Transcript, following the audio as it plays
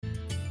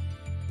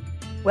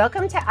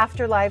Welcome to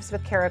Afterlives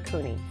with Kara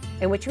Cooney,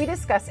 in which we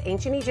discuss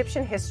ancient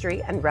Egyptian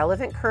history and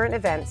relevant current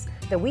events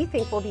that we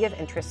think will be of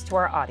interest to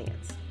our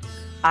audience.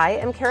 I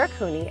am Kara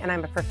Cooney, and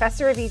I'm a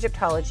professor of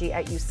Egyptology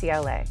at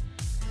UCLA.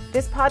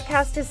 This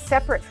podcast is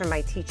separate from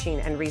my teaching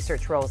and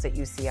research roles at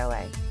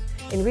UCLA.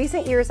 In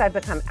recent years, I've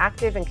become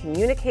active in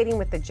communicating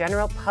with the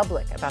general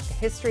public about the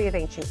history of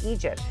ancient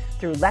Egypt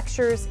through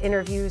lectures,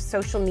 interviews,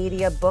 social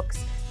media,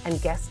 books,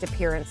 and guest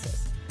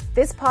appearances.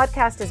 This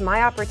podcast is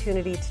my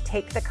opportunity to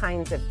take the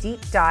kinds of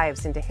deep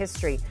dives into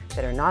history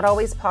that are not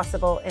always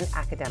possible in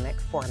academic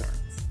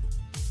formats.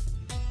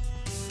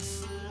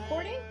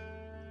 Recording?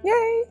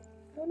 Yay!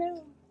 Oh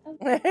no. Oh.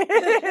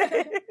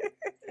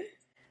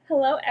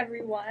 Hello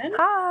everyone.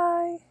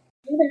 Hi!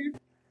 Hey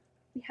there.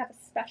 We have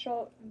a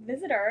special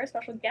visitor, a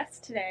special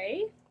guest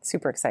today.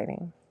 Super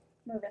exciting.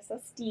 Marissa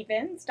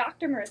Stevens,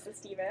 Dr. Marissa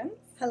Stevens.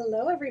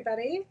 Hello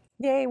everybody.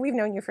 Yay, we've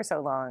known you for so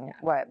long. Yeah.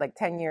 What, like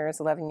 10 years,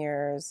 11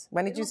 years?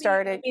 When did you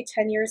start it? It'll be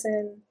 10 years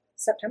in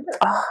September.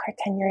 Oh, our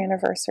 10-year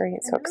anniversary.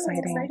 It's so exciting.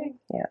 It's exciting.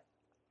 Yeah.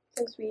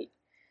 So sweet.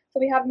 So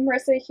we have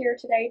Marissa here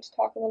today to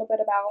talk a little bit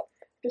about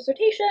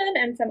dissertation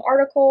and some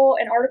articles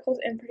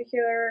in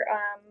particular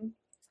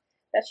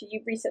that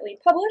you recently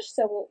published.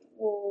 So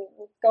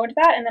we'll go into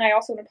that. And then I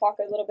also want to talk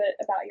a little bit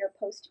about your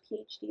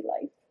post-PhD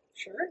life.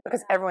 Sure.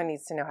 Because everyone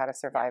needs to know how to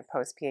survive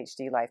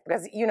post-PhD life.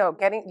 Because, you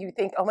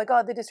think, oh my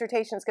God, the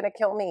dissertation is going to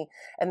kill me.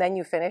 And then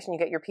you finish and you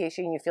get your PhD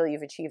and you feel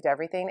you've achieved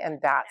everything. And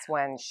that's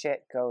when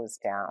shit goes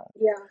down.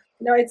 Yeah.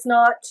 No, it's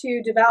not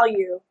to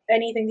devalue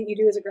anything that you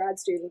do as a grad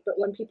student. But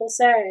when people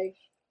say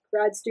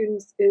grad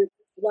students'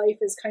 life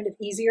is kind of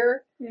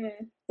easier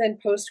than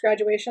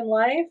post-graduation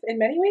life, in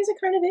many ways it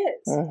kind of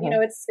is.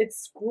 Mm-hmm.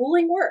 It's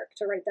grueling work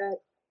to write that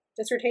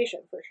dissertation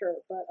for sure.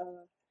 But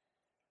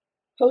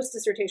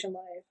post-dissertation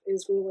life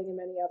is grueling in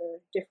many other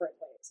different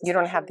ways. You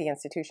don't have the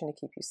institution to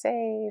keep you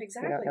safe.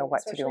 Exactly. You don't know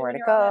what to do and where to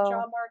You're go. on that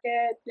job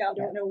market. You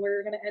don't know where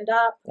you're going to end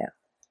up. Yeah.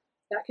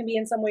 That can be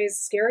in some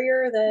ways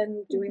scarier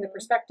than doing the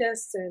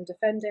prospectus and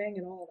defending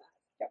and all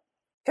that.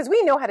 Because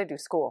we know how to do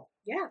school.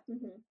 Yeah.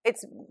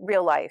 It's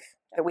real life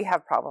that we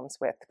have problems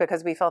with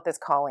because we felt this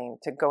calling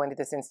to go into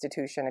this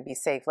institution and be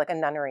safe, like a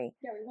nunnery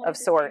of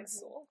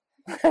sorts.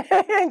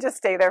 And just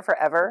stay there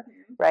forever,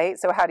 right?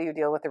 So how do you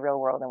deal with the real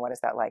world and what is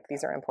that like?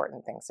 These are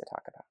important things to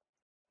talk about.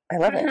 I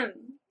love it.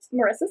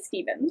 Marissa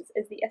Stevens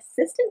is the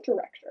assistant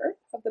director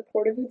of the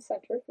Portavood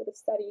Center for the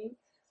Study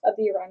of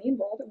the Iranian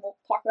World, and we'll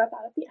talk about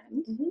that at the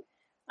end.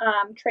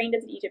 Trained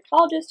as an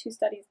Egyptologist who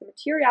studies the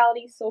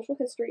materiality, social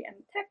history,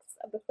 and texts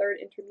of the Third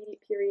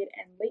Intermediate Period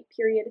and Late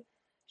Period.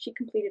 She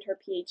completed her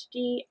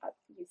PhD at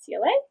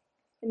UCLA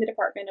in the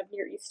Department of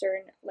Near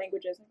Eastern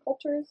Languages and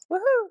Cultures.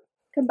 Woohoo!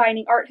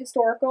 Combining art,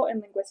 historical,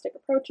 and linguistic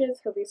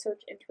approaches, her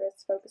research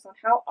interests focus on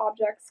how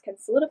objects can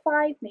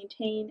solidify,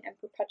 maintain, and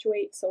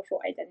perpetuate social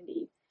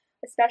identity,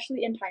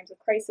 especially in times of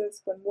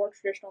crisis when more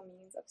traditional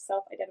means of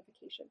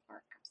self-identification are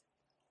absent.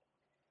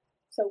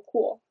 So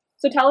cool.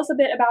 So tell us a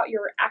bit about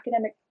your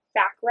academic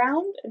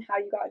background and how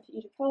you got into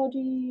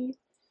Egyptology.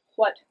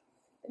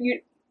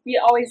 We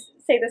always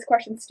say this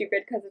question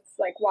stupid because it's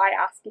like, why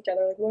ask each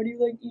other, like, why do you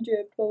like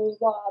Egypt, blah, blah,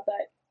 blah,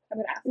 but I'm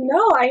going to ask you.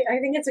 No, I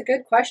think it's a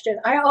good question.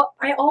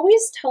 I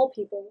always tell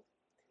people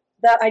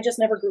that I just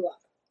never grew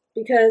up.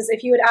 Because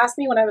if you had asked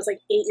me when I was like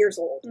 8 years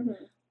old,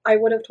 I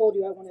would have told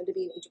you I wanted to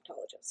be an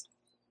Egyptologist.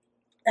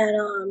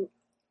 And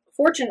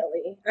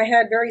fortunately, I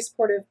had very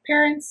supportive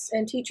parents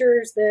and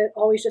teachers that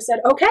always just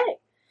said, okay,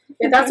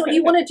 if that's what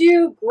you want to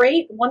do,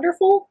 great,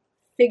 wonderful,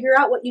 figure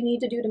out what you need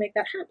to do to make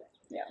that happen.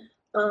 Yeah.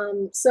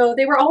 So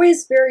they were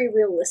always very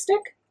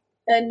realistic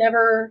and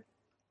never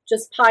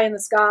just pie in the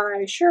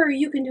sky, sure,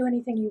 you can do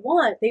anything you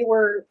want. They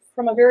were,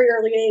 from a very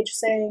early age,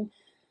 saying,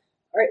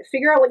 all right,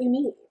 figure out what you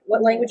need.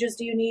 What languages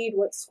do you need?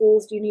 What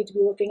schools do you need to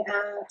be looking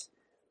at?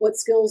 What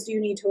skills do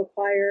you need to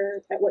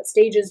acquire? At what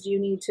stages do you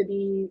need to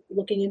be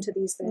looking into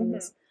these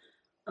things?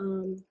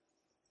 And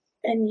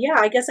yeah,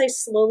 I guess I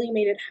slowly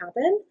made it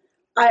happen.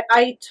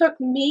 I took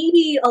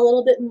maybe a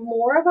little bit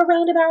more of a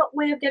roundabout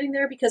way of getting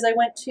there because I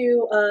went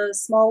to a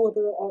small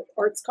liberal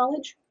arts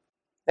college.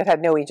 That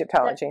had no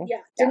Egyptology.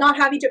 Did not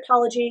have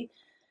Egyptology.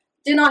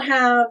 Did not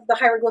have the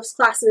hieroglyphs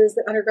classes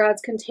that undergrads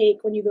can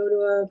take when you go to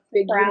a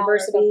big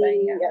university.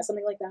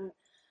 Something like that.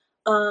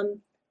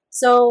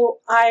 So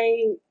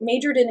I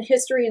majored in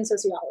history and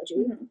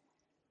sociology,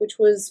 which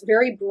was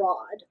very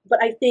broad,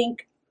 but I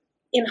think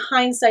in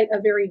hindsight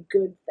a very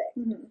good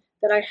thing.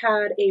 That I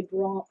had a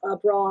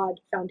broad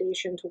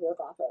foundation to work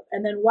off of.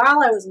 And then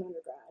while I was an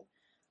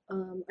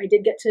undergrad, I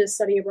did get to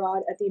study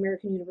abroad at the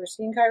American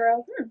University in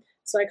Cairo.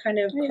 So I kind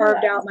of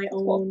carved out my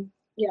own,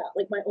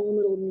 my own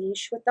little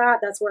niche with that.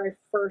 That's where I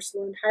first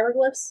learned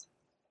hieroglyphs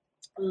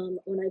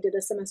when I did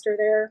a semester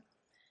there.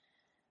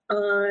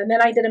 And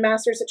then I did a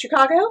master's at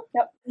Chicago.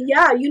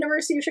 Yeah,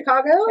 University of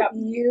Chicago.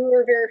 You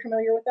are very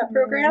familiar with that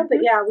program.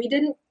 But yeah, we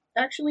didn't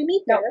actually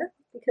meet there.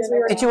 Because we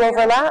were. Did you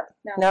overlap?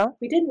 No?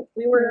 We didn't.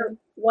 We were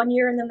 1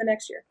 year and then the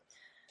next year.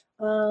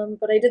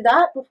 But I did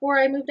that before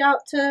I moved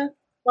out to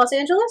Los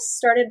Angeles,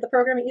 started the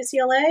program at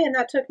UCLA, and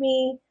that took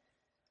me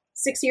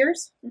 6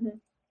 years.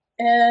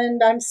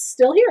 And I'm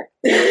still here,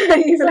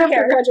 even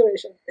after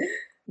graduation.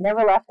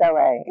 Never left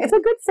LA. It's a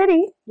good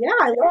city. Yeah,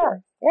 I love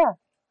it. Yeah.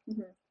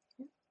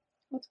 Mm-hmm.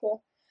 That's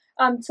cool.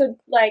 So,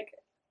 like,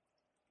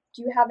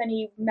 do you have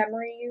any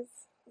memories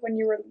when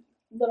you were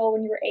little,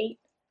 when you were 8,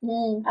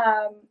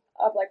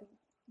 of like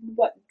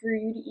what drew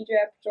you to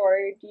Egypt,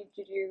 or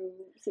did you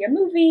see a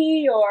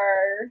movie,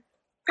 or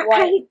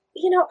what?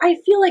 I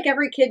feel like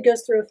every kid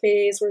goes through a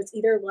phase where it's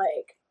either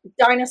like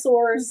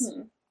dinosaurs,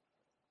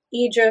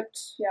 Egypt,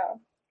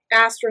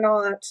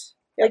 astronaut,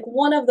 like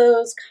one of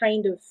those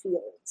kind of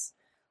fields.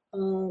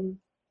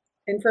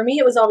 And for me,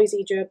 it was always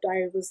Egypt.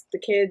 I was the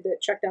kid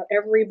that checked out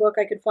every book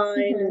I could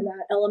find in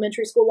that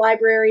elementary school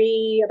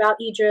library about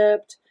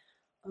Egypt,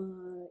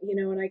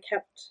 and I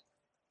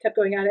kept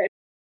going at it.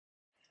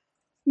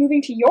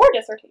 Moving to your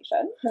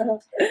dissertation.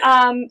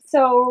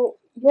 So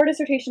your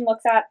dissertation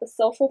looks at the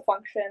social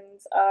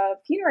functions of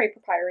funerary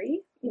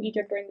papyri in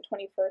Egypt during the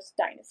 21st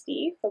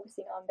dynasty,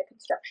 focusing on the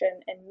construction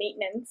and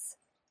maintenance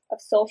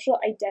of social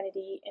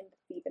identity in the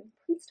Theban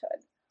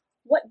priesthood.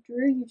 What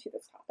drew you to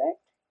this topic?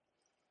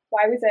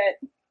 Why was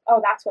it,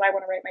 that's what I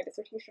want to write my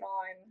dissertation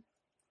on?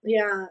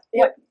 Yeah.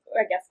 What,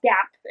 I guess,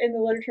 gap in the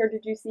literature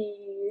did you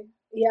see?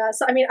 Yeah,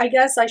 so I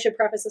guess I should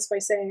preface this by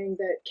saying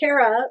that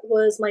Kara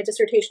was my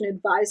dissertation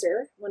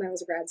advisor when I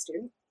was a grad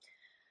student.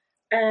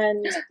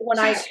 And when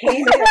I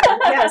came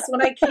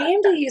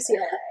to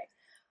UCLA,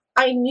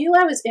 I knew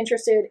I was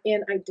interested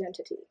in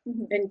identity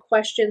and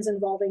questions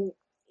involving,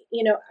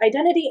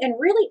 identity, and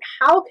really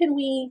how can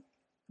we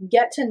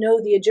get to know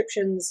the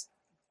Egyptians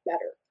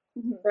better,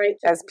 right?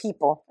 As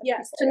people.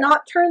 Yes, to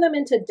not turn them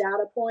into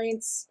data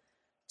points,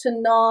 to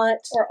not...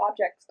 Or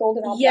objects,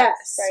 golden objects,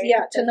 yes, right?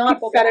 Yeah, to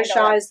not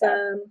fetishize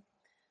them,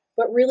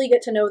 but really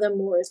get to know them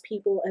more as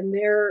people and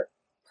their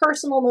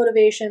personal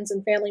motivations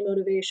and family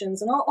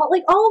motivations and all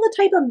the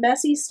type of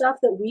messy stuff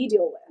that we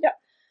deal with. Yeah.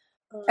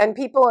 And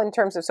people in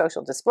terms of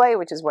social display,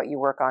 which is what you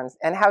work on,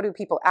 and how do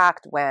people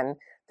act when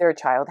their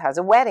child has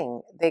a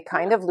wedding? They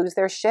kind of lose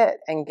their shit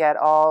and get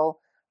all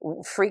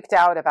freaked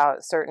out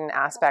about certain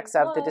aspects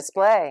of the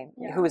display,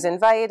 who's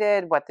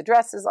invited, what the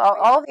dress is,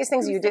 all these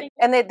things you did,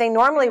 and they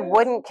normally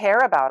wouldn't care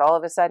about, all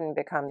of a sudden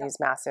become these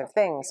massive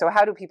things. So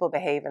how do people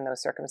behave in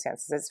those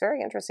circumstances? It's very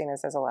interesting. It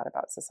says a lot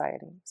about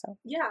society. So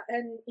yeah,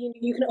 and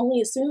you can only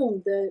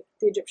assume that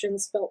the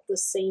Egyptians felt the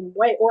same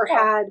way or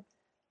had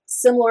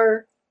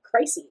similar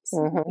crises,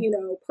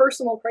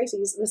 personal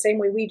crises the same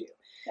way we do.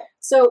 Yeah.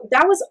 So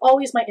that was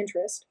always my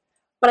interest,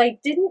 but I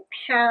didn't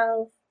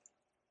have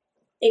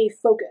a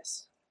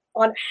focus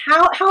on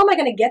how am I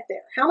going to get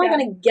there? How am I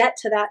going to get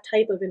to that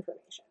type of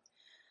information?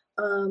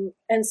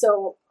 And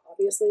so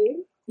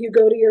obviously you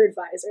go to your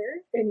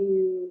advisor and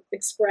you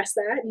express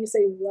that and you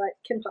say, what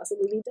can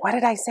possibly be done? What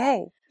did I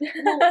say?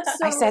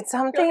 I said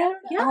something?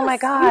 Yes, oh my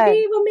God. You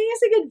gave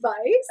amazing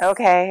advice.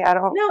 Okay. I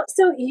don't... No,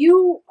 so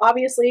you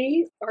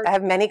obviously are... I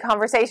have many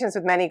conversations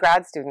with many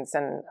grad students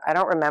and I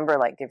don't remember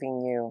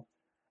giving you...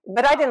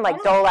 But I didn't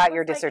dole out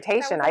your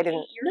dissertation. I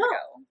didn't... No.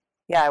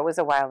 Yeah, it was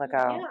a while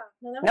ago.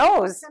 Yeah. No,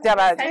 it was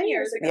about 10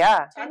 years ago.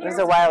 Yeah, it was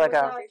a while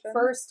ago.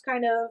 First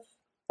kind of...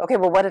 Okay,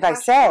 well, what did I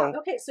say?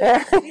 Okay, so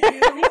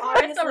you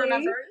obviously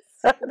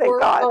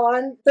worked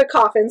on the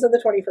coffins of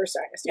the 21st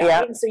dynasty. Yeah.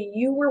 Right? And so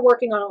you were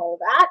working on all of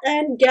that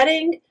and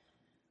getting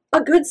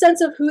a good sense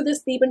of who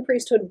this Theban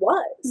priesthood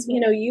was.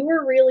 You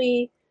were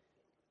really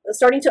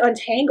starting to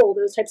untangle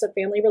those types of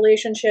family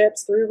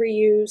relationships through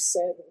reuse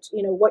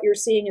and, what you're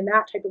seeing in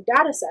that type of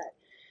data set.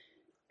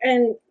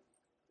 And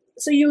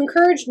so you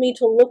encouraged me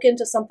to look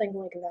into something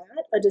like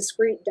that, a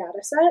discrete data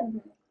set,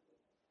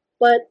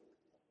 but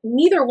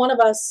neither one of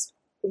us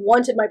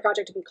wanted my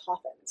project to be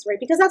coffins, right?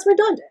 Because that's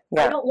redundant.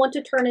 Yeah. I don't want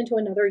to turn into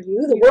another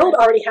you. The world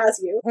already has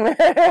you.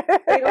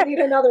 They don't need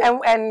another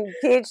and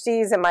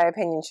PhDs, in my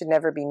opinion, should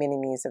never be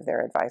mini-me's of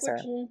their advisor.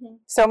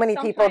 So many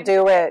people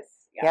do it.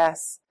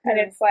 Yes. And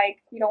it's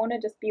you don't want to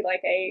just be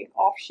a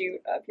offshoot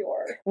of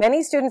your...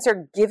 Many students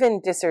are given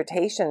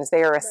dissertations.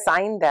 They are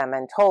assigned them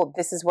and told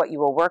this is what you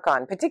will work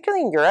on,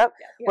 particularly in Europe,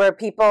 where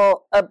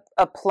people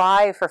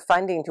apply for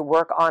funding to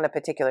work on a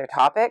particular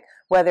topic,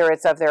 whether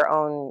it's of their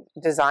own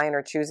design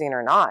or choosing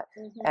or not.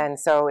 And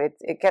so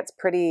it gets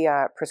pretty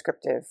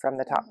prescriptive from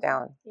the top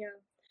down. Yeah.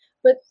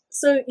 But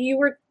so you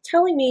were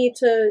telling me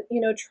to,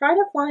 try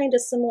to find a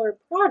similar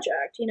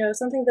project,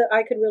 something that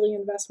I could really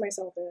invest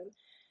myself in.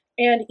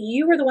 And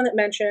you were the one that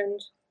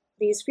mentioned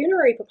these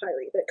funerary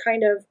papyri that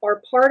kind of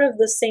are part of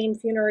the same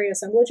funerary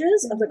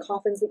assemblages of the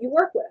coffins that you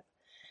work with.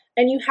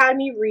 And you had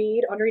me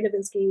read Andrei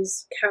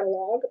Novinsky's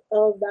catalog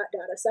of that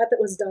data set that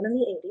was done in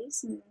the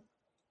 80s.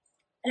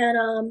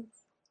 And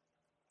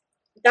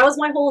that was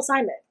my whole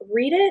assignment.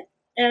 Read it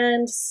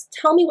and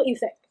tell me what you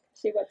think.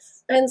 See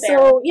what's and there.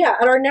 So,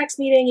 at our next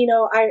meeting,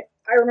 I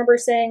remember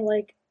saying,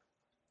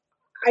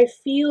 I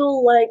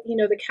feel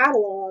the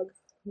catalog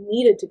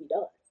needed to be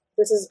done.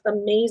 This is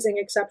amazing,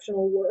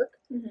 exceptional work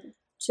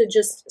to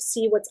just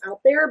see what's out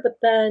there, but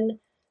then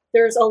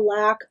there's a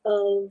lack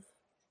of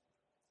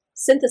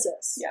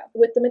synthesis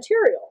with the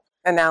material.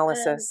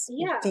 Analysis,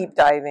 deep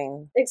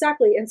diving.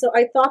 Exactly. And so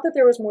I thought that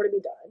there was more to be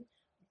done,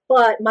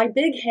 But my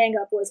big hang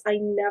up was I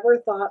never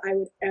thought I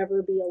would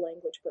ever be a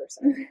language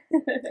person.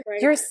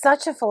 Right? You're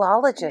such a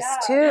philologist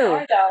too.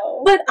 I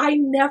know. But I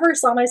never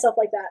saw myself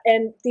like that.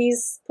 And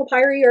these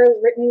papyri are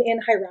written in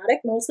hieratic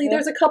mostly.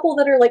 There's a couple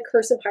that are like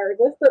cursive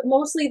hieroglyph, but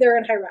mostly they're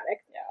in hieratic.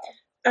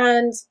 Yeah.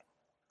 And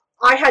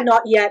I had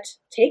not yet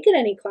taken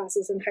any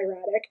classes in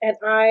hieratic, and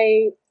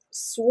I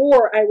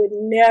swore I would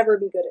never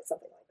be good at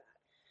something like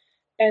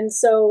that. And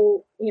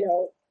so,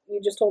 you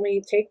just told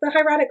me, take the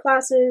hieratic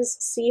classes,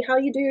 see how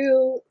you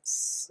do,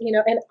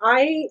 and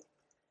I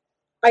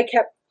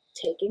kept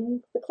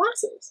taking the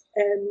classes,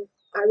 and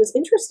I was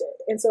interested.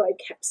 And so I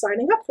kept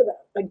signing up for them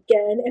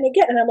again and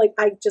again. And I'm like,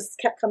 I just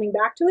kept coming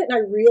back to it. And I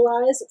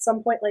realized at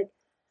some point, like,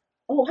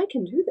 oh, I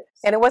can do this.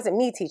 And it wasn't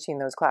me teaching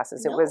those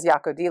classes. No. It was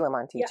Jaco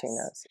Dieleman teaching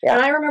those. Yeah.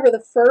 And I remember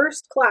the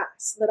first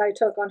class that I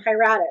took on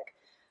hieratic,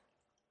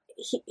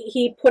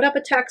 he put up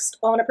a text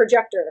on a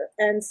projector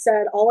and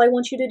said, all I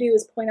want you to do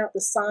is point out the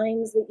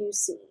signs that you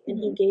see. And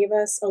he gave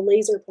us a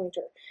laser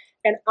pointer.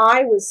 And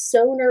I was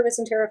so nervous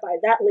and terrified.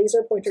 That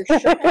laser pointer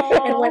shook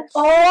and went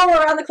all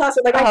around the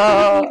classroom. Like,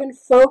 I couldn't even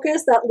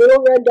focus that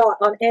little red dot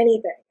on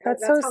anything.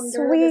 That's so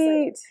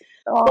sweet.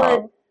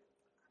 But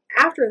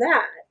after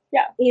that,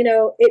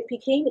 it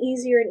became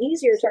easier and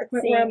easier to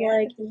the point where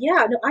I'm like,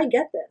 yeah, no, I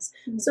get this.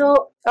 Mm-hmm.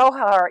 So,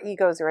 how our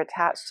egos are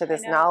attached to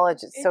this knowledge.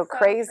 It's so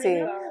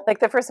crazy. Like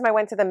the first time I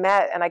went to the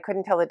Met and I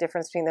couldn't tell the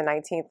difference between the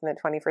 19th and the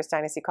 21st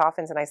Dynasty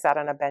coffins, and I sat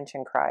on a bench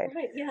and cried.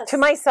 Right, yes. To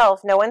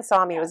myself, no one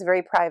saw me. It was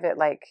very private,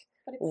 like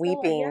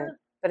weeping.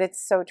 But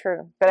it's so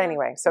true. But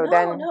anyway, so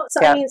then...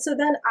 So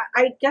then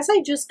I guess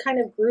I just kind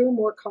of grew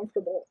more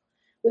comfortable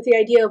with the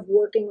idea of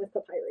working with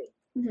papyri.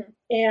 Mm-hmm.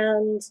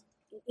 And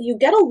you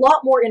get a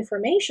lot more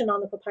information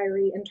on the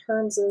papyri in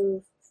terms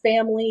of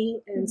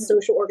family and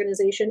social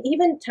organization,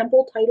 even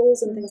temple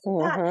titles and things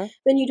like that,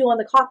 than you do on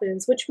the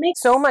coffins, which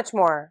makes... So much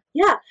more.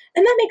 Yeah.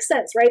 And that makes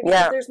sense, right?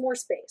 Because there's more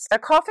space. A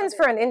coffin's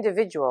for an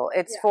individual.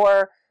 It's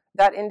for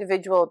that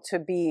individual to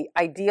be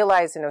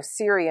idealized and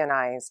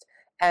Osirianized.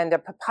 And a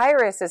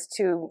papyrus is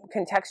to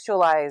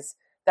contextualize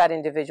that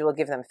individual,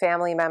 give them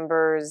family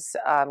members,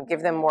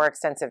 give them more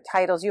extensive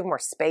titles. You have more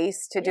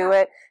space to do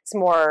it. It's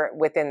more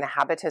within the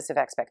habitus of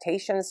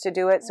expectations to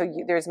do it. So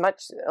there's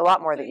a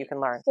lot more that you can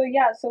learn.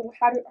 So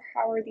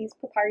how are these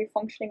papyri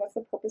functioning? What's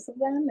the purpose of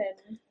them?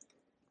 And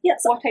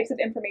what types of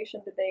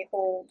information do they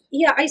hold?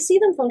 Yeah, I see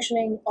them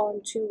functioning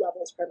on two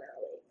levels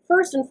primarily.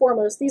 First and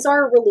foremost, these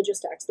are religious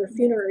texts. They're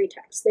funerary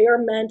texts. They are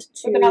meant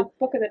to... But they're not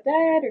Book of the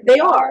Dead? Or they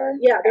are.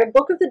 Yeah, they're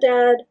Book of the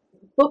Dead.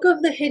 Book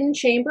of the Hidden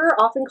Chamber,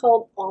 often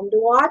called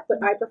Omduat,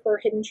 but I prefer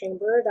Hidden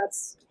Chamber.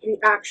 That's the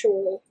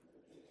actual,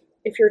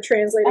 if you're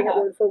translating it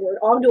word for word.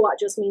 Omduat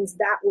just means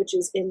that which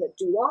is in the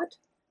Duat,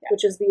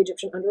 which is the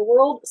Egyptian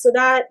underworld. So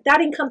that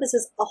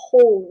encompasses a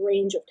whole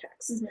range of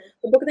texts.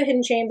 The Book of the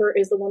Hidden Chamber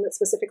is the one that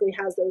specifically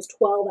has those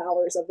 12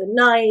 hours of the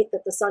night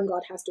that the sun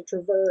god has to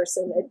traverse,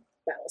 and it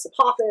battles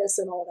Apophis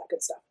and all of that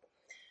good stuff.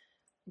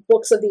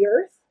 Books of the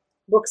Earth,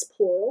 books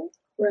plural,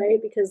 right?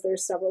 Because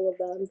there's several of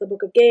them. The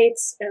Book of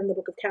Gates and the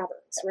Book of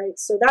Caverns, right?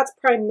 So that's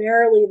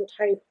primarily the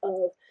type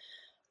of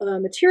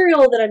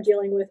material that I'm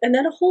dealing with. And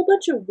then a whole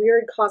bunch of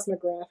weird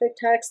cosmographic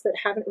texts that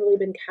haven't really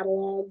been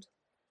cataloged.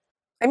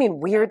 I mean,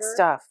 weird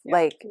stuff,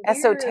 like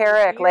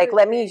esoteric, like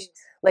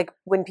like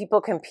when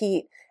people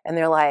compete and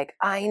they're like,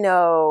 I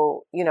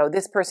know,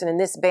 this person in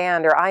this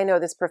band, or I know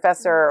this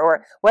professor,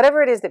 or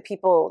whatever it is that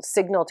people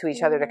signal to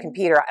each other to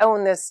compete, or I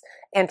own this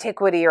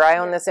antiquity, or I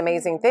own this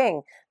amazing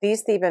thing.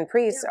 These Theban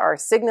priests are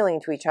signaling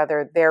to each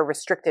other their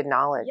restricted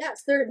knowledge.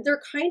 Yes,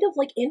 they're kind of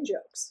like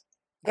in-jokes.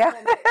 Yeah.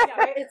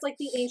 It's like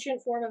the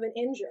ancient form of an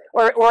in-joke.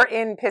 Or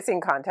in pissing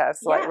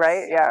contests, like,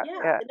 right? Yeah.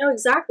 No,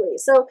 exactly.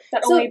 So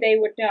only they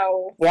would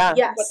know what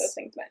those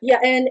things meant. Yeah,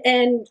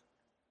 and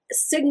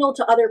signal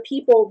to other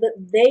people that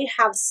they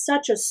have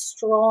such a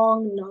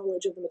strong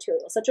knowledge of the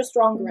material, such a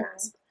strong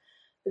grasp,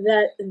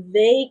 that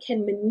they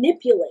can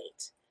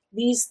manipulate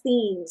these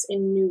themes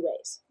in new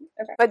ways.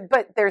 Okay.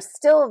 But they're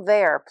still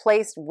there,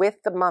 placed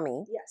with the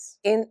mummy. Yes.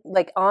 In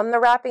on the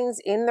wrappings,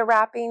 in the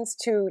wrappings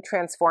to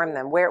transform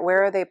them. Where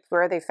are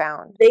they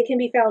found? They can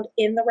be found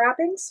in the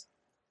wrappings,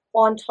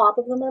 on top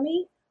of the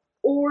mummy,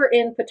 or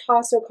in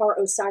Ptah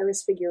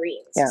Osiris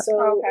figurines. Yeah.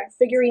 So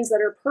figurines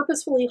that are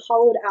purposefully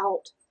hollowed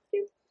out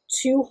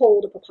to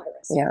hold a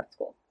papyrus. Yeah. That's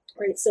cool.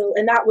 Right. So,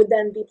 and that would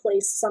then be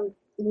placed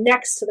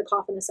next to the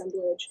coffin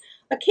assemblage,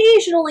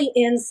 occasionally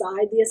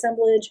inside the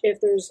assemblage if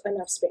there's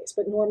enough space,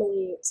 but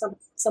normally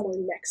somewhere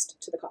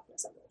next to the coffin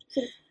assemblage.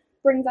 So it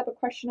brings up a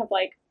question of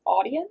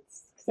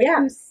audience.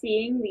 Who's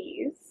seeing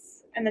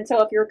these? And then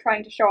so if you're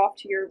trying to show off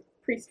to your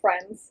priest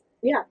friends,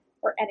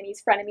 or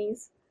enemies,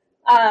 frenemies,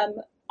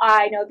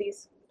 I know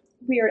these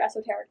weird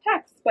esoteric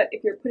texts, but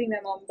if you're putting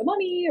them on the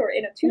mummy or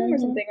in a tomb or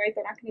something, right,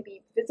 they're not going to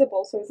be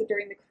visible. So is it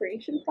during the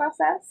creation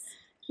process?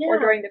 Or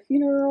during the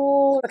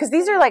funeral? Because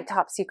these are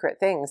top secret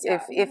things.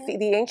 Yeah. If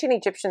the ancient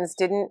Egyptians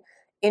didn't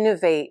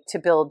innovate to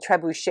build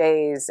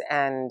trebuchets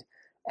and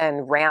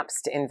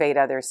ramps to invade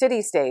other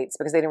city-states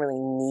because they didn't really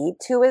need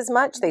to as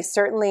much, they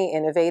certainly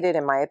innovated,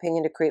 in my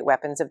opinion, to create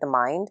weapons of the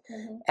mind.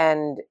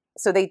 And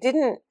so they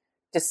didn't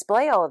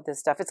display all of this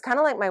stuff. It's kind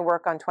of like my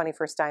work on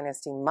 21st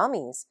Dynasty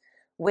mummies,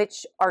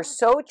 which are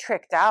so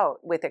tricked out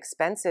with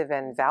expensive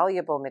and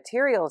valuable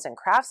materials and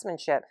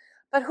craftsmanship.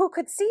 But who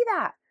could see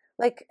that?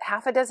 Like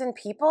half a dozen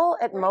people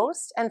at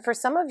most. And for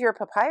some of your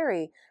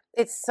papyri,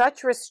 it's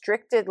such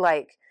restricted,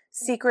 like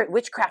secret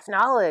witchcraft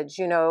knowledge,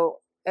 you know,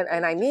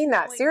 and I mean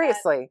that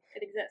seriously.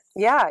 It exists.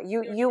 Yeah,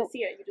 you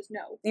see it, you just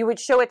know. You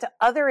would show it to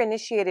other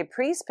initiated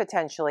priests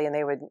potentially, and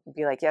they would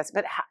be like, yes.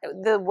 But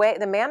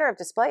the manner of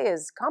display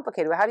is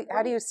complicated.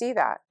 How do you see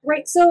that?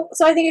 Right. So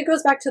I think it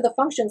goes back to the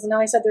functions, and now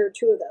I said there are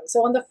two of them.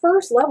 So on the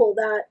first level,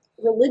 that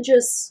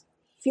religious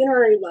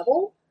funerary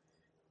level,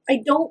 I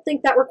don't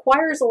think that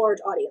requires a large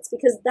audience,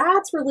 because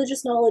that's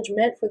religious knowledge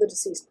meant for the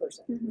deceased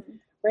person. Mm-hmm.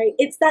 Right.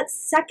 It's that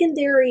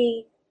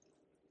secondary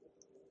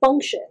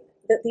function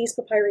that these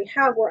papyri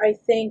have where I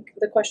think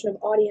the question of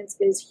audience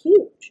is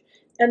huge,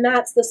 and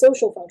that's the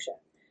social function.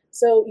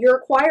 So you're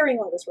acquiring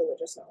all this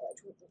religious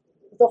knowledge.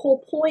 The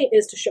whole point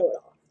is to show it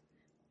off.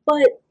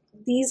 But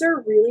these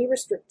are really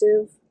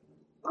restrictive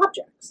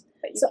objects.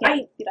 But you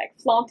can't be like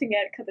flaunting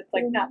it because it's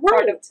like not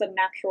part of the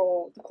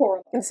natural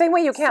decorum. In the same way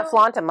you can't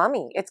flaunt a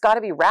mummy. It's got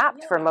to be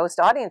wrapped for most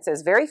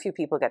audiences. Very few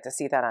people get to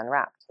see that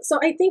unwrapped. So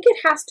I think it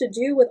has to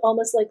do with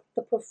almost like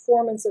the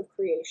performance of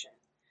creation.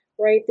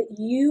 Right, that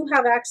you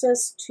have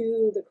access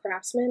to the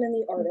craftsmen and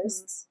the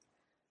artists.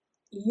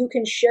 Mm-hmm. You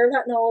can share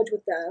that knowledge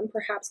with them.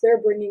 Perhaps they're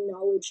bringing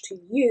knowledge to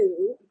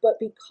you, but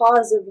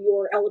because of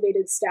your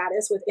elevated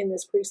status within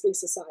this priestly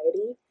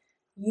society,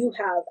 you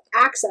have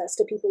access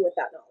to people with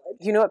that knowledge.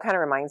 You know what kind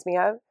of reminds me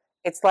of?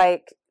 It's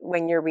like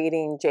when you're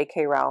reading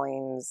J.K.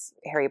 Rowling's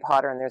Harry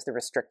Potter and there's the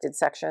restricted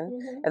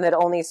section, and that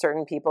only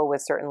certain people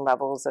with certain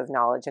levels of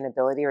knowledge and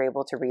ability are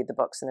able to read the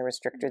books in the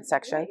restricted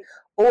section.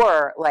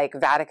 Or like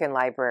Vatican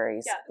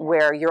libraries,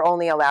 where you're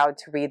only allowed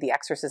to read the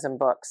exorcism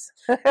books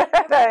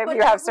if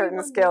you have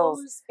certain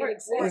skills.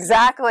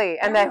 Exactly.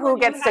 And then who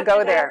gets to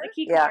go there?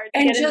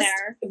 And just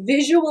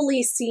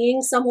visually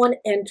seeing someone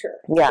enter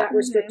that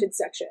restricted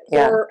section.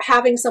 Or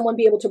having someone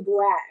be able to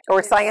brag.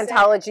 Or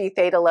Scientology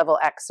Theta Level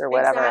X or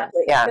whatever.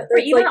 Exactly. Yeah. Or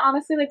even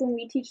honestly, like when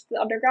we teach the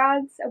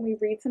undergrads and we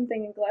read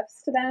something in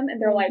glyphs to them and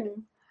they're like,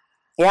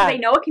 they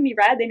know it can be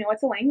read, they know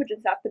it's a language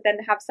and stuff, but then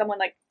to have someone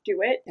like do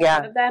it in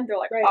front of them, they're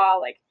like,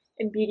 like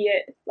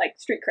immediate like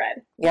street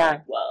cred. Yeah.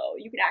 Like, whoa,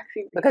 you can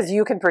actually read because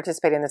you can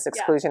participate in this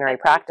exclusionary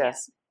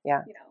practice.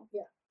 Yeah. You know.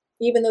 Yeah.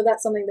 Even though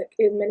that's something that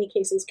in many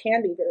cases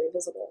can be very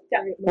visible. Yeah.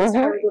 Right? Most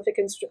hieroglyphic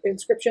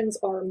inscriptions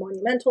are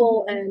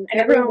monumental and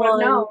everyone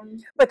would know.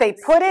 But they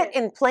put it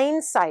in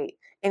plain sight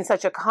in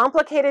such a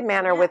complicated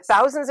manner with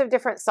thousands of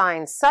different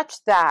signs,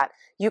 such that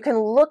you can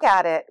look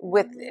at it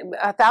with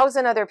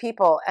 1,000 other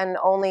people and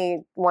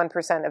only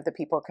 1% of the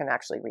people can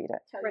actually read it.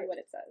 Tell you what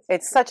it says.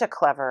 It's such a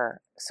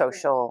clever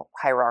social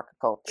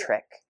hierarchical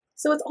trick.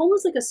 So it's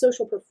almost like a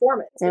social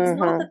performance. It's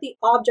not that the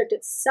object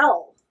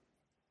itself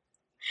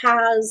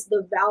has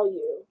the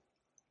value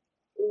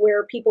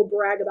where people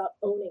brag about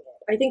owning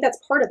it. I think that's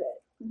part of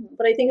it.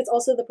 But I think it's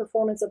also the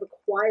performance of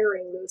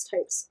acquiring those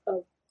types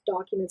of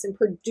documents and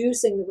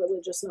producing the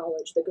religious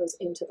knowledge that goes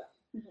into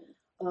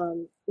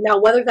them. Now,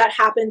 whether that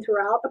happened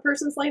throughout a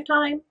person's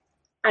lifetime,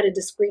 at a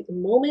discrete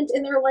moment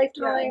in their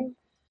lifetime.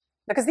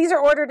 Because these are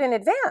ordered in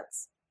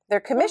advance. They're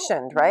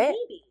commissioned, right?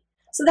 Maybe.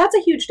 So that's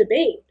a huge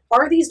debate.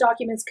 Are these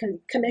documents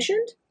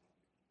commissioned?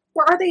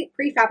 Or are they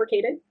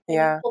prefabricated?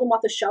 Yeah. You pull them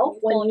off the shelf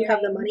when you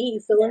have the money, you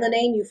fill in the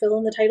name, you fill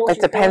in the titles.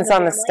 It depends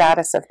on the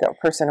status of the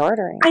person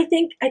ordering. I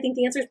think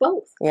the answer is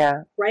both.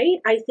 Yeah. Right?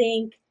 I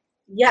think,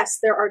 yes,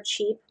 there are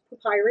cheap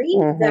papyri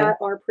that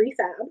are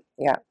prefab.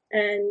 Yeah.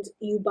 And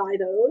you buy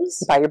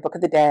those. Buy your Book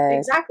of the Dead.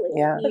 Exactly.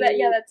 Yeah. So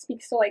that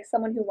speaks to like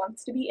someone who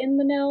wants to be in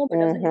the know but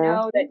doesn't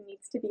know that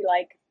needs to be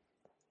like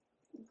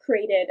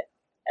created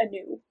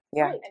anew.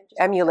 Yeah. Right? And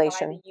just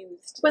emulation.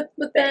 But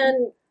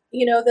then,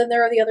 then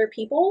there are the other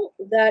people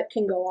that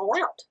can go all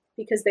out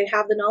because they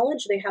have the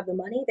knowledge, they have the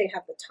money, they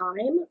have the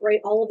time,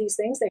 right? All of these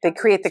things. They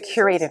create the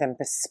curated and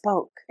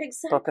bespoke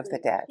Book of the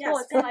Dead.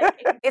 Yes. Well,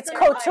 it's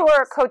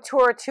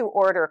couture to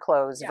order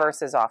clothes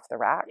versus off the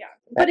rack. Yeah.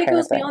 But it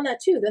goes beyond that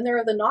too. Then there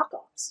are the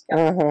knockoffs,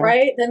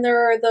 right? Then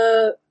there are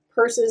the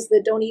purses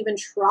that don't even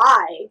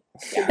try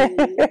to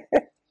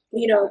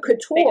be,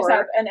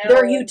 couture.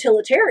 They're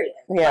utilitarian,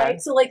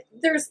 right? So like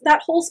there's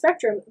that whole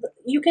spectrum.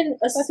 You can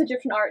that's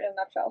Egyptian art in a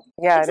nutshell.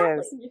 Yeah, it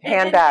is.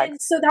 Handbags.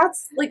 And so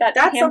that's like that's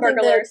hamburger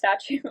something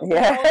that statue. We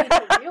all need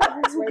to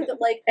realize, right? That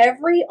like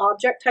every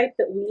object type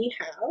that we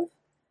have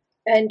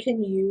and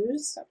can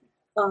use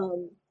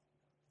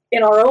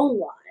in our own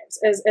lives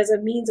as a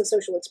means of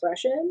social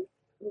expression,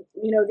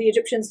 the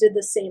Egyptians did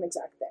the same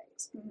exact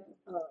things,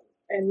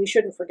 and we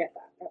shouldn't forget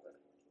that ever.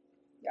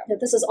 Yeah. That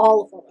this is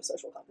all a form of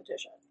social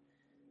competition.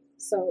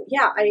 So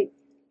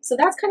so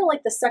that's kind of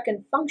like the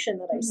second function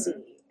that I see.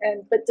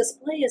 But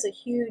display is a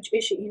huge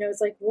issue.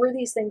 It's like, were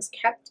these things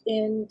kept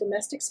in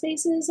domestic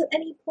spaces at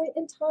any point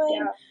in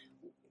time?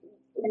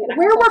 Yeah.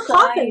 Where were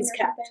coffins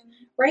kept?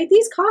 Right?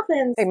 These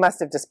coffins. They must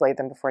have displayed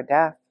them before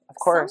death, of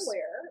course.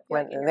 Somewhere.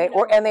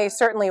 And they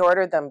certainly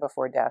ordered them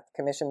before death,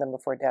 commissioned them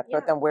before death.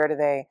 But then where do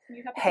they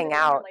hang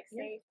out?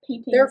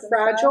 They're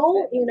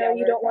fragile.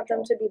 You don't want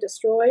them to be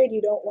destroyed.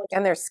 You don't want.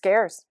 And they're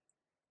scarce.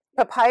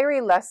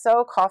 Papyri less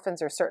so.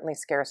 Coffins are certainly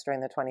scarce during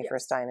the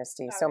 21st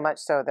dynasty, so much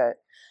so that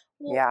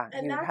you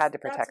had to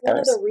protect those.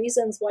 That's one of the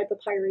reasons why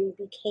papyri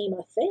became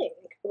a thing,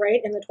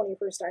 right, in the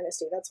 21st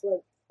dynasty. That's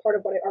what part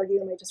of what I argue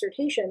in my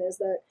dissertation is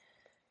that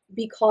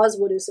because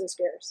wood is so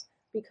scarce,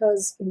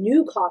 because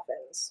new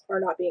coffins are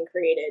not being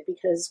created,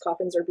 because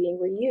coffins are being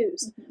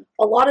reused. Mm-hmm.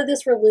 A lot of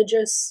this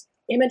religious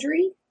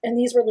imagery and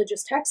these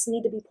religious texts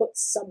need to be put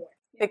somewhere.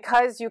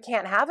 Because you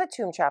can't have a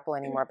tomb chapel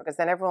anymore, because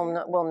then everyone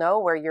will know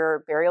where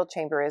your burial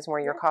chamber is and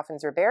where your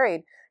coffins are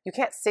buried. You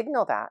can't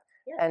signal that.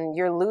 Yeah. And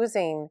you're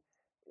losing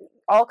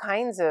all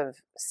kinds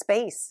of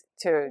space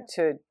to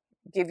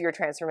give your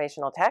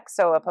transformational text.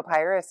 So a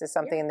papyrus is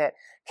something that,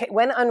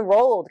 when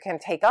unrolled, can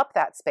take up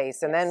that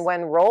space, and then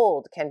when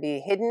rolled, can be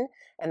hidden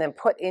and then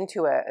put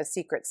into a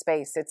secret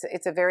space.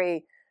 It's a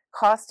very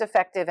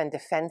cost-effective and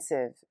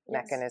defensive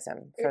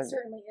mechanism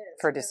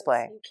for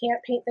display. You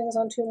can't paint things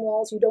on tomb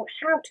walls. You don't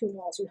have tomb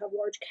walls. You have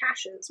large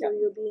caches where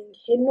you're being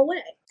hidden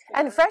away.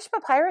 And fresh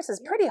papyrus is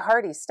pretty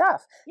hardy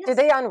stuff. Yes. Do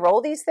they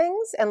unroll these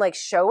things and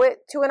show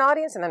it to an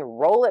audience and then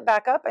roll it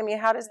back up? I mean,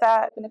 how does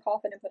that? Open the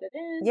coffin and put it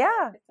in.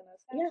 Yeah.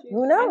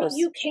 Who knows?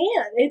 You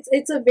can.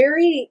 It's a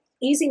very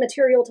easy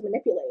material to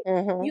manipulate.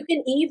 Mm-hmm. You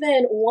can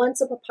even,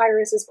 once a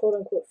papyrus is quote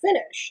unquote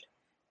finished,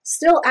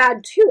 still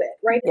add to it,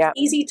 right? It's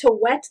easy to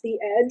wet the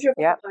edge of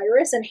a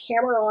papyrus and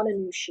hammer on a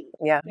new sheet.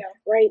 Yeah.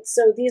 Right?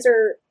 So these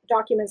are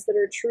documents that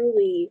are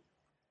truly,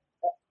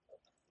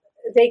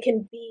 they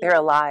can be... They're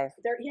alive.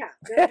 They're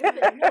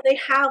they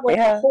have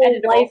a whole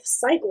editable life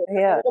cycle.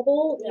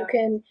 Editable. You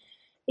can,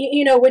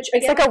 which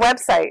again... It's like a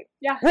website.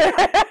 Yeah.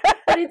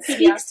 But it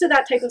speaks to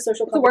that type of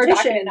social competition.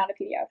 It's a Word document, not a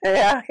PDF.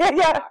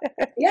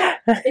 Yeah,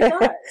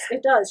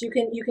 it does. You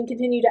can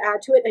continue to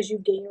add to it as you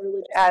gain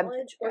religious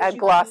knowledge. Or add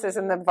glosses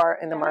in the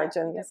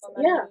margins.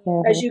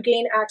 Mm-hmm. As you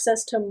gain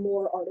access to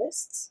more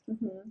artists,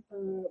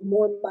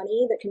 more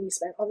money that can be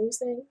spent on these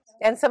things.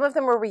 And some of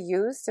them were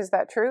reused. Is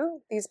that true?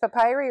 These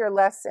papyri are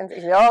less.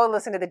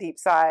 Listen to the deep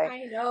sigh.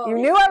 I know. You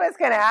knew I was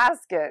going to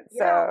ask it.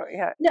 So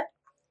No,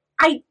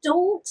 I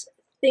don't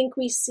think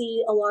we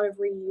see a lot of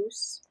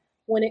reuse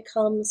when it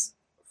comes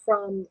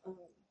from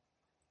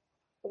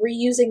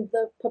reusing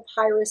the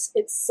papyrus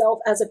itself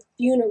as a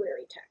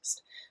funerary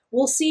text.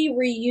 We'll see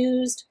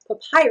reused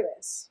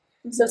papyrus.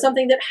 Mm-hmm. So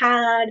something that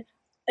had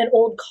an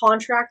old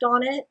contract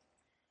on it,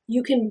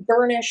 you can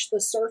burnish the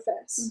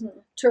surface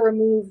to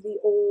remove the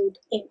old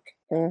ink.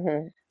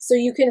 Mm-hmm. So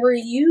you can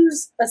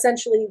reuse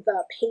essentially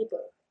the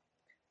paper,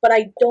 but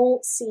I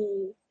don't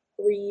see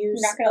reuse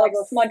of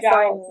a smudge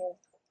final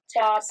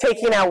text.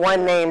 Taking out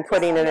one name,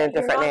 putting in a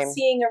different name. You're not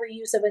seeing a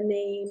reuse of a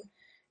name.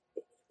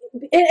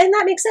 And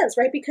that makes sense,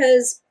 right?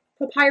 Because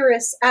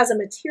papyrus as a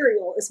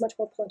material is much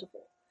more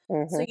plentiful.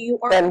 Mm-hmm. So you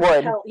aren't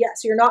compelled.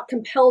 Yes, you're not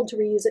compelled to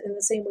reuse it in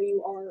the same way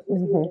you are with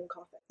wood and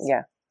coffins.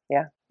 Yeah.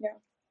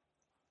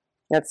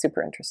 That's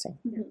super interesting.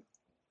 Mm-hmm.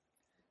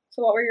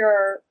 So what were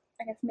your,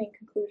 main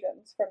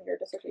conclusions from your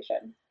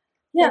dissertation?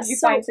 Yeah, what did you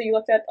find? So you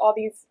looked at all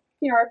these,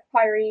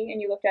 papyri,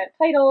 and you looked at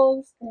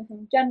titles,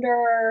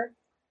 gender,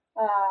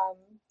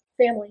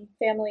 family,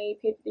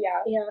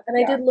 and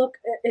I did look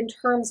at, in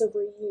terms of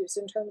reuse,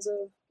 in terms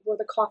of were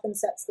the coffin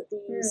sets that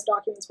these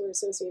documents were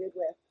associated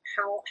with,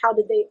 how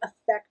did they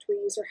affect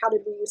reuse, or how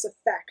did reuse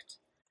affect?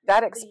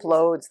 That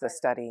explodes the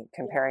study,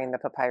 comparing the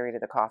papyri to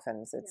the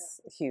coffins. It's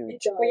huge.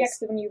 It does. Well,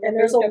 so when you and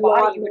there's a lot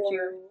body, what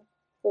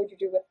would you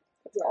do with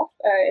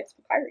it's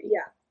papyri?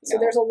 Yeah. So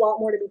there's a lot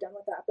more to be done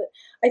with that. But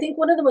I think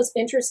one of the most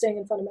interesting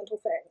and fundamental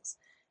things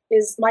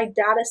is my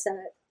data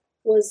set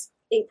was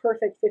a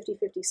perfect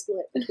 50-50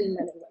 split between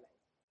men and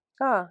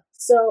women.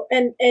 So,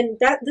 and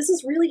that this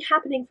is really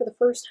happening for the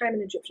first time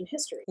in Egyptian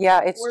history. Yeah,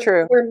 it's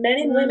true. Where men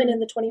and women in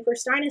the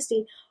 21st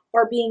dynasty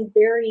are being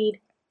buried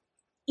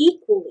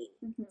equally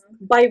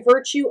by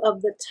virtue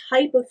of the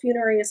type of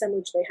funerary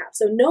assemblage they have.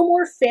 So no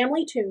more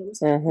family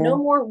tombs, no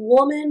more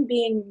woman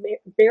being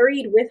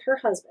buried with her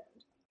husband.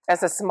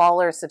 As a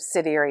smaller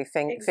subsidiary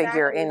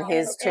figure in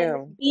his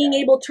tomb. Being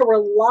able to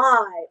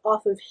rely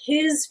off of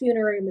his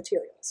funerary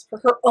materials for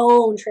her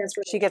own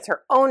transformation. She gets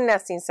her own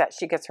nesting set.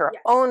 She gets her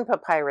own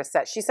papyrus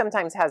set. She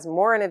sometimes has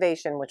more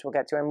innovation, which we'll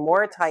get to, and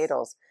more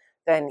titles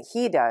than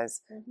he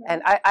does.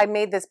 And I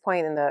made this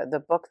point in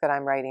the book that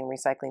I'm writing,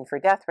 Recycling for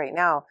Death, right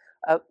now,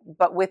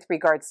 but with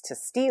regards to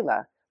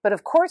stela. But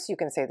of course you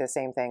can say the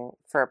same thing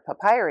for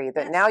papyri,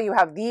 that now you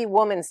have the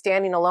woman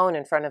standing alone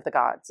in front of the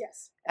gods.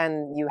 Yes.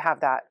 And you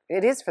have that.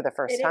 It is for the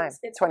first time.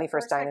 It's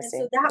 21st dynasty.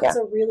 And so that was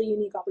a really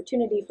unique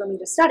opportunity for me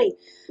to study.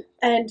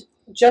 And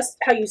just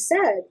how you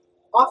said,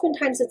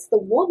 oftentimes it's the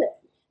woman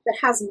that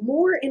has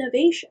more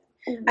innovation.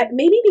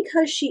 Maybe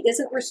because she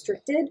isn't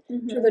restricted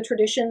to the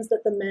traditions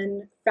that the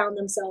men found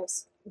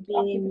themselves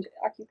being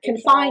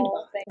confined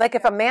by. Like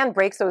if a man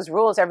breaks those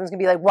rules, everyone's going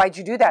to be like, why'd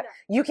you do that?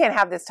 You can't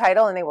have this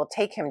title, and they will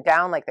take him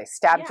down like they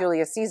stabbed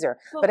Julius Caesar.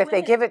 But if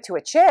they give it to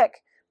a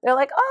chick, they're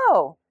like,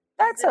 oh,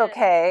 That's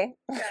okay.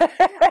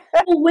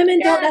 Well, women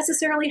don't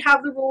necessarily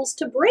have the rules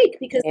to break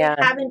because they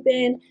haven't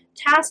been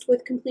tasked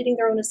with completing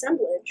their own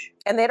assemblage.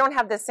 And they don't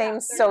have the same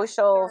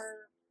social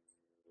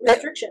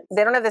restrictions.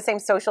 They don't have the same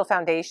social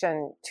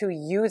foundation to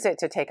use it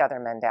to take other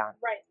men down.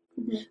 Right.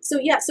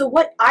 Mm-hmm. So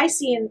what I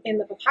see in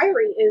the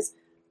papyri is,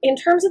 in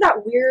terms of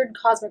that weird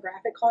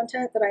cosmographic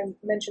content that I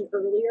mentioned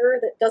earlier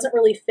that doesn't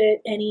really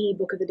fit any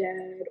Book of the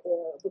Dead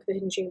or Book of the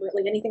Hidden Chamber,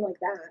 like anything like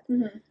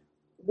that,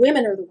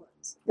 women are the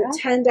ones that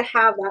tend to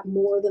have that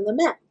more than the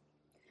men.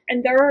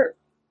 And they're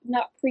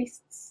not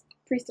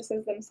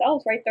priestesses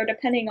themselves, right? They're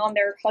depending on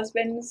their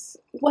husband's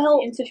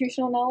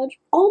institutional knowge.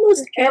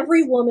 Almost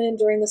every woman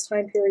during this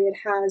time period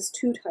has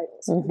two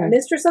titles.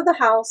 Mistress of the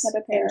house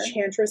and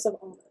Chantress of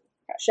Amen.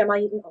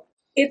 Shemayit and Amen.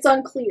 It's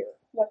unclear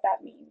what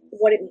that means.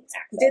 What it means.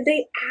 Access. Did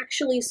they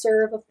actually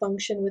serve a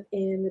function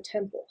within the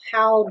temple?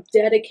 How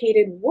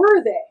dedicated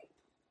were they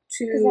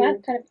to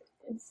that kind of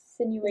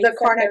insinuates the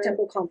Karnak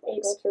temple complex?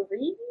 Able to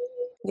read?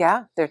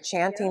 Yeah, they're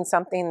chanting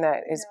something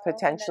that is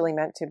potentially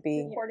meant to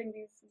be these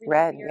really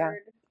read. Weird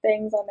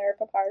things on their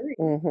papyri.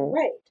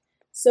 Right.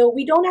 So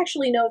we don't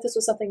actually know if this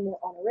was something more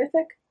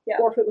honorific,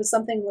 or if it was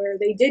something where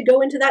they did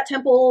go into that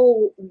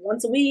temple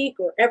once a week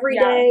or every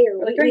day,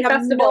 or we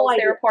have no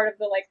idea. They were part of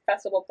the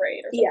festival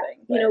parade or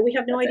something. Yeah, we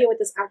have no idea what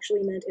this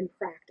actually meant in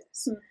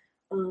practice.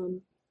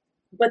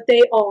 But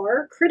they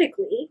are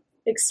critically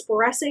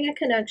expressing a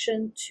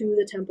connection to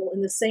the temple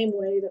in the same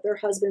way that their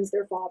husbands,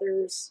 their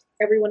fathers,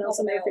 everyone else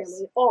in their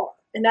family are.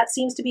 And that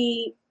seems to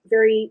be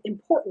very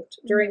important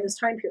during this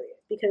time period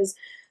because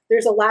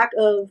there's a lack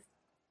of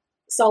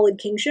solid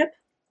kingship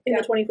in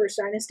the 21st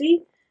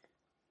dynasty.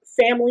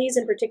 Families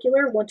in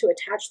particular want to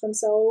attach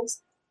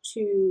themselves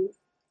to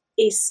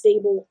a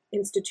stable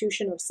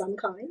institution of some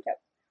kind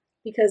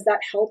because that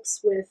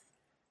helps with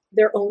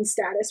their own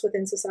status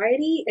within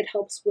society. It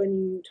helps when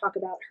you talk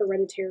about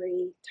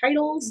hereditary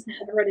titles,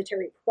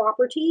 hereditary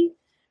property,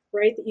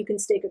 right, that you can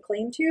stake a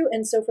claim to.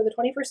 And so for the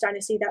 21st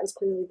dynasty, that was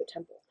clearly the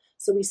temple.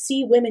 So we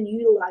see women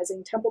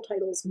utilizing temple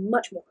titles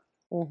much more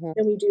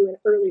than we do in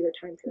earlier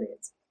time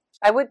periods.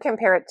 I would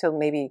compare it to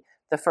maybe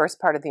the first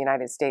part of the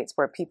United States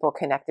where people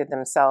connected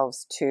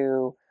themselves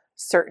to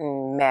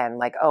certain men,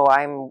 like, oh,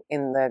 I'm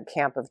in the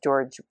camp of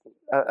George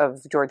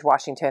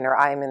Washington, or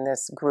I'm in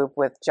this group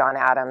with John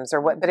Adams, or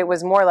what. But it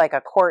was more like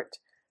a court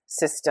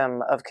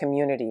system of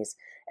communities.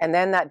 And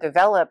then that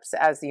develops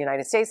as the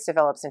United States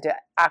develops into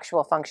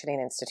actual functioning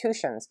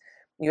institutions.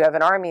 You have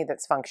an army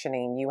that's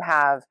functioning. You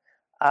have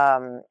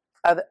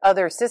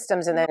other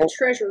systems, and then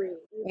treasury.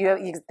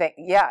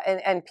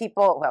 And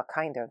people. Well,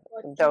 kind of.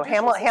 Though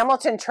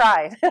Hamilton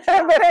tried,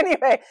 but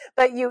anyway.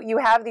 But you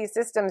have these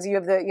systems. You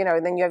have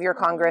then you have your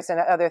Congress and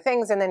other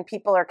things, and then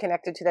people are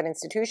connected to that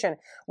institution.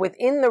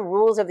 Within the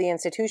rules of the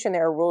institution,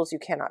 there are rules you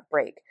cannot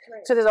break.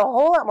 Right. So there's a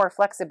whole lot more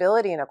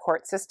flexibility in a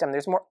court system.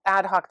 There's more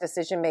ad hoc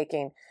decision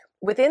making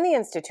within the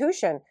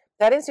institution.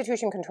 That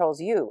institution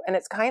controls you, and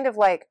it's kind of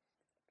like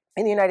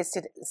in the United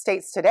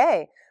States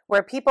today,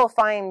 where people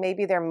find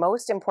maybe their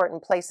most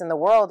important place in the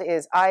world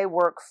is, I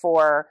work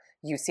for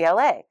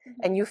UCLA.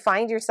 And you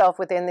find yourself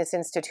within this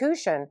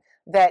institution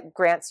that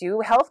grants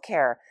you health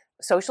care,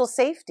 social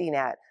safety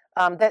net,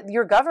 that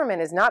your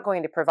government is not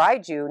going to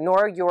provide you,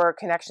 nor your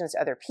connections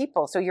to other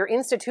people. So your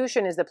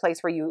institution is the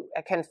place where you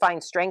can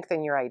find strength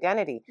in your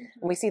identity.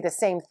 And we see the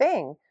same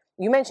thing.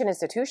 You mentioned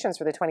institutions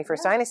for the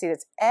 21st dynasty.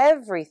 That's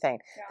everything.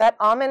 That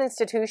Amen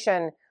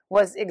institution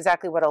was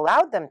exactly what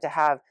allowed them to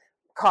have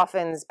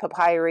coffins,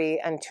 papyri,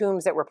 and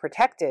tombs that were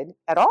protected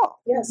at all.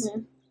 Yes.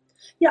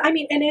 Yeah, I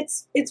mean, and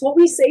it's what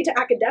we say to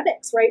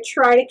academics, right?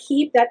 Try to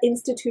keep that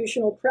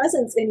institutional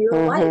presence in your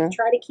life.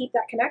 Try to keep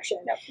that connection.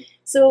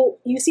 So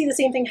you see the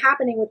same thing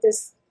happening with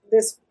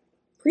this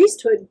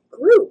priesthood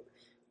group.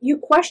 You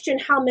question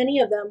how many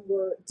of them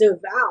were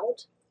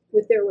devout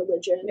with their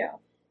religion.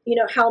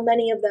 How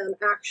many of them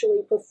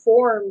actually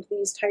performed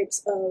these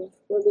types of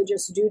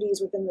religious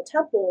duties within the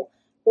temple.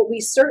 But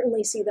we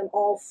certainly see them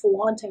all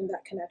flaunting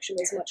that connection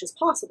as much as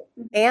possible.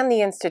 And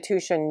the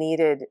institution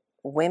needed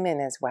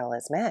women as well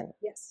as men.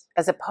 Yes.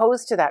 As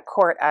opposed to that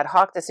court ad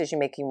hoc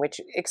decision-making,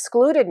 which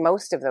excluded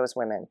most of those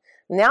women.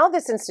 Now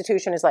this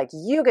institution is like,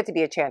 you get to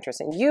be a chantress,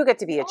 and you get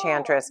to be a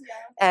chantress.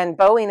 And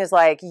Boeing is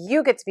like,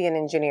 you get to be an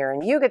engineer,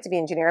 and you get to be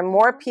an engineer. And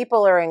more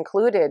people are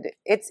included.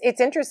 It's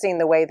interesting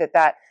the way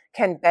that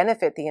can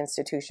benefit the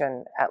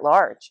institution at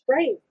large.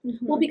 Right.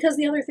 Well, because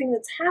the other thing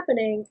that's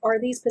happening are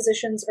these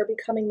positions are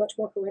becoming much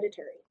more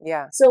hereditary.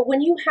 Yeah. So when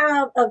you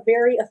have a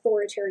very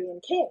authoritarian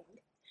king,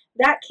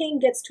 that king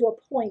gets to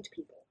appoint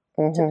people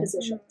to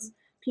positions.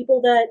 People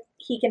that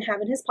he can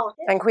have in his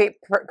pocket. And create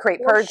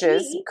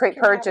purges. Create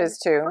purges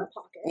too.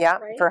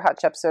 Pocket, right? For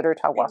Hatshepsut or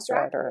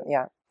Tawasrat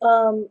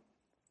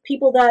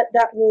people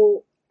that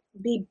will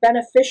be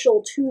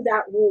beneficial to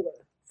that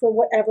ruler for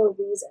whatever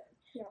reason.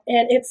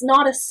 And it's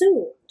not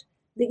assumed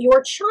that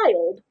your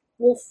child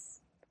will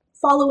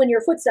follow in your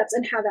footsteps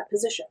and have that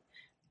position.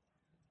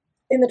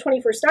 In the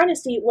 21st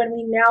dynasty, when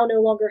we now no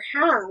longer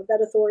have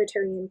that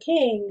authoritarian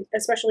king,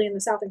 especially in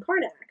the south in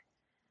Karnak,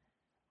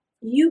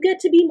 you get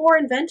to be more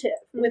inventive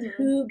with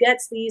who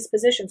gets these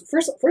positions.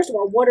 First of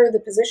all, what are the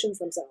positions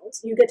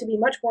themselves? You get to be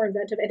much more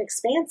inventive and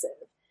expansive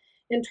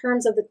in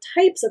terms of the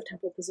types of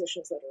temple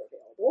positions that are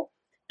available.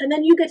 And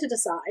then you get to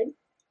decide,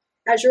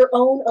 as your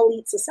own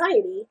elite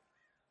society,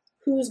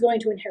 who's going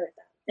to inherit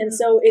that. And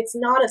so it's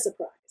not a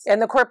surprise.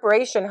 And the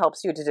corporation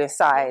helps you to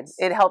decide. Yes.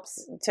 It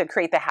helps to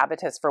create the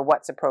habitus for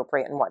what's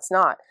appropriate and what's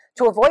not,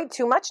 to avoid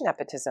too much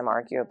nepotism,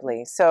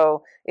 arguably.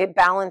 So it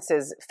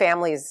balances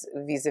families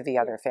vis-a-vis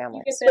other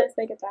families. You get this,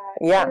 they get that.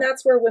 Yeah. And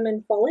that's where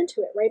women fall into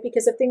it, right?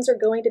 Because if things are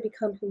going to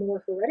become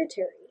more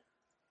hereditary,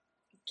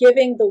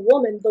 giving the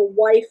woman, the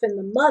wife and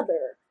the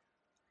mother,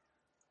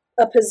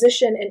 a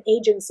position and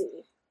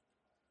agency,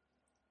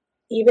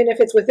 even if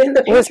it's within the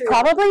patriarchy. It was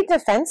probably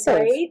defensive.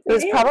 Right? It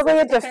was probably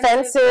a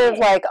defensive,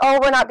 like, oh,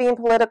 we're not being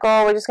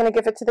political. We're just going to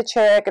give it to the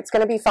chick. It's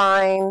going to be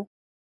fine.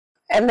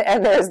 And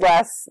there's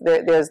less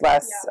pushback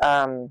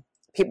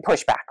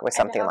with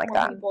something like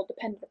that. People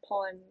dependent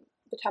upon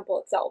the temple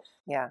itself.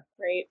 Yeah.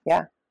 Right.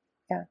 Yeah.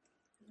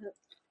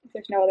 If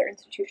there's no other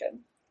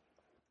institution.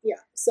 Yeah.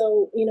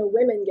 So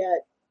women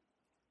get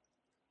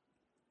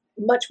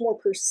much more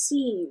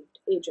perceived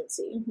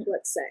agency.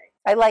 Let's say.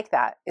 I like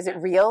that. Is it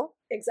real?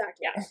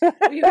 Exactly. Yeah.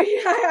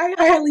 I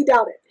highly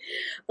doubt it.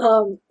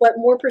 But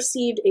more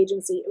perceived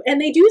agency. And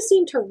they do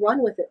seem to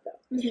run with it,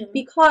 though.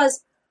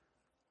 Because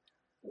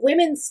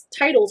women's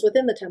titles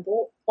within the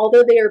temple,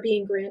 although they are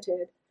being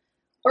granted,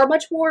 are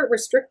much more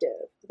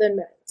restrictive than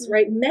men's,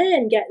 right?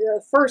 Men get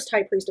the first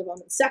high priest of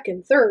Amun,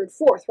 second, third,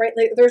 fourth, right?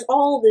 Like, there's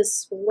all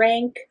this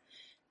rank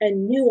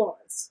and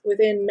nuance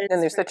within men's.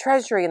 And there's the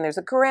treasury, and there's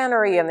the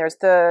granary, and there's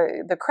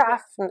the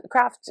craft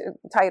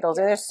titles,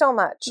 and there's so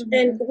much.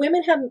 And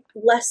women have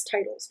less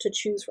titles to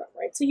choose from,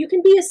 right? So you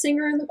can be a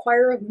singer in the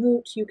choir of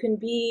Moot. You can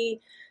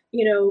be,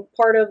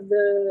 part of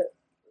the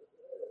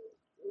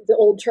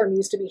old term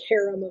used to be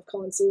harem of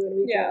Khonsu,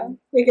 and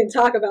we can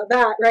talk about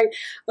that, right?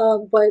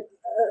 But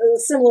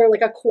similar,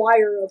 like a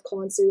choir of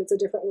Khonsu, it's a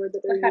different word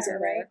that they're using,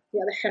 right?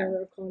 Yeah, the henner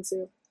of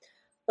Khonsu.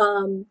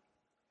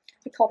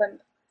 We call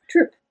them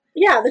troop.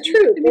 Yeah, the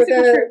troop.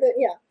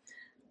 Yeah.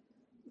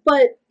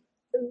 But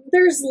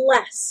there's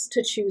less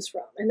to choose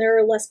from, and there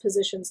are less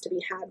positions to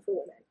be had for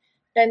women.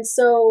 And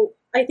so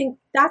I think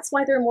that's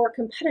why they're more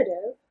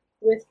competitive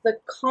with the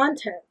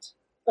content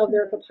of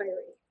their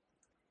papyri.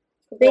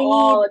 They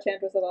all need,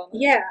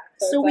 yeah,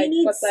 so we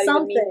need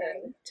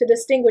something to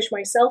distinguish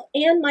myself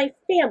and my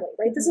family,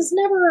 right? This is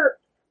never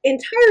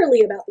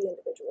entirely about the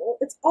individual.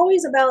 It's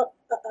always about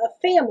a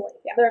family,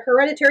 the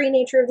hereditary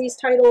nature of these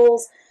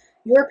titles,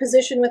 your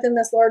position within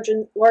this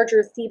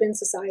larger Theban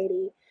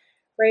society,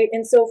 right?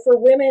 And so for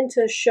women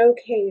to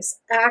showcase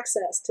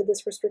access to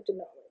this restricted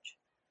knowledge,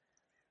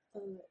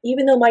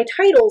 even though my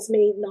titles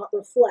may not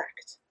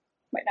reflect,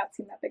 might not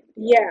seem that big of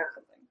a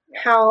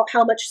deal.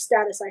 How much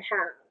status I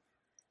have.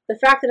 The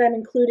fact that I'm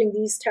including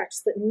these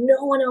texts that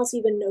no one else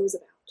even knows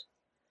about,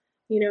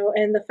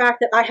 and the fact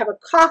that I have a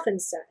coffin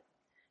set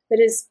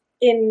that is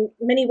in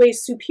many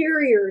ways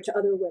superior to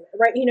other women,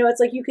 right? It's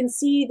like you can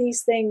see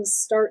these things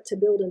start to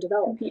build and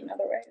develop. Compete in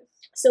other ways.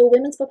 So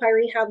women's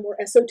papyri have more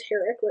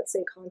esoteric, let's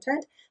say,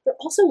 content. They're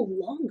also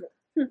longer.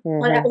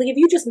 Like if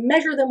you just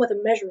measure them with a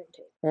measuring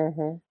tape,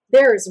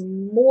 there is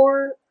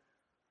more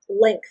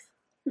length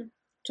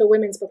to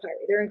women's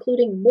papyri. They're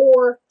including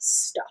more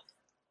stuff.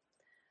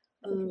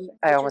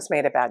 I almost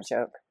made a bad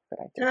joke, but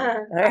I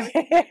didn't.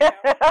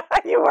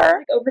 You were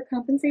like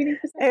overcompensating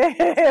for something.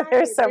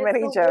 There's so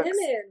many jokes.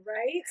 Women,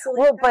 right?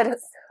 So but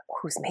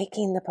who's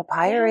making the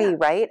papyri,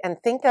 right?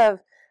 And think of,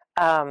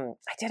 I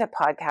did a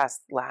podcast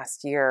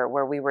last year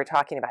where we were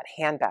talking about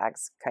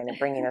handbags, kind of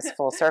bringing us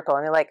full circle.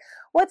 And they're like,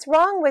 "What's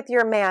wrong with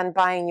your man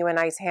buying you a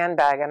nice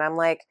handbag?" And I'm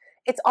like,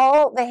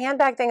 the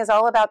handbag thing is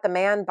all about the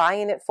man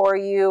buying it for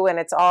you, and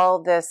it's all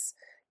this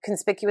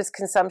conspicuous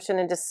consumption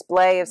and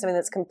display of something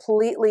that's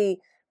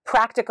completely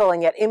practical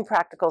and yet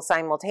impractical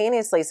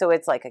simultaneously. So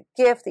it's like a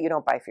gift that you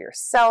don't buy for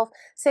yourself.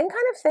 Same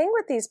kind of thing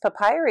with these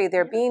papyri.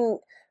 They're being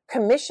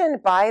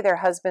commissioned by their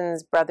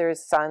husbands,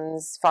 brothers,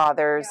 sons,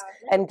 fathers,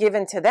 and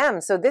given to them.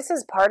 So this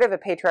is part of a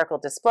patriarchal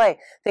display.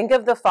 Think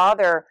of the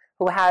father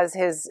who has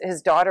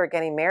his daughter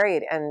getting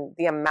married and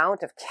the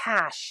amount of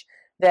cash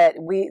that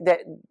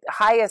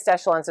highest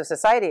echelons of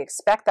society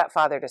expect that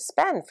father to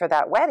spend for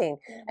that wedding.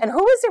 And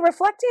who is it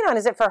reflecting on?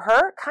 Is it for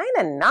her? Kind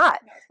of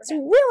not. No, it's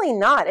really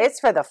not. It's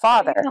for the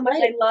father. How much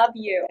I love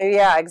you.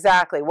 Yeah,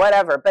 exactly.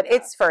 Whatever. But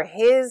it's for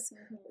his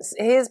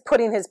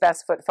putting his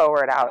best foot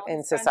forward out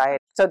in society.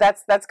 So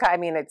that's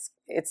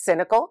it's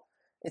cynical.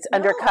 It's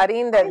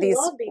undercutting that these.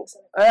 Love being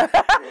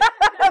cynical.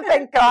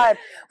 Thank God.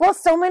 Well,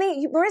 so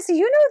many, Marissa,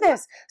 you know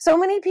this. So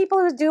many people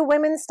who do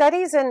women's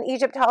studies in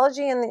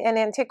Egyptology and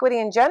antiquity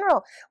in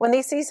general, when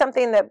they see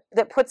something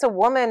that puts a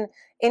woman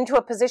into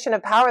a position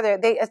of power,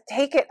 they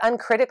take it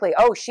uncritically.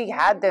 Oh, she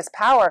had this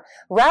power,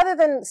 rather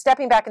than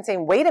stepping back and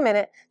saying, wait a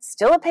minute,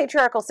 still a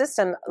patriarchal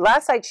system.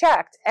 Last I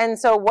checked. And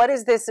so what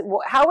is this?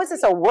 How is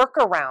this a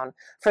workaround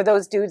for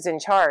those dudes in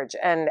charge?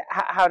 And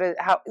how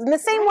in the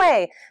same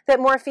way that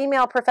more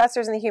female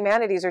professors in the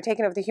humanities are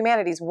taking over the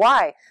humanities.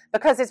 Why?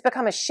 Because it's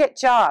become a shit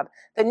job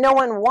that no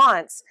one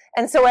wants.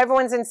 And so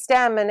everyone's in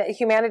STEM and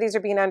humanities are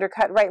being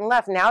undercut right and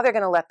left. Now they're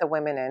going to let the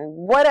women in,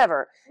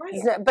 whatever.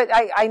 Right. But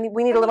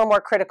we need a little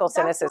more critical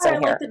cynicism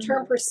here. I like the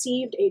term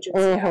perceived agency.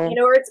 You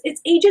know, or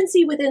it's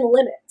agency within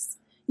limits.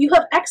 You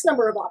have X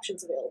number of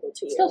options available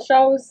to you. Still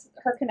shows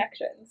her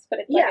connections, but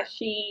it's like, is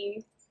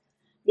she...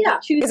 Yeah.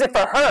 Is it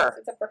for her?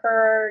 Is it for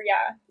her?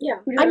 Yeah. Yeah.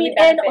 I mean,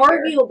 and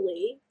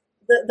arguably,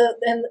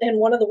 and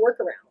one of the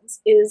workarounds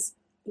is,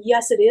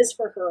 yes, it is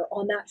for her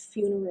on that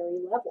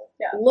funerary level.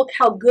 Yeah. Look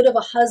how good of a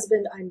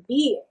husband I'm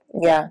being.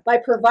 Yeah. By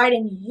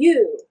providing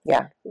you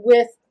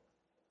with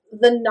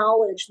the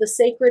knowledge, the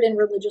sacred and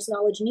religious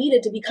knowledge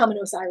needed to become an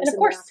Osiris in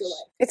the afterlife.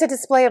 It's a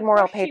display of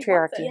moral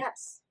patriarchy.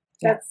 Yes.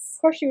 Of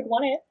course she would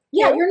want it.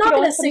 Yeah, you're not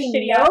going to say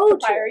no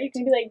to her. You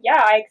can be like,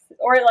 I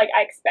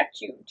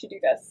expect you to do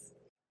this.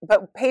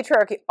 But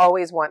patriarchy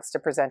always wants to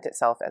present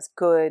itself as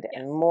good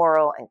and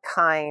moral and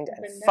kind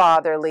and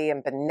fatherly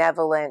and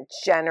benevolent,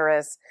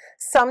 generous.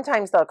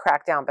 Sometimes they'll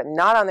crack down, but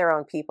not on their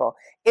own people.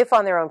 If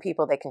on their own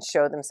people, they can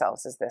show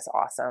themselves as this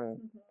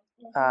awesome,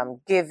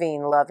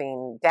 giving,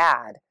 loving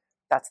dad.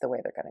 That's the way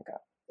they're going to go.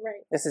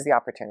 Right. This is the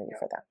opportunity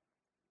for them.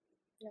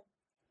 Yeah.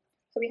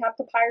 So we have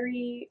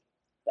Papyri,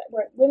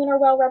 where women are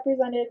well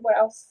represented. What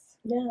else?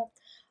 Yeah.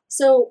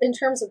 So in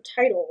terms of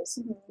titles,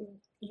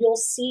 you'll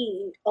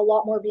see a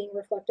lot more being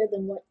reflected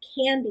than what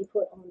can be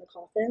put on the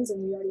coffins.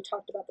 And we already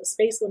talked about the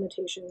space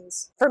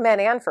limitations. For men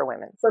and for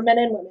women. For men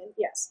and women,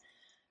 yes.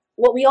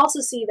 What we also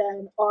see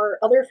then are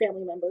other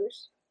family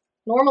members,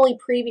 normally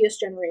previous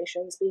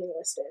generations being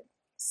listed.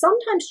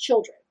 Sometimes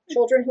children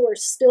who are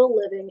still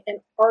living and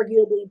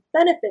arguably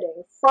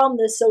benefiting from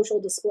this social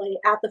display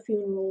at the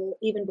funeral,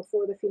 even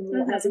before the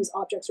funeral, as these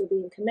objects are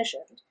being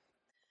commissioned.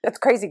 That's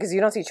crazy because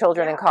you don't see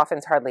children in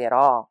coffins hardly at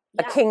all.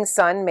 A king's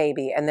son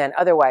maybe, and then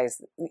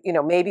otherwise,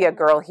 maybe a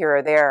girl here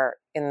or there.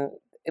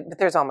 But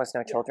there's almost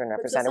no children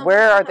represented.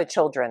 Where are the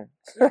children?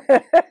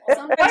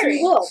 Sometimes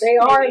we will. They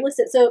are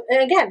listed. So,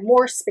 and again,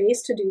 more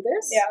space to do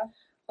this.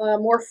 Yeah.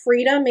 More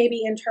freedom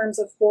maybe in terms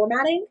of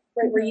formatting,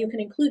 right, where you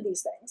can include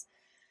these things.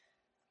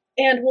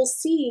 And we'll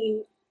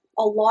see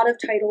a lot of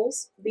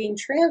titles being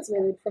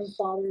transmitted from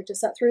father to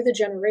son through the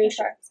generations.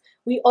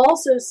 Okay. We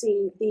also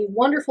see the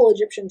wonderful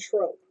Egyptian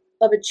trope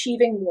of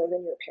achieving more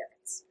than your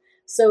parents.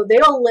 So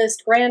they'll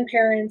list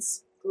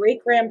grandparents,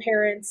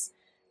 great-grandparents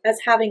as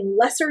having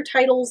lesser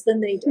titles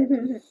than they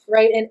did,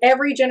 right? In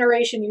every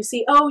generation you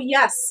see, oh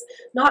yes,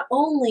 not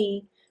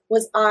only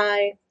was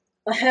I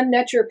a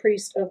Hem-Netcher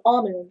priest of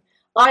Amun,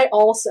 I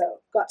also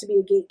got to be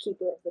a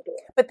gatekeeper of the door.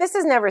 But this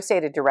is never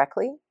stated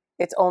directly.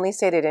 It's only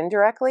stated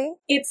indirectly?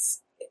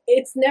 It's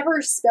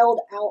never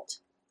spelled out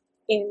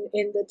in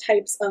the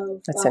types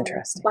of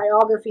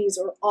biographies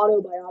or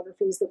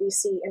autobiographies that we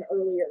see in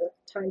earlier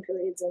time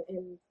periods and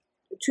in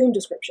tomb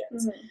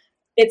descriptions.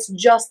 It's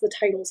just the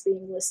titles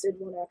being listed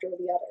one after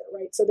the other,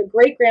 right? So the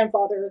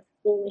great-grandfather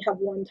will only have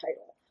one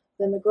title.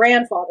 Then the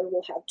grandfather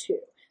will have two.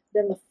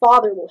 Then the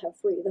father will have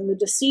three. Then the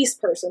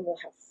deceased person will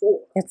have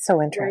four. It's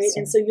so interesting. Right?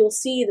 And so you'll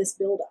see this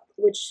buildup,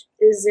 which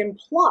is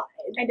implied.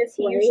 And does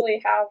he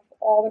usually have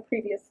all the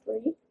previous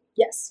three?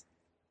 Yes.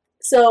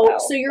 So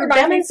you're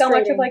demonstrating so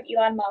much of like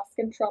Elon Musk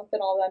and Trump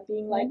and all them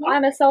being like,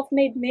 I'm a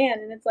self-made man,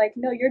 and it's like,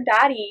 no, your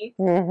daddy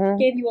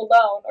gave you a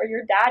loan, or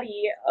your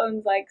daddy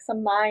owns like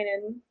some mine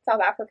in South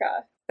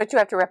Africa. But you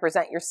have to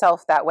represent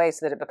yourself that way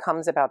so that it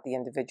becomes about the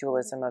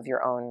individualism of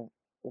your own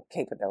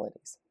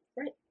capabilities.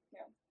 Right.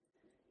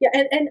 Yeah,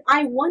 and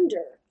I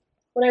wonder,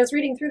 when I was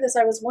reading through this,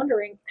 I was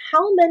wondering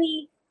how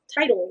many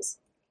titles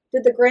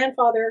did the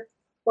grandfather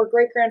or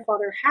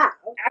great-grandfather have?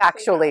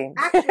 Actually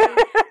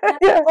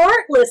that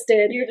aren't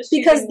listed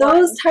because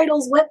those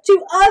titles went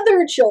to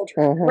other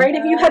children, right?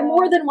 If you had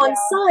more than one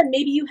son,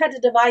 maybe you had to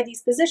divide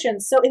these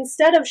positions. So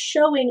instead of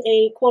showing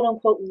a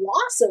quote-unquote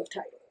loss of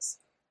titles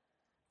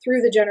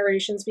through the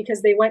generations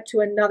because they went to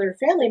another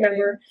family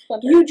member,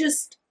 you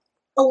just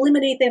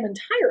eliminate them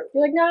entirely.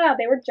 You're like, no,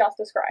 they were just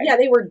described. Yeah,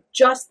 they were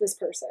just this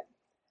person.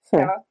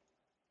 Yeah.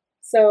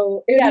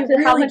 So it would be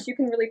really, how much you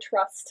can really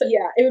trust.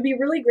 Yeah, it would be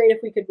really great if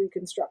we could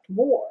reconstruct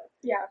more.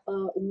 Yeah.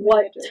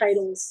 What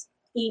titles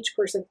each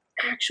person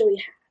actually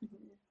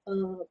had.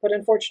 But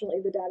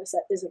unfortunately, the data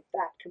set isn't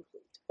that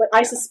complete. But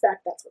I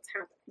suspect that's what's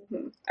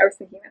happening. I was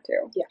thinking that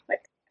too. Yeah.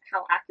 Like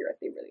how accurate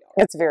they really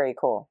are. It's very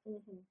cool.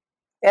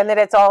 And that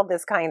it's all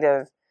this kind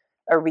of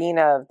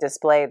arena of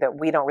display that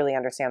we don't really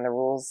understand the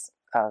rules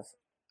of.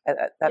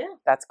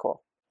 That's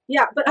cool.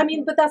 Yeah, but I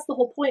mean, but that's the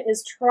whole point,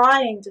 is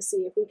trying to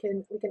see if we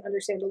can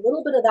understand a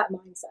little bit of that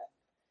mindset.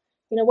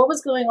 You know, what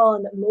was going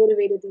on that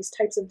motivated these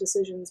types of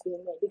decisions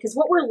being made? Because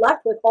what we're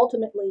left with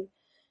ultimately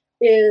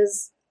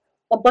is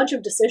a bunch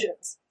of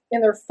decisions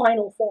in their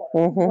final form,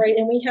 right?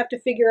 And we have to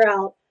figure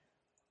out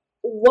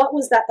what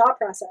was that thought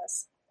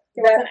process.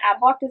 It was an ad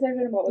hoc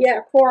decision. What was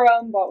the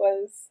quorum? What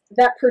was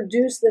that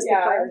produced this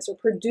papyrus or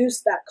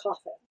produced that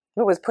coffin?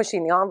 What was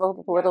pushing the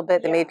envelope a little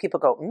bit that made people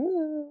go,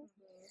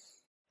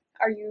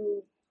 Are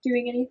you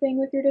doing anything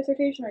with your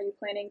dissertation? Are you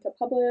planning to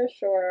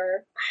publish,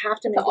 or I have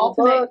to make it a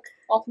book.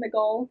 Ultimate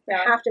goal? Yeah.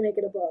 I have to make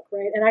it a book,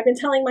 right? And I've been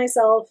telling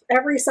myself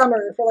every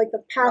summer for like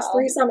the past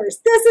 3 summers,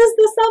 this is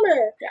the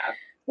summer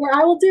where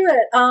I will do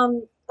it.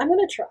 I'm going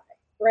to try,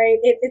 right?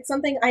 It's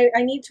something I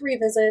need to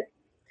revisit.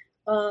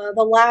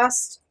 The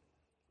last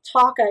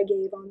talk I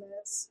gave on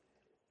this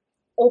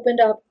opened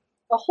up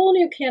a whole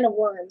new can of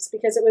worms,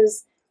 because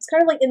it's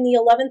kind of like in the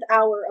 11th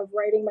hour of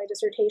writing my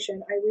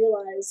dissertation, I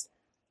realized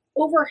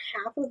over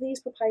half of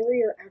these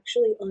papyri are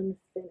actually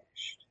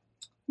unfinished.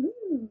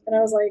 And I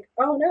was like,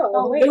 oh no,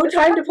 no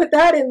time to put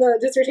that in the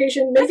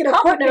dissertation, make it a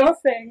footnote.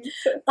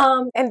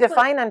 And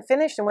define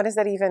unfinished, and what does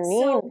that even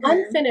mean? So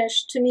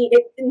unfinished, to me,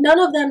 none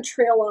of them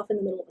trail off in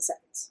the middle of a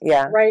sentence.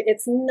 Yeah. Right?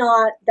 It's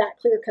not that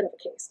clear-cut of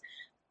a case.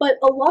 But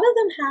a lot of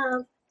them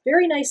have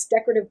very nice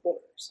decorative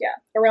borders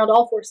around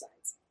all 4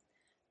 sides.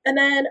 And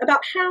then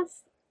about half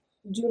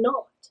do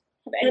not.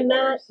 And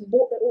that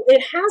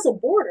it has a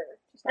border,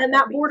 and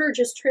that border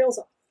just trails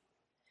off.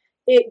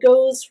 It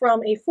goes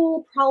from a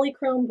full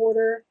polychrome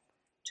border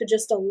to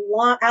just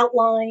a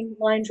outline,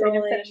 line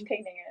drawing. Finish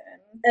painting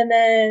it. And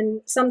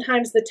then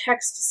sometimes the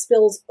text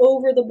spills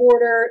over the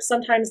border.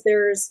 Sometimes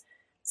there's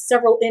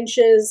several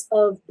inches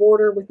of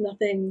border with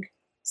nothing,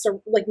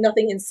 so like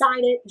nothing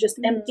inside it, just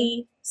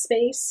empty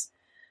space.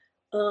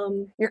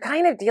 You're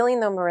kind of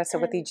dealing, though, Marissa,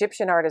 with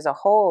Egyptian art as a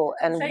whole,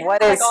 and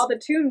what like is all the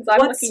tombs I'm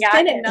looking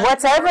at?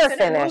 What's ever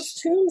finished?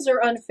 Most tombs are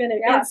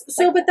unfinished. Yeah,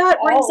 so, but that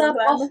brings up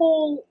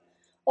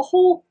a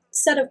whole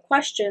set of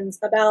questions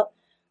about,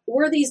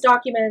 were these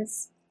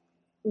documents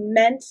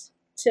meant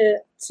to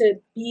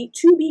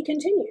be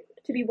continued,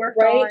 to be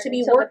worked on, to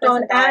be worked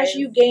on as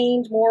you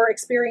gained more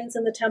experience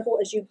in the temple,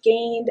 as you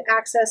gained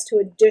access to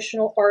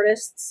additional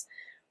artists?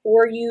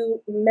 Were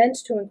you meant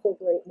to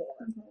incorporate more?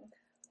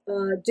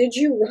 Did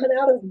you run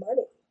out of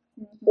money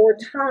or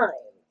time?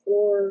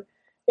 Or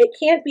it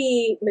can't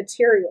be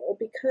material,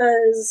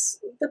 because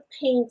the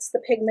paints, the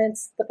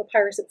pigments, the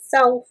papyrus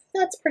itself,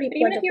 that's pretty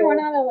plentiful. Even if you run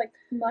out of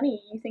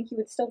money, you think you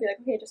would still be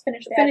like, okay, just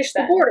finish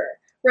the border,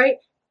 right?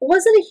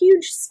 Was it a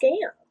huge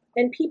scam?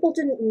 And people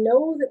didn't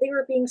know that they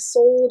were being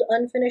sold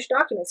unfinished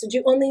documents. Did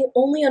you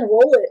only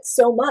unroll it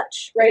so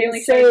much, right?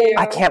 And say,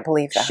 I can't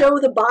believe that. Show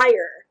the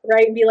buyer,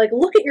 right? And be like,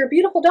 look at your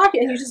beautiful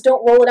document. And you just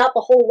don't roll it out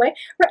the whole way.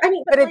 Right? I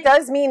mean, but it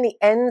does mean the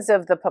ends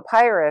of the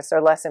papyrus are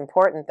less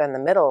important than the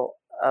middle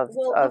of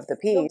the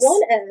piece. The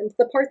one end,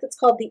 the part that's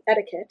called the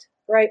etiquette,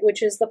 right,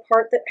 which is the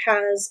part that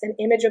has an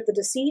image of the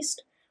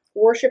deceased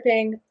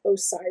worshipping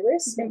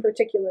Osiris in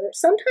particular,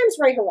 sometimes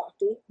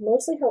Re-Herakti,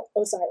 mostly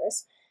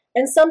Osiris,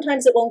 and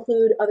sometimes it will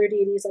include other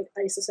deities like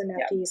Isis and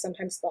Nephthys,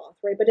 sometimes Thoth,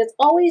 right? But it's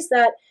always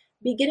that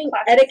beginning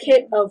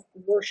etiquette of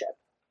worship.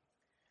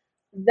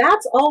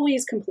 That's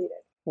always completed.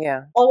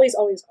 Yeah. Always,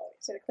 always, always.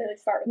 So clearly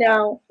start with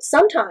now,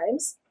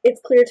 sometimes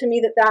it's clear to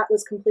me that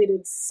was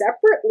completed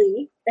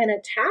separately and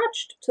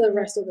attached to the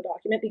rest of the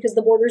document, because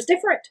the border is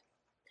different.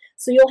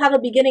 So you'll have a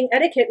beginning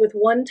etiquette with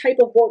one type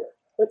of border,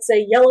 let's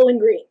say yellow and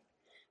green.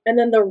 And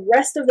then the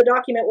rest of the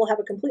document will have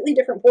a completely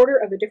different border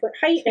of a different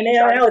height, and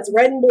now it's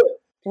red and blue.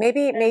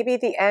 Maybe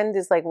the end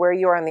is like where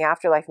you are in the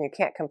afterlife and you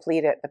can't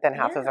complete it, but then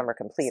half of them are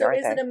complete,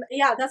 aren't they?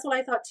 That's what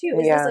I thought too.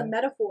 Is this a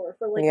metaphor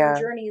for your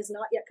journey is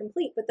not yet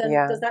complete? But then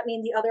does that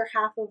mean the other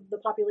half of the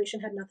population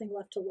had nothing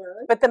left to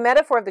learn? But the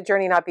metaphor of the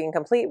journey not being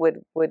complete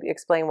would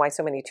explain why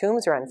so many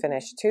tombs are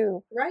unfinished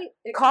too. Right.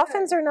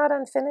 Coffins are not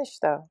unfinished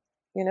though.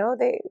 You know,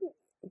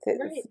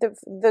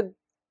 the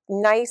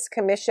nice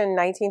commissioned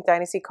 19th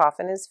dynasty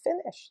coffin is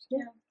finished.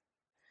 Yeah.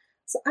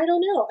 So I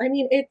don't know. I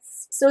mean,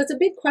 it's a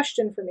big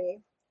question for me.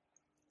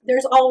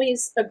 There's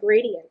always a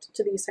gradient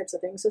to these types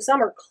of things. So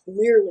some are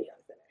clearly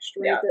unfinished,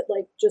 right? Yeah.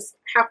 That just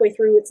halfway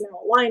through it's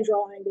now a line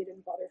drawing. They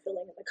didn't bother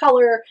filling in the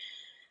color.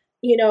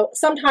 You know,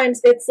 sometimes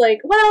it's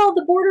like, well,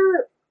 the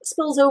border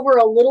spills over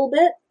a little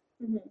bit.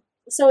 Mm-hmm.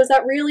 So is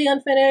that really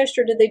unfinished,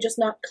 or did they just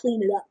not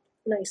clean it up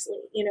nicely?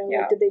 You know,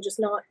 did they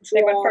just not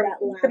draw that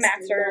last the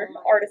master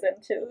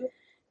artisan to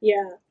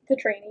the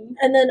trainee?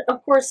 And then,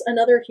 of course,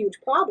 another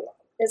huge problem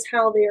is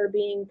how they are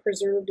being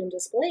preserved and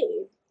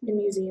displayed in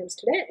museums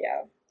today.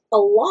 Yeah. A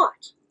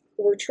lot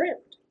were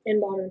trimmed in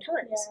modern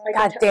times. Yeah.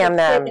 God damn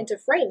them. Into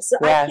frames. So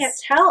I can't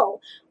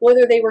tell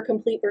whether they were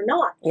complete or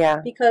not.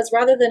 Yeah. Because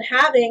rather than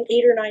having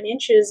 8 or 9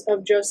 inches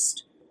of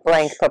just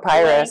blank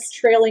papyrus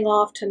trailing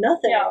off to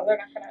nothing, they're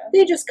not gonna...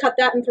 they just cut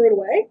that and threw it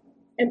away.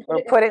 And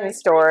put it in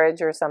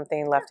storage or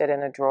something, left it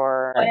in a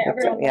drawer.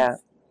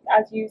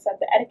 As you said,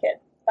 the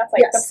etiquette. That's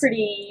like the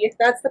pretty...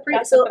 That's the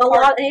pretty... So a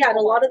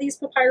lot of these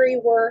papyri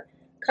were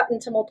cut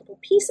into multiple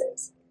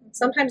pieces.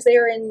 Sometimes they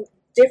are in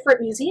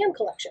different museum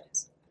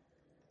collections.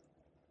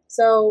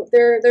 So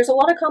there's a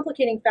lot of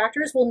complicating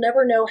factors. We'll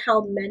never know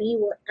how many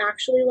were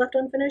actually left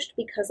unfinished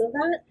because of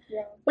that.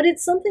 Yeah. But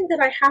it's something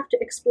that I have to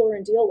explore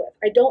and deal with.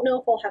 I don't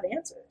know if I'll have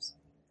answers,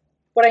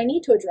 but I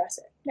need to address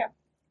it. Yeah.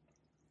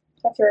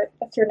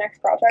 That's your next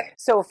project.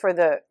 So for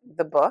the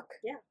book,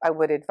 I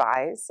would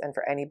advise, and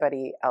for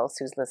anybody else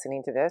who's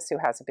listening to this who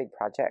has a big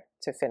project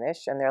to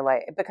finish, and they're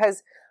like,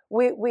 because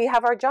we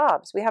have our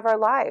jobs, we have our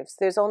lives.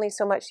 There's only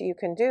so much you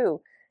can do.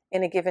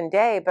 in a given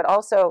day, but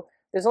also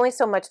there's only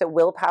so much that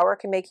willpower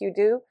can make you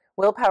do.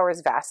 Willpower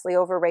is vastly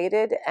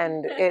overrated,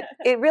 and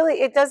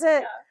it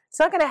doesn't, it's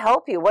not going to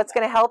help you. What's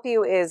going to help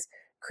you is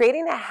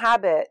creating a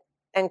habit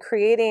and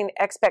creating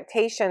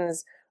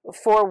expectations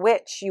for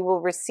which you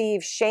will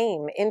receive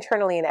shame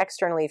internally and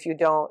externally if you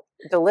don't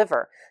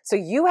deliver. So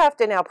you have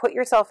to now put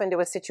yourself into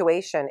a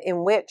situation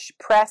in which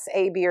press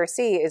A, B, or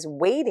C is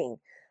waiting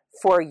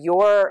for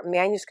your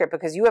manuscript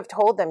because you have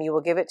told them you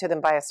will give it to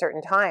them by a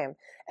certain time.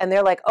 And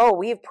they're like, oh,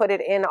 we've put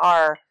it in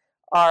our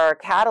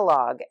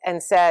catalog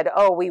and said,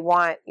 oh, we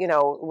want,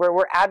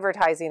 we're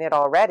advertising it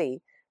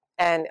already.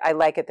 And I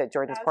like it that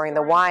Jordan's pouring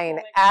the wine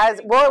as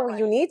well.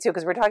 You need to,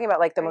 because we're talking about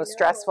like the most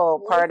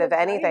stressful part of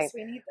anything.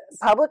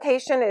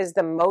 Publication is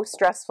the most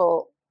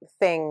stressful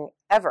thing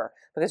ever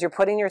because you're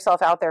putting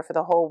yourself out there for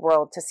the whole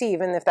world to see.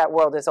 Even if that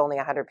world is only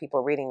 100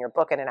 people reading your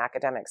book in an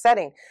academic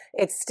setting,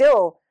 it's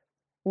still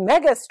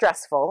mega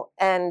stressful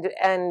and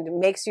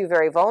makes you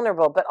very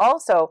vulnerable. But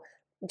also,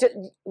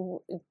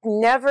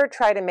 never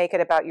try to make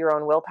it about your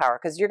own willpower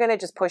because you're going to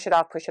just push it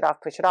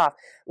off.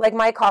 Like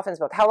Mike Coffin's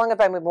book. How long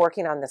have I been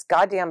working on this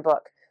goddamn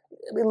book?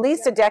 At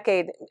least a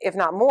decade, if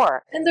not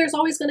more. And there's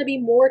always going to be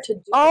more to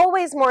do.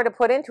 Always more to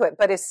put into it.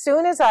 But as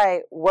soon as I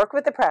worked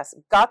with the press,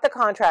 got the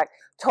contract,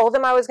 told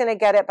them I was going to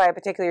get it by a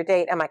particular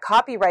date, and my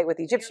copyright with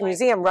the Egyptian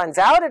Museum runs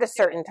out at a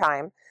certain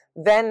time,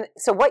 then,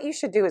 so what you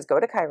should do is go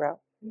to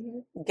Cairo,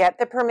 get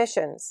the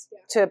permissions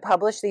to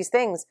publish these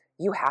things.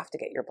 You have to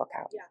get your book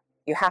out. Yeah.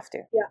 You have to.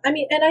 Yeah. I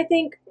mean, and I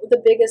think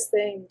the biggest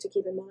thing to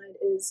keep in mind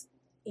is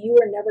you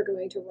are never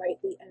going to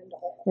write the end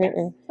all.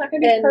 It's not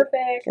going to be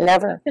perfect.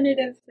 Never.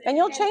 Definitive. And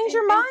you'll change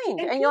your mind.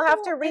 And you'll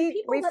have to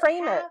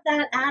reframe it.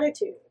 That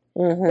attitude.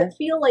 That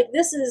feel like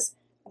this is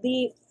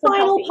the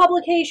final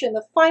publication,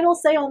 the final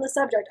say on the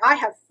subject. I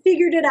have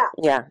figured it out.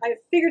 Yeah. I have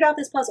figured out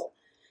this puzzle.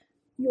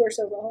 You are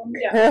so wrong.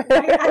 Yeah.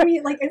 I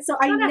mean, like, and so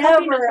I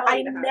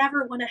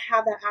never want to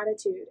have that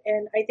attitude.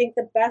 And I think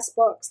the best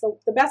books,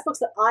 the best books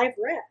that I've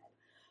read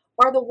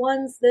are the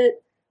ones that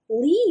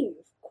leave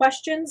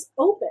questions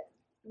open,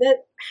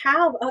 that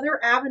have other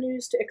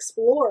avenues to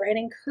explore and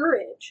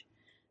encourage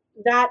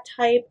that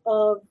type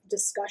of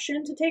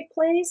discussion to take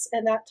place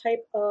and that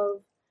type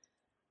of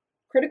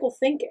critical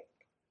thinking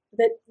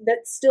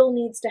that still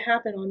needs to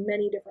happen on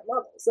many different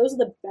levels. Those are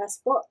the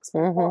best books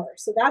by far.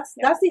 So that's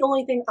the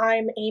only thing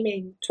I'm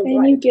aiming to write.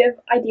 And you give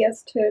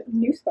ideas to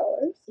new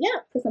scholars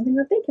for something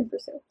that they can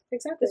pursue.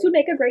 Exactly. This would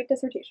make a great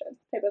dissertation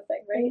type of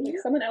thing, right?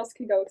 Like someone else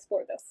could go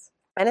explore this.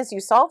 And as you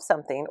solve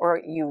something, or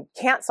you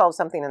can't solve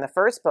something in the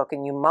first book,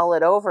 and you mull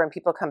it over, and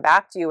people come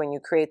back to you, and you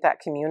create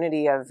that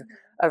community of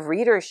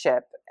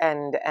readership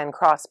and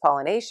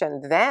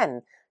cross-pollination,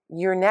 then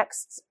your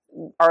next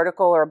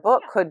article or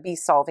book could be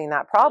solving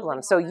that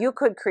problem. So you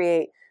could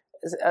create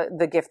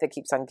the gift that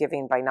keeps on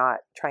giving by not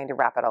trying to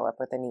wrap it all up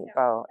with a neat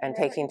bow and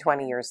taking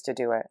 20 years to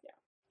do it. Yeah.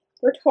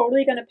 We're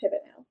totally going to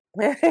pivot now.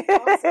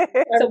 Awesome.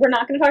 So we're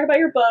not going to talk about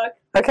your book.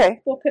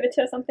 Okay. We'll pivot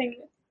to something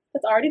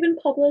that's already been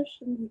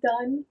published and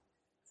done.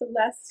 So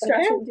less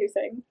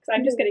stress-inducing, because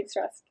I'm just getting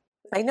stressed.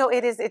 I know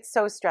it is. It's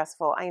so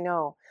stressful. I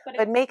know.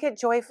 But make it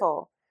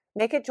joyful.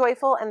 Make it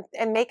joyful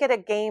and make it a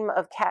game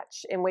of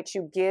catch in which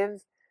you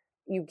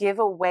give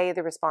away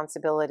the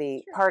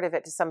responsibility, part of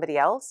it, to somebody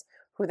else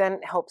who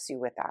then helps you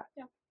with that.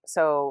 Yeah.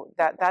 So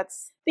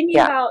that's... Thinking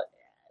about,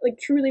 like,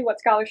 truly what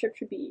scholarship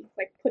should be,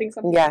 like, putting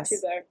something into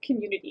the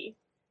community.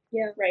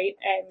 Yeah. Right?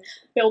 And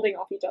building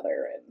off each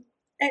other.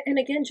 And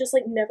again, just,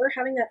 like, never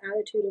having that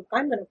attitude of,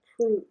 I'm going to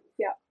prove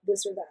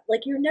this or that.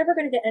 Like, you're never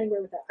going to get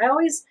anywhere with that. I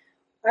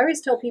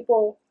always tell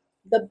people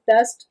the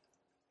best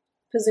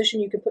position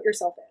you can put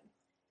yourself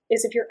in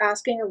is if you're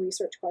asking a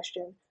research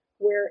question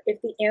where if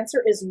the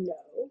answer is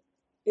no,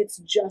 it's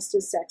just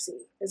as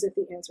sexy as if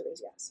the answer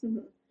is yes.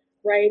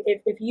 Right?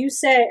 If you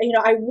say,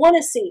 I want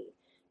to see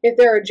if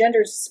there are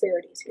gender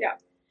disparities here. Yeah.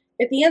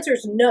 If the answer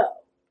is no,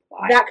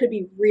 that could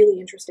be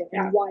really interesting.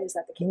 And why is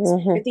that the case?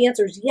 If the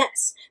answer is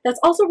yes, that's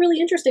also really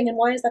interesting. And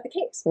why is that the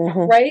case?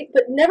 Right?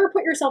 But never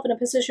put yourself in a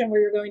position where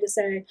you're going to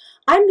say,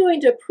 I'm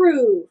going to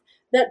prove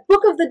that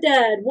Book of the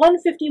Dead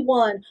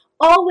 151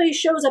 always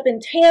shows up in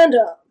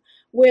tandem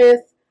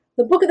with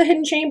the Book of the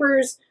Hidden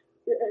Chambers,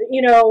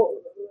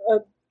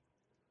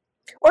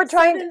 or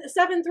trying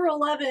 7 through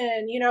 11,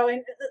 and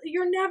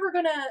you're never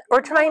gonna.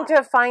 Or trying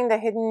to find the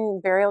hidden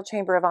burial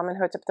chamber of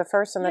Amenhotep I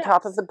on the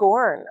top of the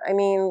Gorn. I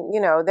mean,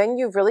 then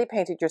you've really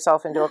painted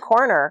yourself into a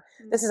corner.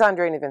 This is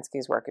Andrei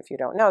Novinsky's work. If you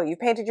don't know, you've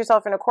painted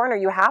yourself in a corner.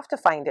 You have to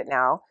find it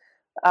now,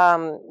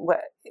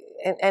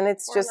 and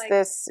it's just like,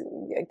 this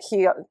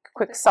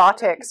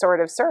quixotic sort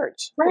of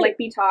search, right? Like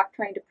BTOC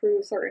trying to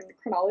prove certain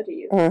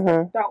chronologies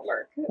don't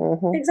work.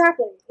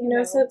 Exactly.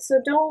 So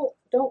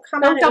don't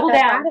come at it with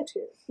that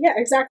attitude. Yeah,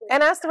 exactly.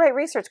 And ask the right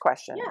research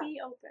question. Yeah. Be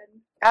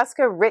open. Ask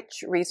a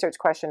rich research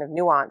question of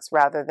nuance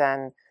rather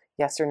than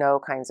yes or no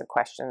kinds of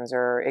questions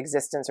or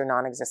existence or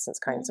non-existence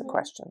kinds of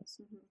questions.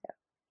 Yeah.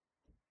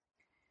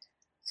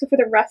 So for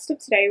the rest of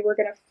today, we're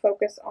going to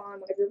focus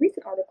on one of your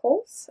recent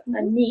articles,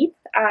 Neith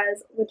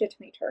as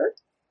legitimator,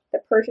 the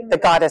Persian... The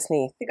goddess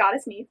Neith. The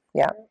goddess Neith.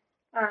 Yeah.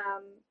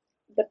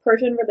 the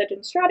Persian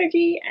religion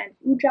strategy, and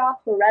Uja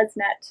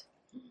Horesnet.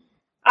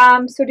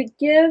 So to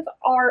give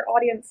our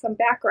audience some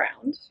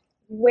background,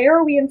 where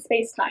are we in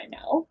space-time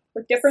now?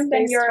 We're different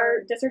than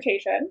your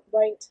dissertation.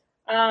 Right.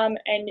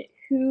 And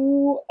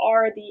who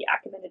are the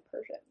Achaemenid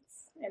Persians?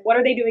 And what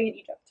are they doing in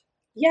Egypt?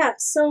 Yeah,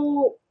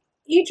 so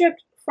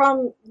Egypt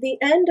from the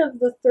end of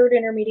the Third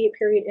Intermediate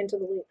Period into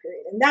the Late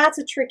Period. And that's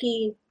a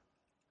tricky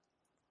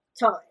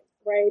time,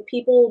 right?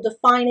 People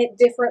define it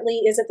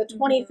differently. Is it the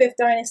 25th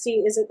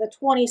dynasty? Is it the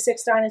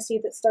 26th dynasty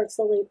that starts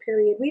the Late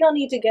Period? We don't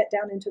need to get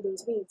down into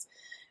those weeds.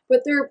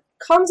 But there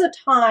comes a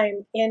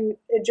time in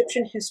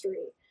Egyptian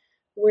history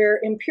where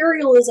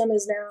imperialism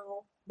is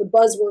now the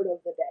buzzword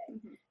of the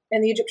day.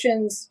 And the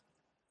Egyptians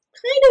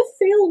kind of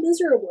fail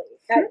miserably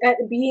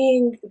at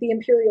being the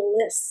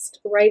imperialist,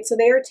 right? So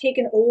they are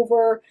taken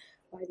over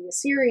by the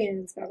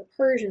Assyrians, by the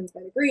Persians,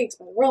 by the Greeks,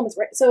 by the Romans,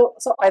 right? So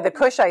by the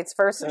Kushites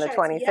first in the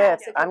 25th.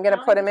 Yes, I'm going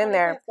to put them in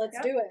there. Let's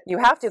do it. You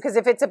have to, because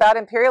if it's about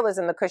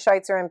imperialism, the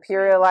Kushites are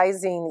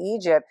imperializing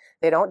Egypt.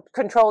 They don't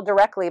control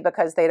directly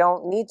because they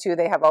don't need to.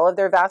 They have all of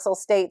their vassal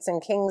states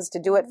and kings to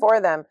do it for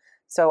them.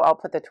 So I'll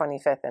put the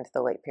 25th into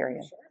the Late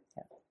Period.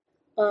 Sure.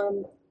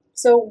 Yeah.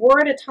 So we're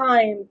at a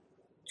time,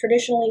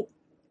 traditionally,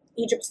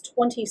 Egypt's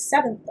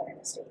 27th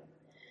dynasty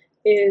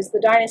is the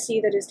dynasty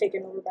that is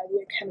taken over by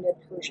the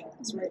Achaemenid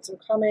Persians, right? So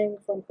coming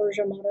from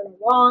Persia, modern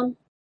Iran,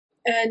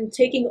 and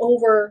taking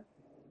over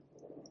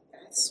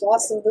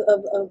swaths of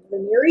the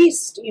Near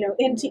East,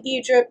 into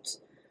Egypt.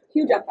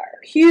 Huge empire.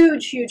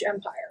 Huge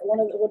empire. One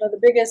of the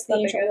biggest the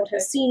ancient world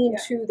has seen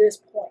to this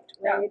point,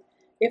 right? Yeah.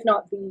 If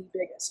not the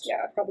biggest.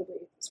 Yeah. Probably.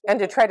 And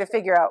to try to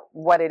figure out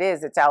what it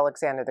is, it's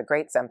Alexander the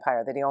Great's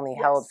empire that he only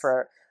held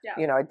for,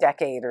 a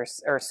decade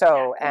or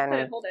so.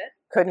 And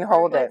couldn't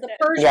hold it. The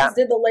Persians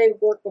did the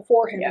legwork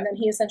before him, and then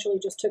he essentially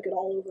just took it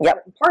all over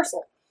part and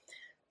parcel.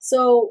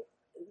 So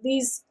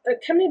these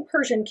Achaemenid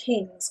Persian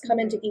kings come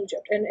into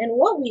Egypt, and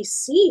what we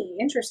see,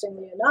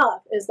 interestingly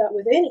enough, is that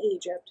within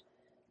Egypt,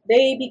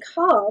 they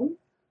become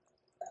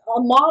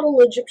a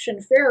model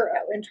Egyptian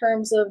pharaoh in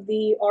terms of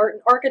the art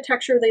and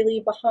architecture they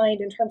leave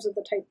behind, in terms of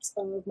the types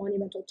of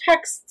monumental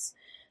texts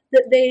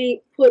that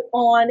they put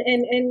on,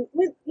 and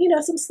with,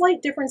 some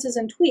slight differences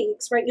and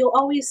tweaks, right? You'll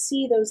always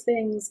see those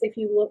things if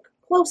you look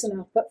close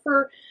enough. But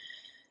for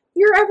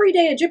your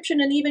everyday Egyptian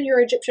and even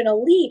your Egyptian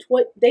elite,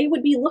 what they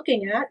would be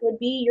looking at would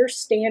be your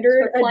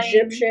standard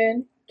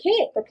Egyptian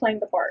king. They're playing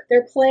the part.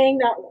 They're playing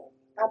that role.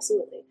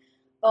 Absolutely.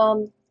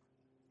 And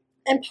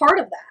part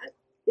of that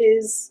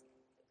is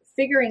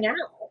figuring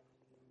out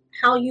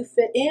how you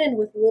fit in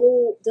with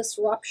little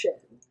disruption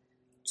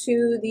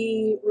to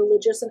the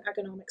religious and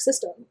economic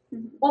system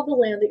of the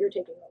land that you're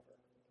taking over.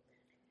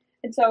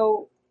 And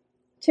so,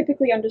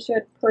 typically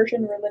understood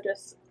Persian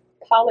religious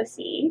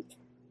policy,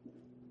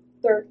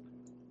 they're,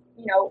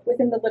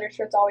 within the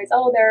literature, it's always,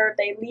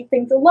 they leave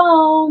things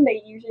alone,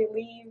 they usually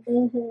leave,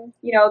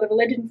 the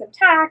religion's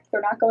intact,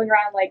 they're not going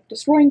around,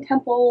 destroying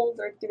temples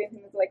or doing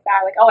things like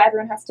that,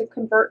 everyone has to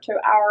convert to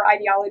our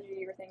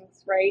ideology or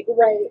things, right?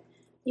 Right.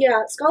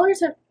 Yeah,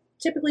 scholars have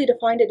typically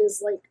defined it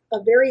as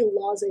a very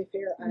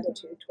laissez-faire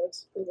attitude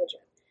towards religion.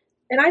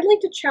 And I'd like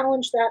to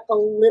challenge that a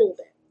little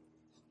bit.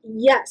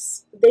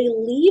 Yes, they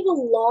leave a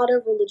lot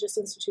of religious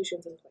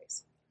institutions in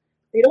place.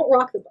 They don't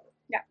rock the boat.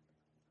 Yeah.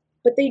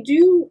 But they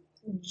do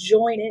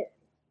join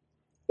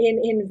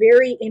in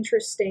very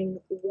interesting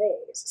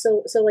ways.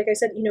 So like I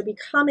said,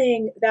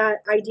 becoming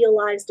that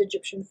idealized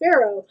Egyptian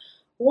pharaoh,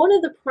 one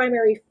of the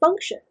primary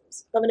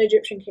functions of an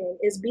Egyptian king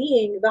is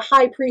being the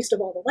high priest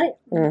of all the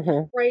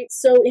land, right?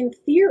 So in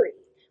theory,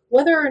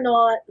 whether or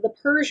not the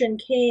Persian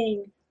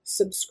king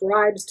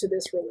subscribes to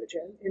this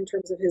religion in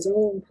terms of his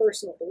own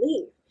personal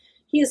belief,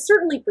 he is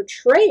certainly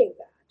portraying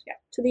that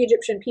to the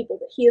Egyptian people,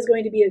 that he is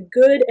going to be a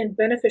good and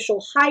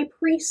beneficial high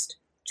priest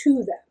to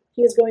them.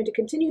 He is going to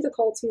continue the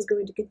cults. He is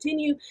going to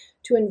continue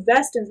to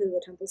invest into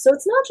the temples. So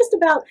it's not just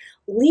about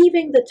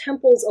leaving the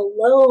temples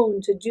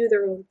alone to do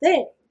their own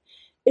thing.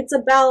 It's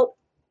about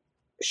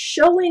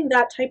showing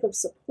that type of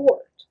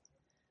support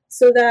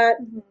so that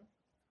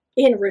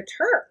in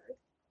return,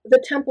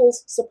 the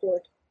temples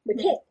support the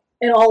king.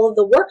 And all of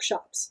the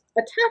workshops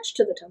attached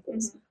to the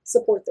temples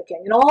support the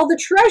king. And all the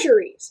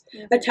treasuries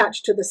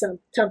attached to the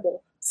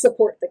temple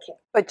support the king.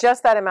 But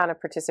just that amount of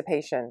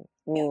participation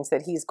means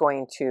that he's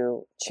going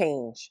to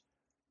change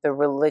the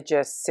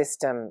religious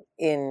system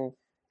in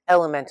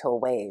elemental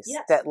ways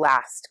that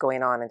last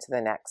going on into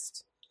the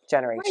next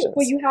generations. Right.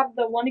 Well, you have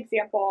the one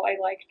example I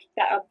liked,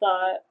 that of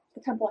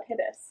the temple at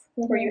Hibis,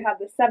 where you have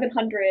the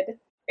 700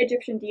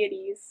 Egyptian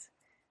deities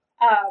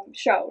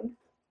shown.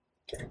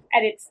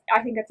 And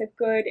I think it's a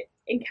good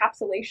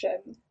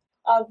encapsulation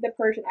of the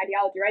Persian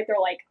ideology, right? They're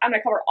like, I'm going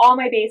to cover all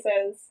my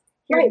bases.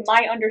 Here's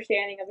my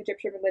understanding of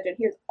Egyptian religion.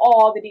 Here's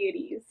all the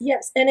deities.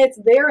 Yes, and it's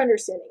their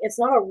understanding. It's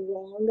not a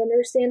wrong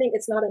understanding.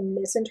 It's not a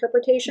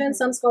misinterpretation.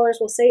 Some scholars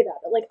will say that.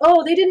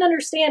 They didn't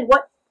understand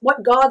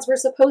what gods were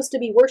supposed to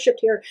be worshipped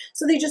here,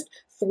 so they just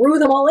threw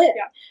them all in.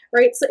 Yeah.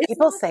 Right? So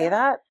people say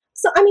that?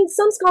 So, I mean,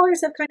 some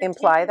scholars have kind of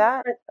imply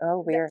that. Oh,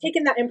 weird.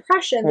 Taken that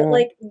impression that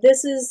like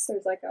this is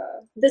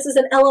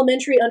an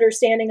elementary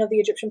understanding of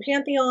the Egyptian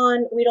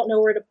pantheon. We don't know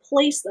where to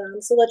place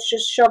them, so let's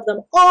just shove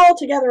them all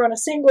together on a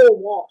single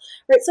wall,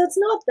 right? So it's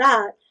not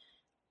that.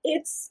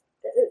 It's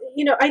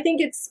I think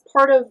it's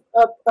part of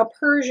a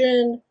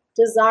Persian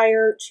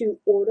desire to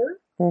order.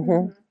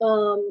 Part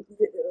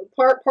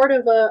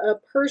of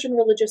a Persian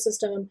religious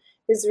system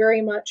is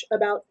very much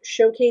about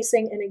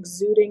showcasing and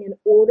exuding an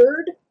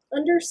ordered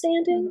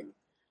understanding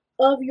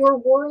of your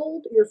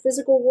world, your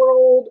physical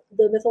world,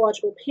 the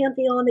mythological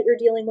pantheon that you're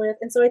dealing with.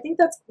 And so I think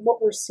that's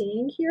what we're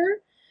seeing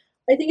here.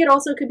 I think it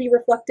also could be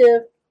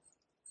reflective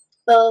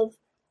of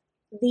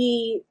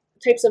the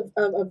types of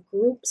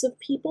groups of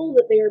people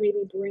that they are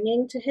maybe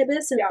bringing to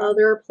Hibis and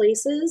other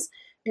places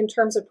in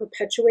terms of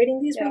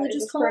perpetuating these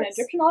religious cults. For an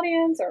Egyptian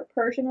audience or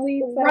Persian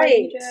elites right,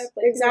 in Egypt?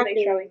 Like,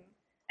 exactly.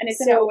 And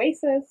it's an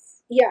oasis.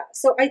 Yeah,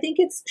 so I think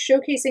it's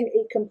showcasing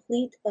a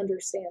complete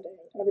understanding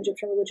of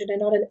Egyptian religion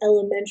and not an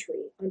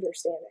elementary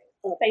understanding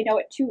of it. They know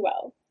it too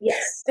well.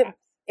 Yes.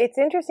 It's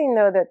interesting,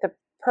 though, that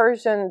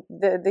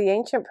the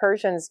ancient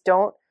Persians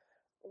don't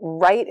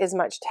write as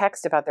much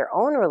text about their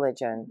own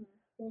religion.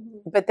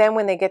 But then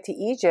when they get to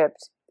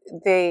Egypt,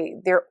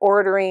 they're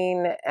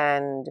ordering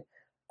and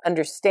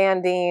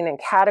understanding and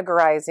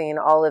categorizing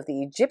all of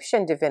the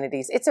Egyptian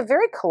divinities. It's a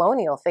very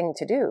colonial thing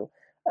to do,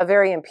 a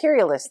very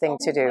imperialist thing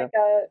to do.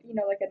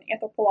 Like an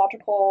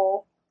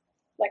anthropological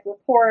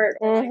report,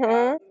 or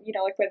when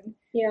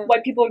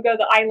white people would go to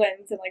the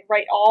islands and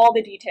write all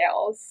the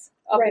details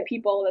of the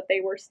people that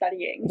they were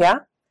studying.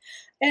 Yeah.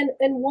 And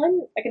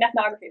one an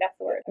ethnography, that's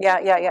the word. Yeah.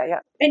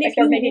 And if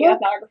you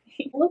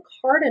look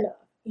hard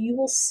enough, you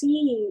will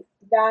see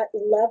that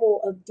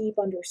level of deep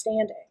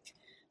understanding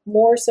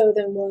more so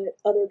than what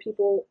other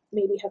people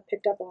maybe have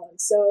picked up on.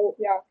 So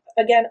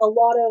again, a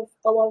lot of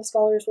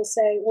scholars will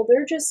say, well,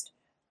 they're just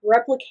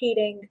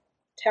replicating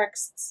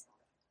texts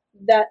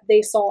that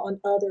they saw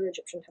on other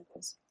Egyptian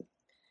temples.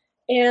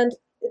 And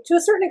to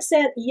a certain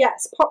extent,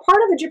 yes,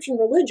 part of Egyptian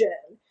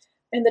religion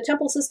and the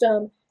temple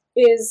system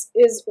is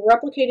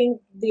replicating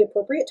the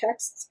appropriate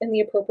texts in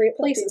the appropriate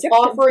places.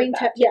 Offering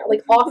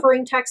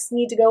texts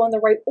need to go in the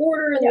right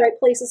order in the right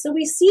places. So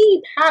we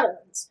see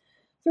patterns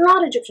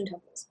throughout Egyptian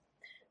temples.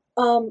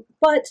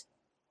 But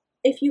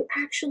if you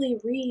actually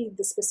read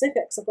the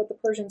specifics of what the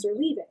Persians are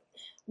leaving,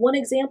 one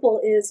example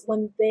is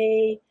when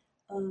they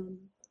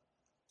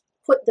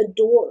put the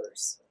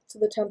doors to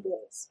the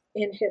temples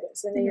in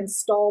Hibis and they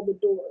install the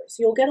doors.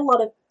 You'll get a lot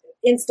of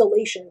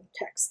installation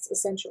texts,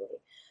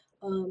 essentially,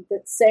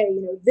 that say,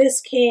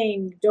 this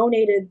king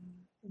donated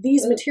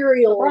these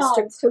materials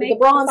to make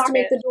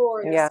the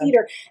door, the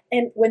cedar.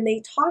 And when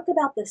they talk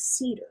about the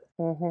cedar,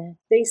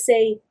 they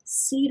say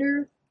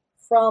cedar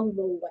from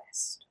the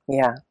west.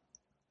 Yeah.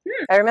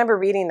 I remember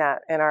reading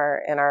that in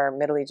our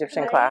Middle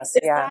Egyptian class.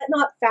 Is that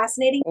not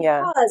fascinating?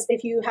 Because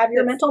if you have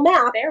your mental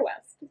map, their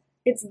west.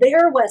 It's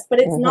their west, but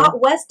it's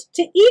not west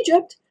to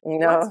Egypt.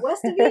 No. What's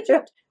west of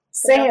Egypt?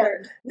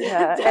 Sand.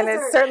 Yeah, and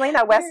it's certainly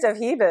not west of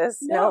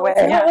Hibis. No way.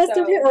 It's not west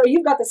of Hibis.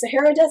 You've got the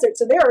Sahara Desert,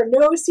 so there are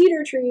no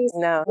cedar trees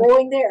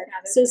growing there.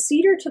 So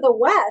cedar to the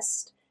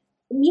west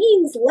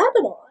means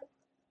Lebanon,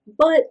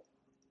 but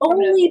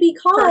only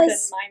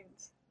because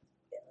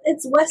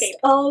it's west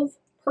of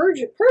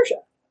Persia.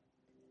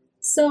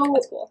 So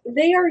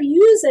they are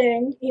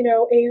using,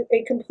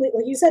 a complete,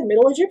 like you said,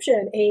 Middle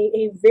Egyptian,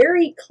 a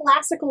very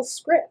classical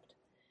script.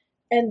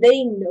 And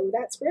they know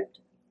that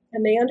script.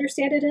 And they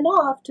understand it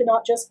enough to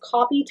not just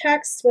copy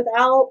texts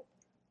without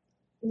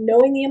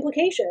knowing the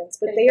implications.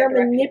 But they are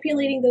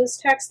manipulating those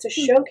texts to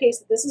showcase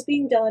that this is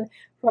being done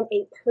from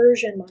a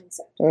Persian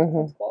mindset.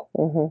 That's cool.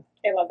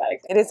 I love that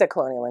example. It is a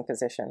colonial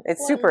imposition.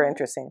 It's super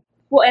interesting.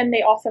 Well, and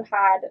they also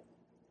had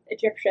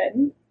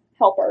Egyptian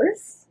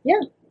helpers.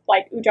 Yeah.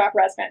 Like Ujah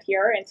Resnet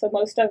here, and so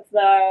most of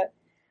the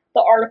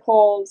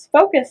article's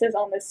focus is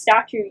on this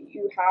statue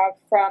you have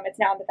it's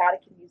now in the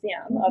Vatican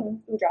Museum of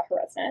Ujah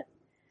Resnet.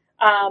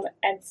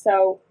 And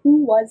so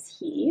who was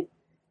he,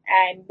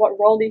 and what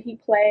role did he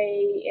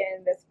play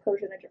in this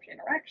Persian-Egyptian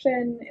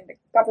interaction, in the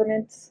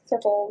government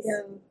circles?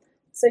 Yeah.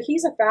 So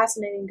he's a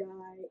fascinating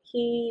guy.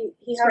 He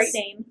has great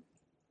name.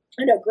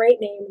 I know,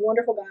 great name,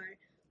 wonderful guy.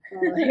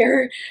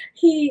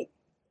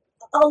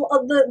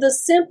 The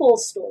simple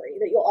story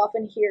that you'll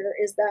often hear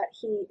is that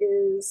he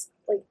is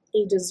like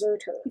a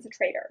deserter. He's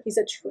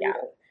a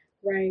traitor.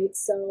 Right?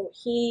 So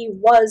he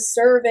was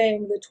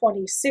serving the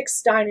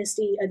 26th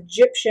dynasty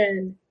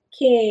Egyptian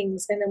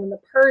kings, and then when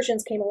the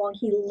Persians came along,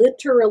 he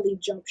literally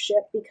jumped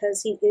ship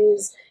because he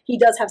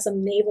does have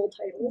some naval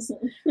titles,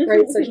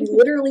 right? So he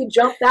literally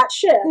jumped that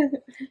ship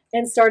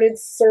and started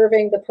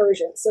serving the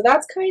Persians. So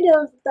that's kind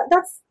of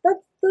that's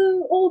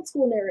the old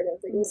school narrative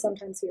that you'll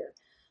sometimes hear.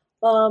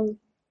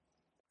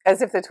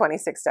 As if the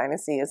 26th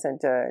dynasty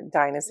isn't a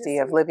dynasty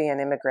of Libyan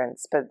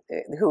immigrants, but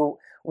who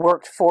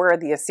worked for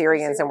the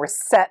Assyrians and were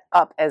set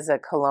up as a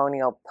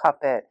colonial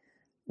puppet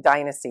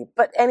dynasty.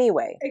 But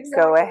anyway,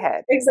 go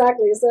ahead.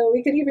 Exactly. So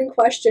we could even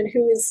question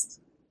who is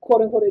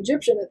quote unquote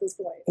Egyptian at this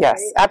point. Yes,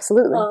 right?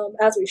 absolutely.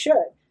 As we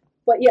should.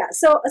 But yeah,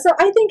 so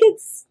I think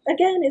it's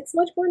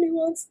much more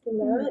nuanced than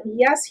that. Mm-hmm.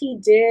 Yes,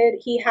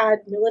 he had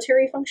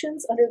military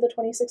functions under the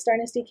 26th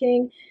dynasty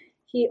king.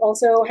 He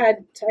also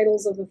had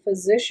titles of a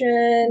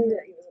physician,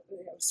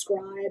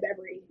 scribe.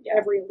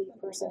 Every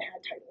elite person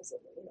had titles of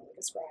like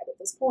a scribe at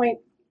this point.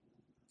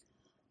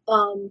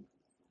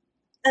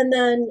 And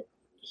then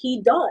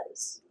he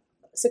does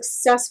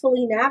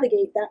successfully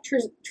navigate that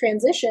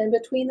transition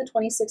between the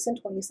 26th and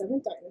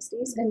 27th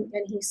dynasties, and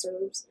he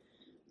serves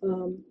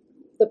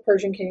the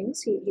Persian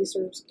kings. He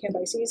serves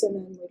Cambyses and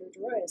then later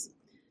Darius.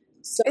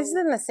 So is it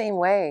in the same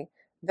way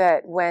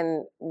that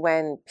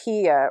when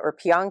Pia or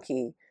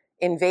Pianki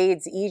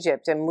invades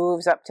Egypt and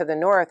moves up to the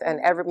north and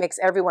makes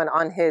everyone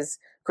on his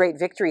great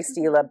victory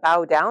stela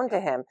bow down to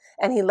him,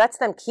 and he lets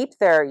them keep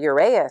their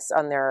uraeus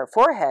on their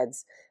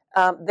foreheads,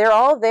 they're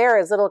all there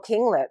as little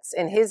kinglets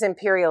in his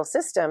imperial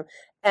system,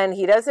 and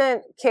he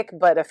doesn't kick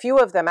but a few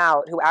of them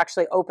out who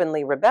actually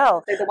openly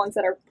rebel. They're the ones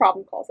that are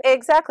problem causing.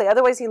 Exactly.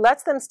 Otherwise, he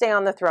lets them stay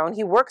on the throne.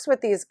 He works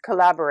with these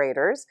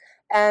collaborators,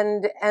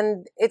 and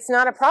it's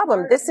not a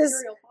problem. It's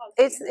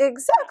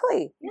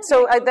exactly. Yeah,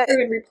 so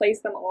and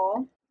replace them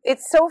all.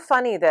 It's so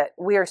funny that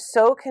we are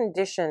so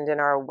conditioned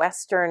in our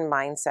Western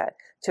mindset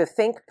to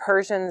think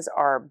Persians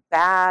are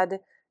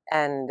bad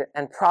and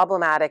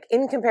problematic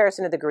in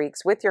comparison to the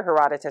Greeks with your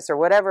Herodotus or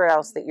whatever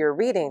else that you're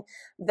reading,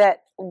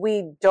 that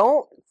we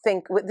don't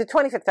think the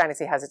 25th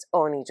dynasty has its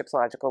own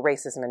Egyptological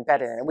racism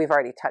embedded in it. We've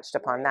already touched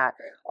upon that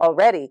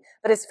already.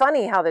 But it's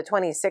funny how the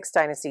 26th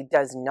dynasty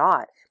does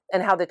not,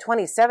 and how the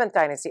 27th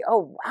dynasty,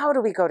 oh, how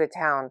do we go to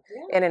town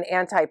in an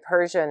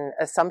anti-Persian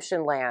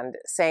assumption land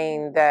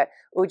saying that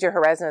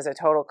Ujar-Kharazna is a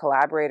total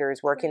collaborator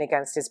is working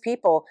against his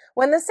people,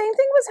 when the same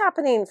thing was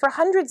happening for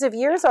hundreds of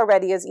years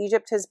already as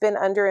Egypt has been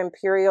under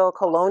imperial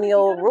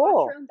colonial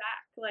rule.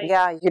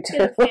 Yeah, you do.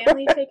 Get a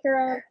family to take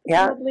care of.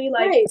 Probably,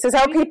 this is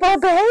how people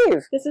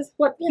behave. This is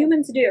what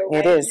humans do.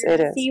 It is. It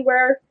is. See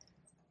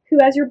who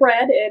has your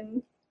bread,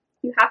 and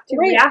you have to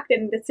react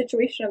in this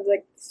situation of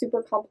like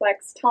super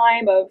complex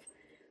time of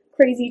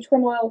crazy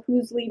turmoil,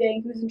 who's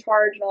leading, who's in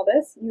charge, and all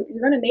this.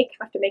 You're going to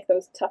have to make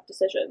those tough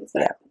decisions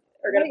that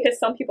are going to piss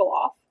some people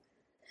off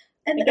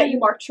and get you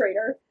marked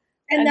traitor.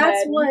 And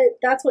that's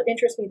what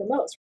interests me the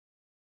most.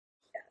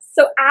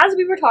 So as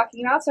we were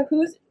talking about,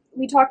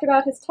 we talked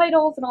about his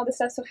titles and all this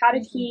stuff. So how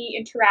did he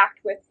interact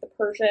with the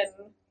Persian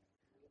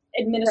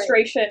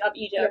administration of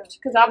Egypt?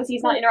 Because obviously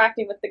he's not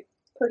interacting with the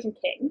Persian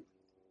king.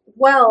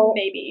 Well,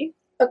 maybe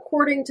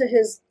according to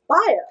his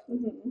bio,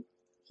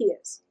 he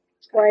is.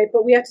 Right,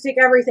 but we have to take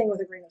everything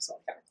with a grain of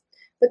salt.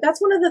 But that's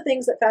one of the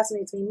things that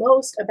fascinates me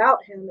most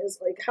about him is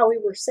like how we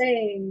were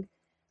saying,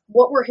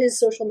 what were his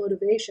social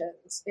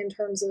motivations in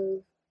terms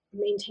of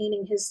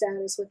maintaining his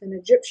status within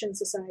Egyptian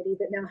society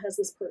that now has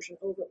this Persian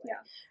overlay,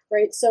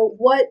 right? So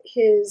what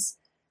his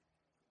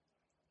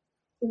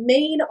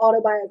main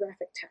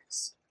autobiographic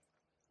text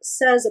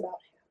says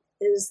about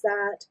him is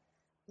that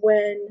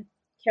when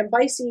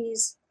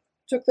Cambyses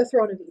took the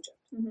throne of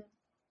Egypt,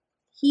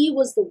 he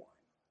was the one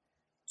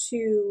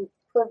to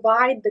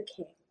provide the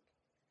king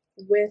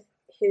with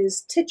his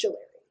titulary,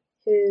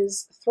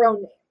 his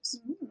throne names.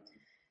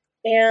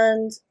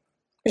 And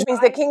which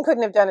means the king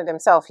couldn't have done it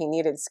himself. He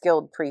needed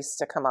skilled priests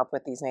to come up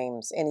with these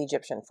names in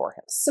Egyptian for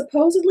him.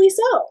 Supposedly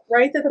so,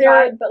 right?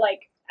 But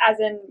like, as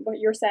in what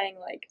you're saying,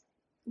 like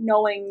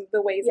knowing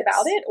the ways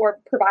about it, or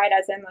provide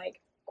as in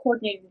like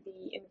coordinating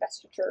the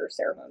investiture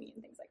ceremony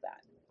and things like that.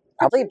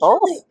 Probably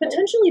both.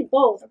 Potentially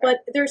both,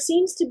 but there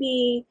seems to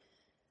be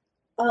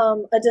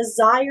a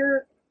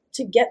desire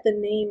to get the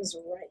names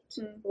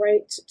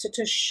right,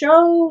 to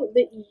show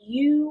that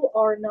you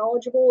are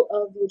knowledgeable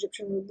of the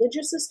Egyptian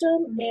religious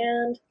system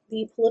and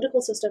the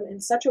political system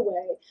in such a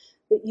way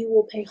that you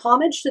will pay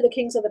homage to the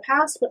kings of the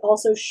past, but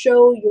also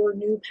show your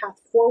new path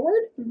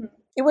forward.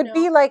 It would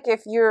be like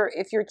if you're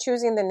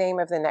choosing the name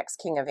of the next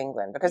king of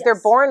England, because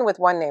they're born with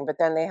one name, but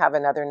then they have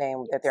another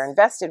name that they're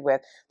invested with.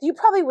 You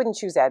probably wouldn't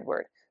choose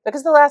Edward,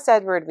 because the last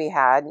Edward we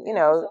had,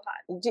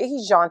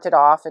 he jaunted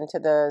off into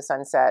the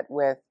sunset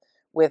with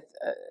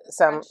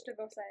some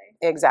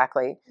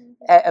exactly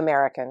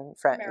American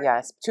friend,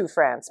 yes, to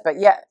France, but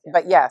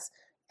yes,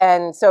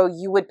 and so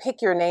you would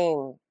pick your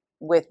name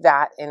with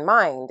that in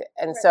mind,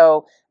 and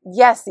so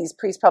yes, these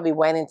priests probably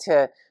went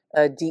into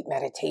a deep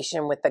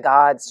meditation with the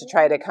gods to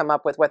try to come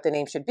up with what the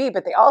name should be,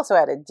 but they also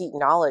had a deep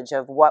knowledge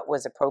of what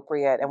was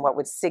appropriate and what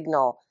would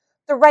signal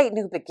the right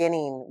new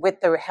beginning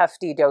with the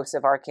hefty dose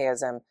of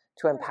archaism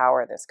to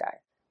empower this guy.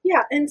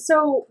 Yeah, and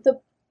so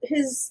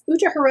his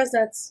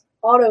Ujar-Kharazne's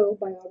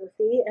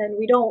autobiography, and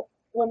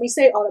when we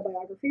say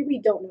autobiography, we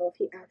don't know if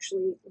he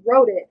actually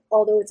wrote it,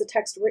 although it's a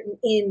text written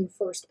in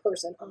first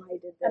person. I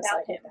did this,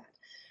 I did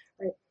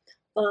that.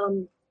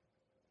 Right?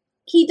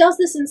 He does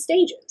this in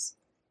stages.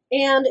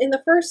 And in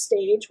the first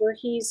stage, where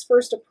he's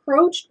first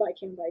approached by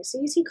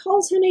Cambyses, he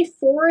calls him a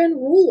foreign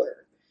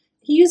ruler.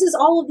 He uses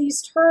all of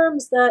these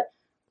terms that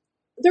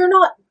they're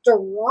not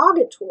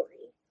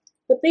derogatory,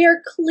 but they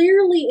are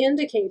clearly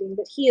indicating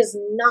that he is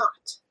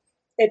not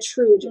a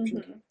true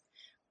Egyptian king.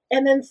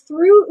 And then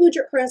through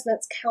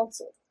Ujar-Kharazne's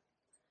counsel,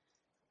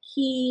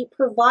 he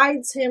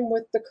provides him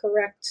with the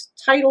correct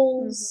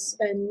titles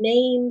and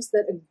names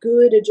that a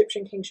good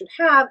Egyptian king should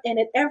have. And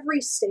at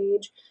every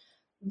stage,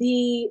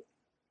 the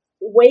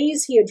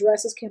ways he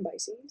addresses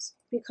Cambyses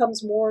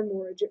becomes more and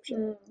more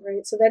Egyptian,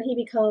 right? So then he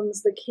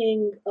becomes the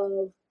king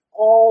of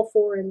all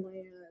foreign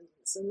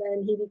lands, and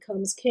then he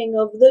becomes king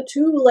of the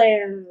two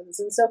lands.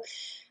 And so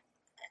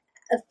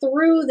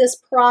through this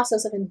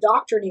process of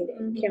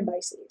indoctrinating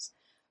Cambyses,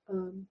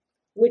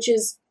 which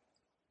is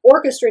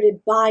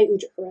orchestrated by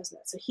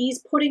Ujarkharesnet. So he's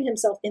putting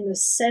himself in the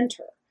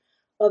center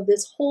of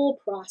this whole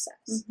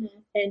process.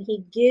 And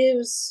he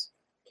gives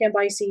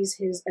Cambyses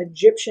his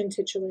Egyptian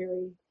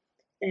titulary,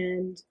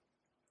 and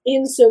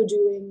in so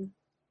doing,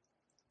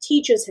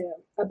 teaches him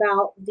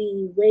about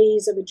the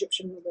ways of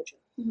Egyptian religion.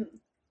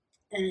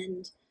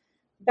 And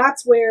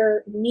that's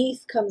where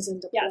Neith comes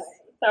into play. Yes,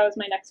 that was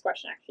my next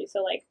question, actually.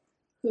 So, like,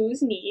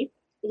 who's Neith?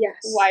 Yes.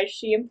 Why is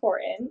she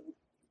important?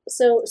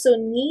 So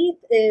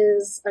Neith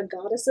is a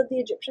goddess of the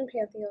Egyptian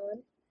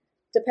pantheon.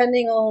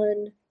 Depending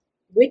on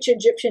which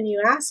Egyptian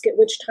you ask at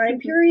which time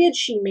period,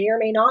 she may or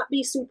may not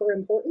be super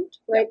important,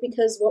 right?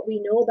 Because what we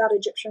know about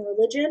Egyptian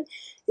religion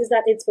is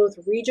that it's both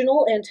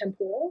regional and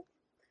temporal.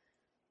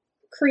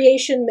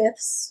 Creation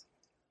myths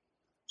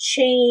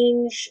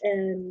change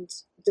and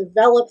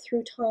develop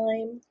through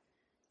time.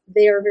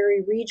 They are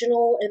very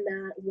regional in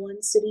that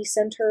one city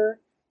center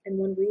and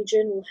one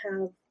region will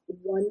have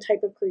one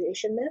type of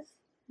creation myth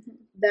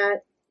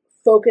that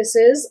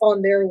focuses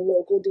on their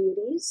local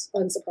deities,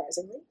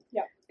 unsurprisingly.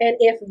 And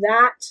if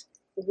that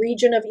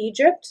region of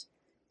Egypt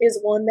is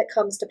one that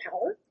comes to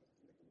power,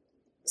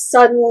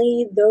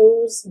 suddenly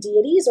those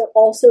deities are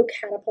also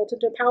catapulted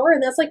to power.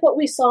 And that's like what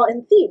we saw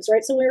in Thebes,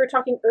 right? So we were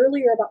talking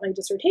earlier about my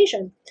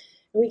dissertation,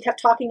 and we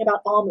kept talking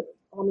about Amun.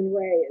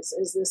 Amun-Re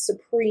is this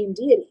supreme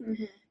deity.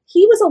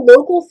 He was a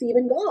local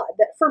Theban god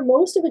that for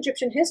most of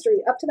Egyptian history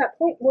up to that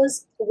point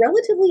was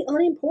relatively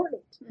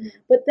unimportant.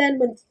 But then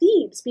when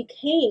Thebes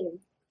became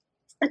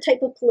a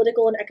type of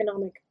political and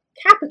economic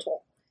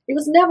capital, it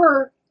was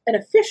never an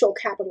official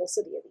capital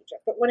city of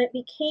Egypt, but when it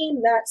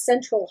became that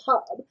central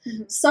hub,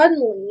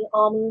 suddenly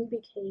Amun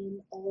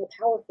became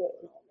all-powerful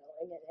and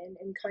all-knowing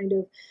and kind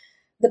of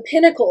the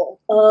pinnacle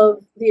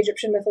of the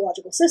Egyptian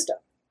mythological system.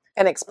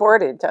 And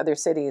exported to other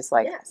cities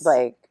like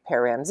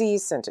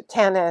Ramses and to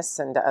Tanis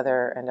and to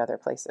other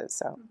places.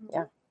 So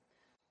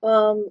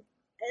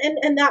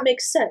and that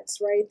makes sense,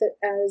 right? That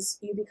as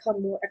you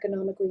become more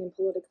economically and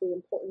politically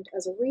important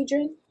as a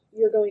region,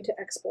 you're going to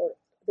export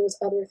those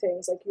other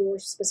things like your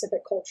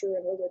specific culture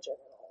and religion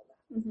and all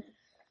of that.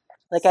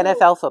 Like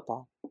NFL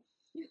football.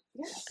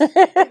 Yes,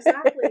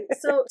 exactly.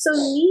 So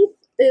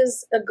Neith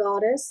is a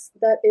goddess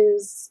that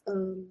is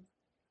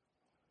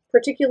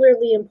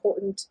particularly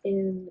important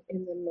in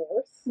the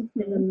north,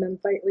 in the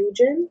Memphite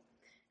region.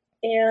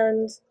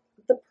 And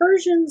the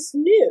Persians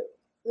knew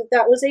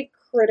that was a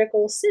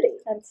critical city.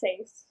 And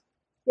Sais.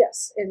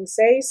 Yes, in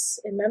Sais,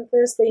 in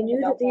Memphis, they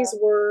knew that these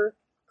were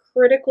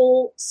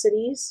critical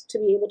cities to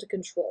be able to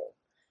control.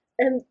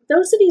 And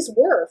those cities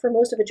were, for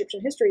most of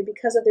Egyptian history,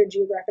 because of their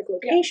geographic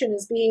location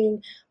as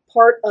being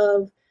part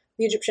of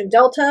the Egyptian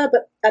Delta,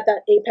 but at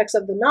that apex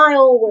of the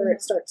Nile, where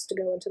it starts to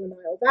go into the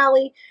Nile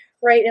Valley,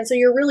 right? And so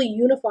you're really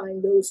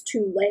unifying those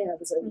two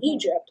lands in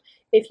Egypt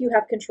if you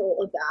have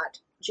control of that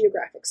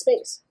geographic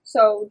space.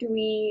 So do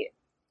we,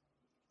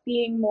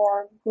 being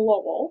more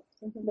global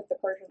with the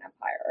Persian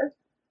Empire,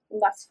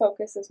 less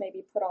focus is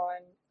maybe put on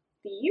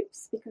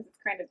Thebes because it's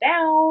kind of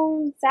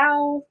down,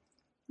 south,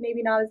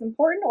 maybe not as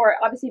important, or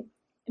obviously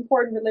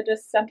important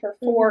religious center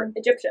for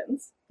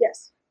Egyptians.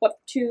 Yes. But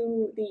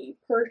to the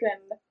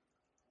Persian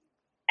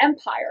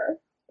Empire,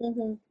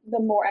 the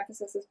more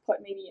emphasis is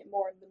put maybe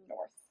more in the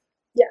north.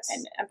 Yes.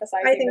 And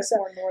emphasizing this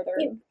more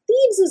northern.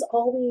 Thebes is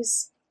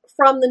always,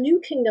 from the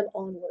New Kingdom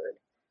onward,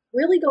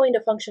 really going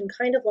to function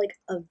kind of like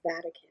a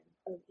Vatican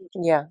of Egypt.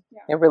 Yeah.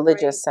 A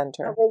religious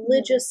center. A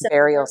religious center.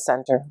 Burial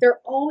center.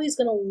 They're always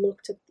going to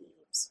look to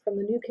Thebes from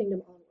the New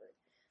Kingdom onward.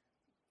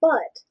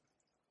 But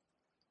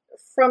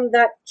from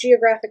that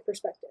geographic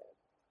perspective,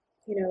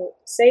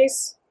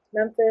 Sais,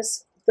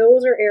 Memphis,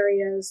 those are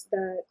areas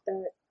that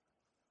the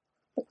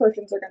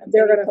Persians are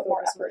going to put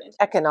more effort into.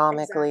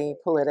 Economically,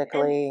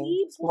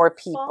 politically, more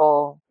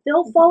people.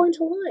 They'll fall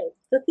into line.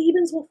 The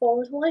Thebans will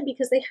fall into line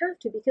because they have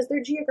to, because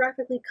they're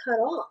geographically cut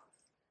off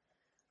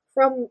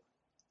from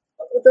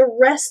the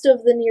rest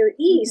of the Near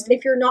East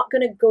if you're not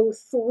going to go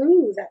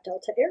through that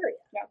delta area.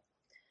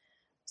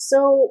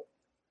 So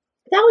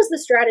that was the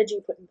strategy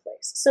put in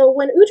place. So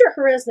when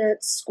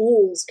Ujarkharesnet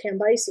schools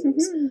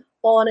Cambyses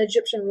on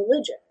Egyptian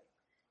religion,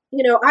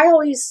 I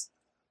always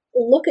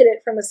look at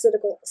it from a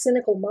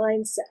cynical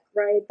mindset,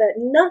 right? That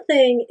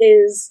nothing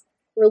is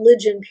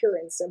religion pure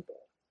and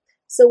simple.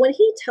 So when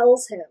he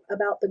tells him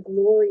about the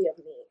glory of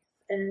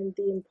Neith and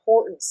the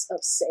importance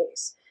of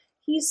Sais,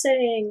 he's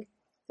saying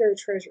there are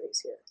treasuries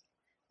here.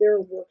 There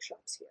are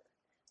workshops here.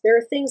 There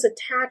are things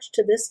attached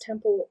to this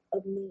temple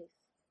of Neith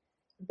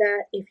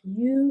that if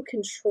you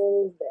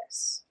control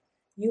this,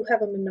 you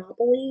have a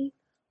monopoly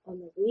on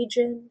the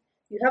region,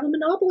 you have a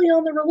monopoly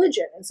on the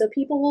religion, and so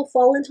people will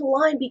fall into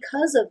line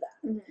because of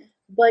that. Mm-hmm.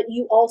 But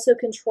you also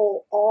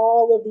control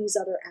all of these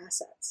other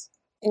assets.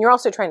 And you're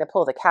also trying to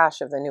pull the cash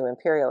of the new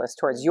imperialist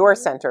towards your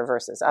center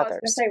versus others. I was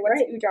going to say, what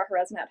does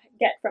Ujar-Haresnet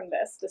get from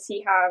this? Does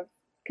he have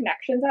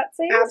connections at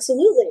Sais?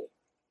 Absolutely.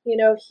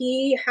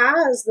 He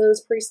has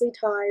those priestly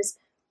ties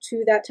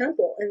to that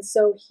temple. And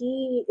so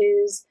he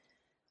is,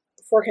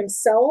 for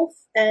himself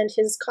and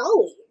his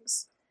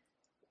colleagues,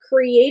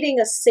 creating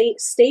a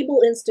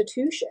stable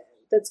institution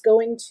that's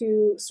going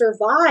to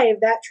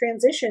survive that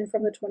transition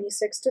from the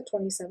 26th to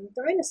 27th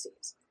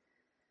dynasties.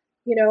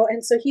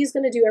 And so he's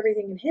going to do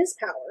everything in his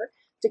power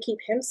to keep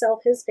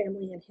himself, his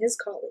family, and his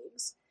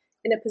colleagues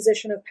in a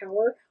position of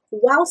power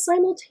while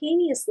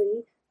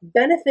simultaneously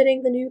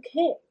benefiting the new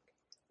king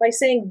by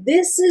saying,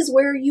 this is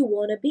where you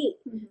want to be.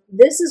 Mm-hmm.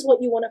 This is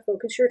what you want to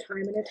focus your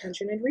time and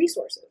attention and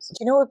resources. Do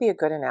you know what would be a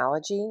good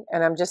analogy?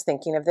 And I'm just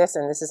thinking of this,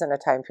 and this isn't a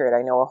time period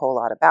I know a whole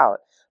lot about,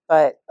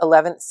 but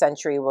 11th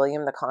century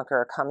William the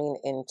Conqueror coming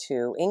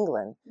into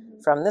England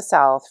from the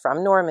south,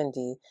 from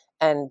Normandy,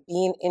 and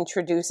being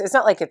introduced. It's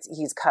not like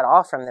he's cut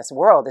off from this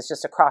world. It's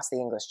just across the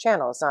English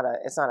Channel. It's not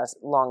a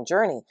long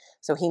journey.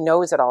 So he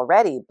knows it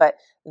already. But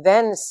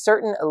then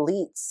certain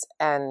elites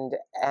and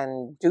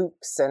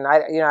dukes and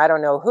I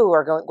don't know who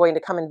are going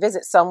to come and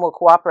visit. Some will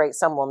cooperate,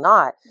 some will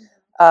not.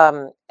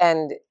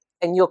 And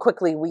you'll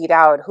quickly weed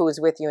out who's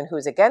with you and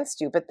who's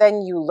against you. But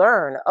then you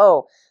learn,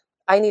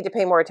 I need to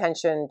pay more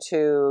attention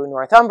to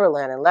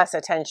Northumberland and less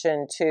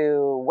attention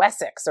to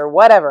Wessex or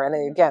whatever.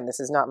 And again,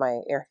 this is not my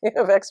area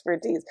of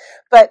expertise.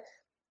 But,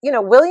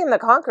 William the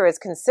Conqueror is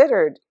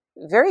considered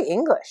very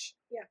English,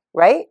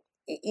 right?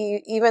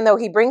 Even though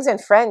he brings in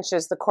French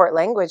as the court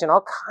language, and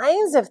all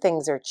kinds of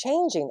things are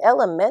changing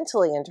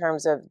elementally in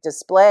terms of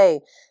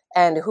display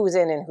and who's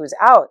in and who's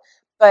out.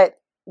 But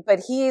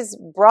he's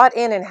brought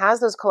in and has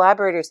those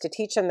collaborators to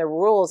teach him the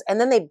rules, and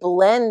then they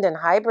blend and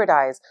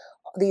hybridize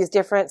these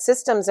different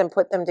systems and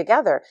put them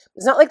together.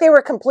 It's not like they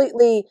were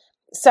completely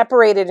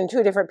separated in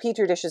two different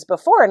petri dishes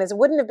before, and it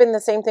wouldn't have been the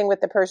same thing with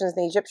the Persians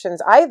and the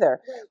Egyptians either.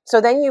 Right. So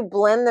then you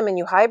blend them and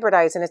you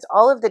hybridize, and it's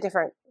all of the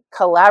different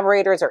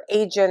collaborators or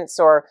agents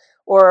or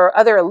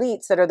other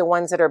elites that are the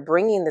ones that are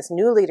bringing this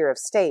new leader of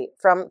state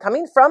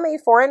coming from a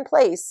foreign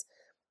place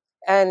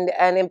and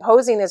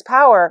imposing his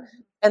power,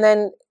 and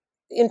then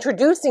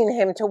introducing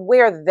him to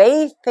where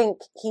they think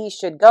he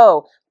should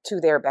go to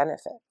their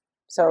benefit.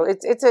 So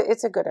it's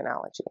a good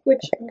analogy.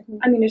 Which,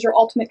 is your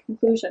ultimate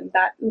conclusion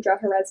that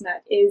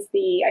Ujar-Haresnet is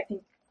the, I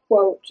think,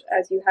 quote,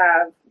 as you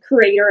have,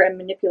 creator and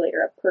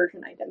manipulator of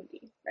Persian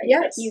identity, right?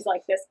 Yes. That he's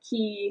like this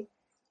key,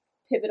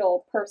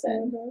 pivotal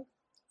person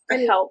to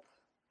help.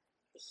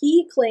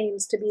 He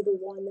claims to be the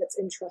one that's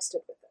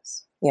entrusted with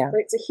this. Yeah.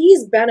 Right? So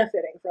he's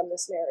benefiting from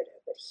this narrative,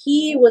 but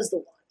he was the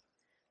one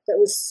that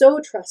was so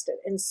trusted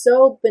and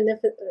so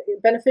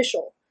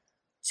beneficial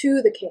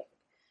to the king,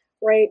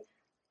 right?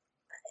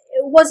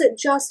 Was it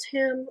just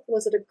him?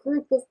 Was it a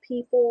group of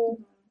people?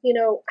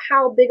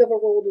 How big of a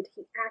role did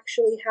he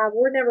actually have?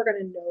 We're never going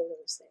to know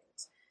those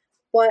things.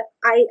 But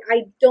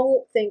I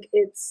don't think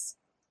it's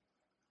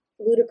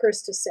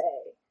ludicrous to say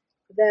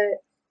that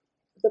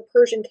the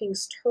Persian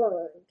kings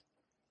turned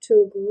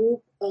to a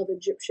group of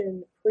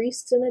Egyptian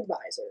priests and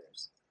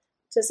advisors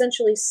to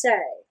essentially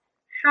say,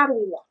 how do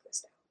we lock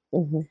this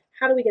down? Mm-hmm.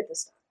 How do we get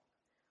this done?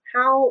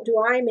 How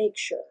do I make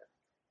sure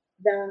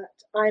that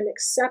I'm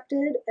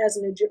accepted as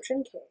an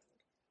Egyptian king,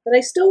 that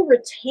I still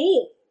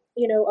retain,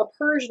 a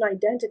Persian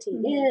identity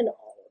in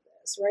all of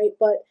this, right?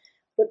 But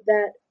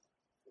that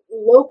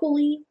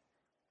locally,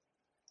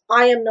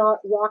 I am not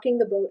rocking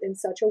the boat in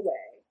such a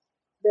way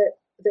that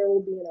there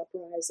will be an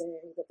uprising,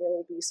 that there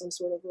will be some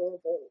sort of a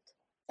revolt.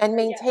 And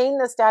maintain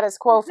the status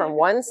quo from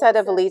one set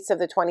of elites of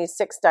the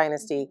 26th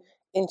dynasty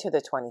into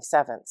the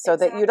 27th, so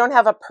that you don't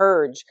have a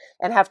purge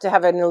and have to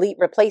have an elite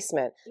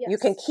replacement. Yes. You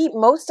can keep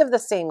most of the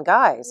same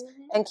guys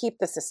and keep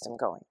the system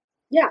going.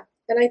 Yeah,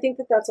 and I think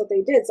that that's what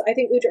they did. So I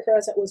think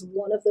Ujar-Haresnet was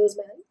one of those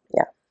men.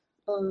 Yeah.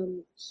 I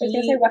was going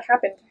to say, what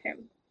happened to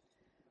him?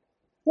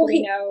 Well,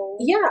 he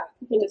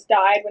just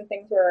died when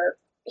things were...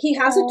 He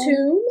has a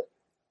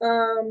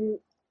tomb,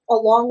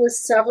 along with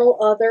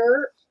several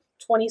other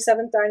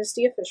 27th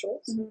dynasty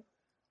officials.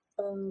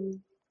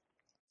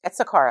 At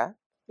Saqqara.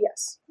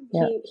 Yes.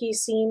 Yeah. He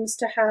seems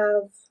to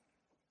have...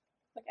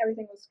 Like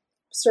everything was...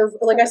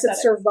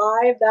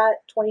 survived that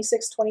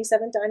 26th,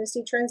 27th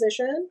dynasty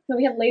transition. So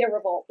we have later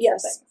revolts.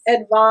 Yes.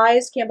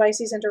 Advised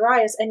Cambyses and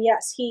Darius. And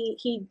yes,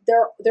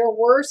 there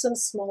were some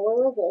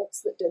smaller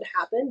revolts that did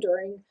happen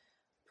during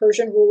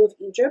Persian rule of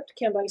Egypt.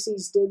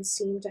 Cambyses did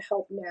seem to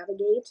help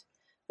navigate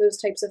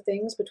those types of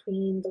things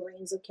between the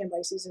reigns of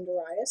Cambyses and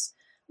Darius.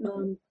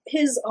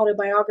 His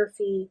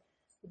autobiography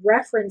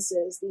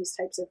references these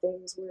types of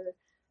things where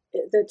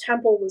the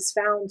temple was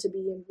found to be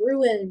in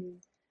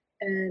ruin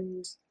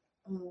and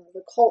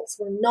the cults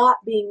were not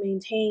being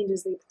maintained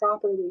as they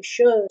properly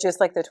should. Just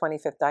like the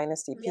 25th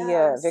dynasty,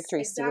 Pia,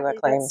 Victory Stealer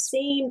claims. That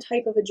same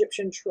type of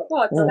Egyptian trope.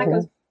 Well, that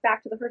goes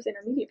back to the first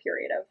intermediate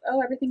period of,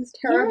 oh, everything's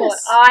terrible,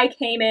 Yes. and I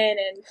came in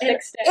and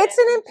fixed it. It's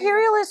an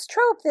imperialist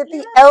trope that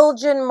the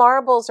Elgin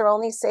marbles are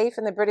only safe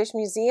in the British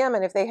Museum,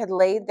 and if they had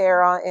laid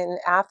there in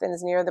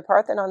Athens near the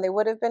Parthenon, they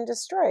would have been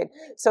destroyed.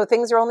 So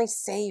things are only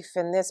safe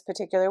in this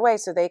particular way,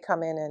 so they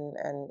come in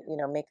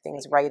and make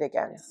things right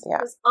again. Yeah.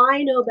 Because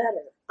I know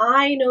better.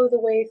 I know the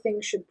way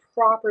things should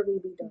properly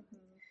be done.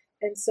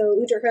 And so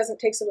Ujar-Khaznat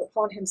takes it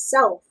upon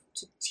himself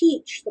to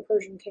teach the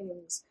Persian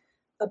kings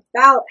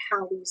about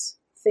how these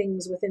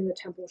things within the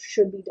temple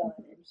should be done.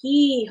 And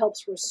he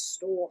helps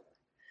restore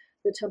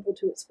the temple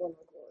to its former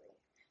glory.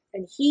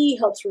 And he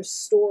helps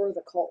restore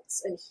the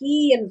cults. And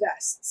he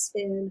invests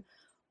in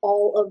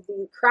all of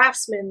the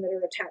craftsmen that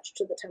are attached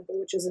to the temple,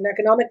 which is an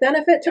economic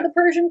benefit to the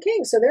Persian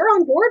king. So they're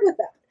on board with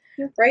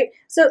that, right?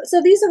 So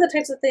these are the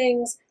types of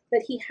things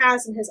that he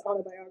has in his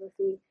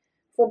autobiography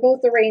for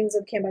both the reigns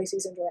of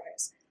Cambyses and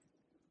Darius.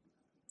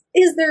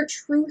 Is there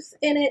truth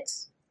in it?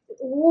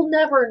 We'll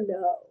never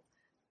know.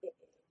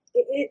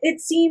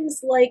 It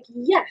seems like,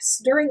 yes,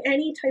 during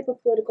any type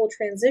of political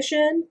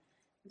transition,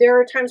 there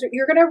are times where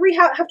you're going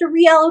to have to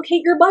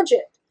reallocate your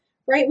budget,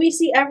 right? We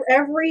see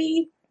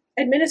every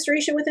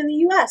administration within the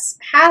U.S.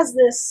 has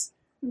this,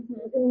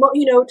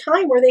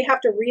 time where they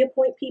have to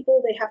reappoint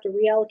people, they have to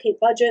reallocate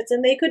budgets,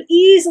 and they could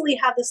easily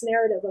have this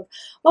narrative of,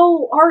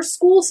 oh, our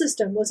school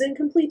system was in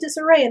complete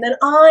disarray, and then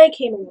I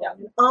came along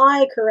and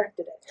I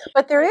corrected it.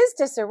 But there is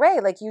disarray.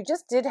 Like, you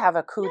just did have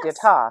a coup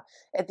d'etat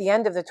at the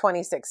end of the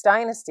 26th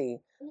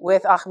dynasty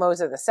with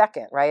Ahmoza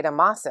II, right?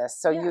 Amasis.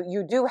 So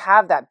you do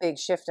have that big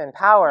shift in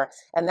power,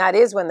 and that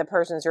is when the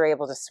Persians are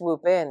able to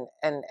swoop in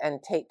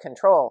and take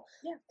control.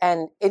 Yeah.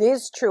 And it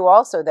is true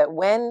also that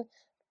when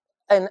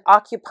an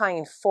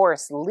occupying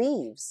force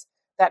leaves,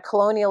 that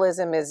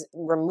colonialism is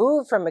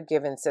removed from a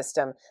given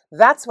system,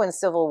 that's when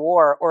civil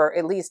war, or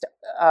at least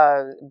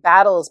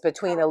battles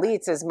between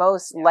elites, is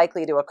most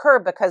likely to occur,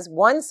 because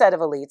one set of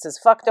elites is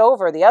fucked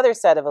over the other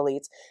set of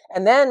elites.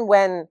 And then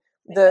when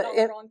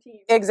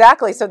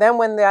exactly. So then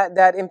when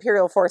that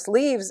imperial force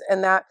leaves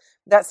and that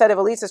set of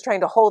elites is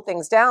trying to hold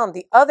things down,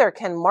 the other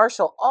can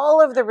marshal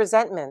all of the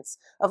resentments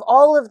of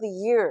all of the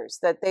years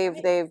that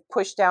they've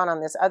pushed down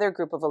on this other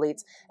group of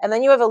elites. And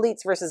then you have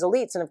elites versus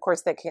elites. And of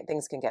course,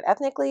 things can get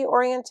ethnically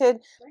oriented.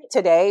 Right.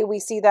 Today, we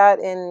see that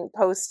in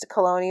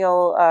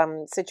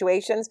post-colonial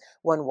situations.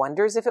 One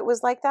wonders if it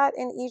was like that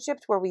in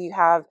Egypt, where we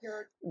have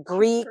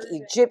Greek,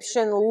 Persian,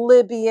 Egyptian,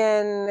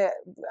 Libyan,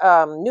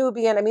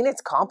 Nubian. I mean,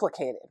 it's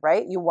complicated,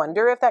 right? You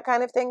wonder if that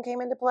kind of thing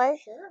came into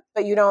play,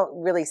 but you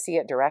don't really see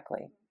it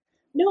directly.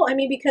 No, I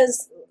mean,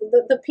 because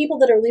the people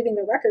that are leaving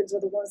the records are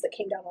the ones that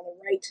came down on the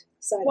right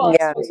side of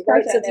the street,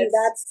 right? So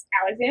that's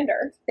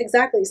Alexander.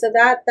 Exactly. So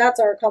that's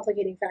our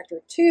complicating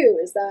factor too,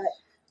 is that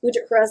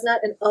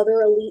Ujar-Khaznat and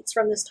other elites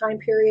from this time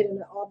period,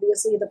 and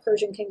obviously the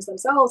Persian kings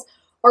themselves,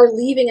 are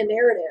leaving a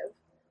narrative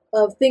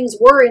of things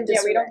were in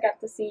disarray. Yeah, we don't get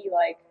to see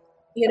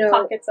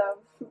pockets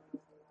of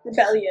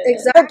rebellion.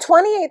 Exactly. The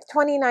 28th,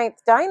 29th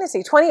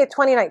dynasty, 20th,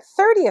 29th,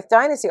 30th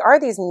dynasty are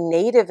these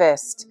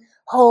nativist,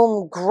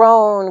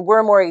 homegrown,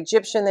 we're more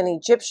Egyptian than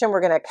Egyptian, we're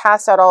going to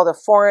cast out all the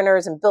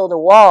foreigners and build a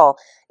wall.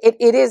 It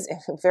is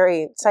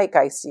very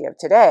zeitgeisty of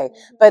today,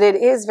 but it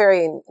is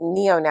very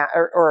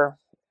or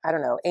I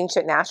don't know,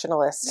 ancient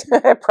nationalist,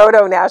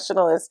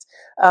 proto-nationalist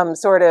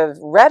sort of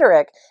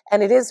rhetoric.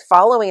 And it is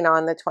following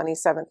on the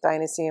 27th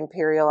dynasty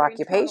imperial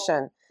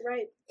occupation.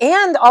 Right.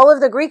 And all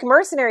of the Greek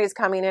mercenaries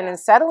coming in and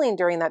settling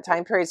during that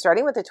time period,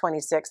 starting with the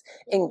 26th,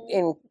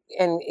 in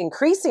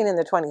increasing in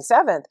the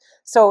 27th.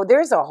 So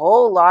there's a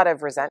whole lot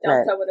of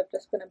resentment. Delta would have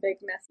just been a big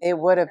mess. It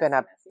would have been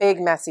a big,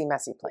 messy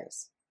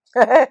place.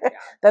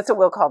 That's what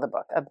we'll call the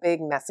book. A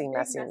big, messy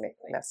place. Yeah.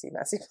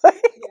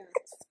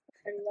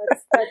 I mean,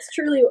 that's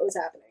truly what was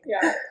happening.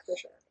 Yeah, for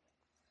sure.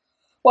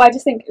 Well, I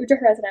just think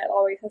Ujar-Khaznat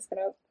always has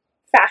been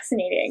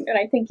fascinating, and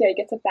I think he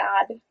gets a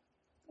bad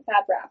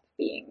rap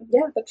being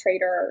the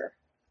traitor.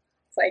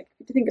 It's like,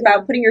 to think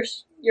about putting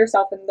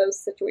yourself in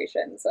those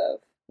situations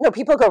of. No,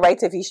 people go right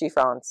to Vichy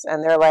France,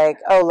 and they're like,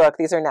 "Oh, look,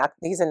 he's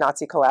a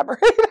Nazi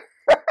collaborator."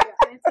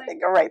 It's like, they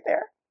go right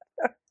there.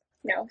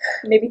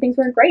 Maybe things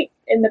weren't great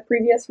in the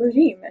previous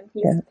regime, and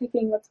he's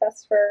picking what's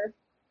best for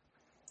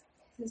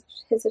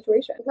his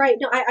situation. Right.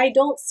 No, I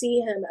don't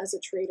see him as a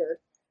traitor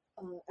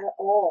at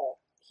all.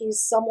 He's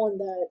someone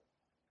that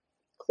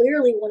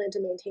clearly wanted to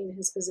maintain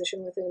his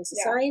position within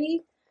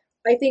society.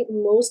 I think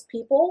most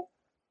people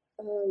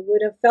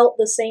would have felt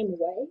the same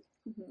way.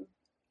 Mm-hmm.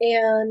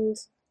 And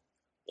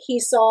he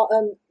saw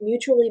a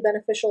mutually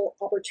beneficial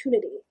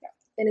opportunity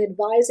in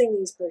advising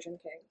these Persian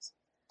kings.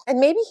 And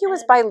maybe he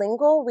was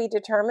bilingual, we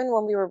determined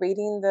when we were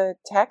reading the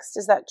text.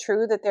 Is that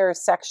true, that there are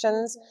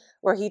sections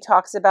where he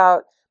talks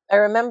about I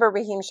remember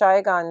Rahim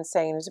Shaigan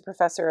saying, who's a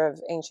professor of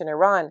ancient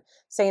Iran,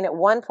 saying at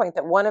one point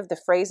that one of the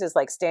phrases,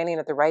 like standing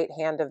at the right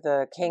hand of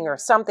the king or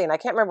something, I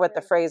can't remember what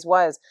the phrase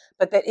was,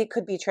 but that it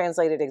could be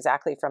translated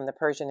exactly from the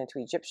Persian into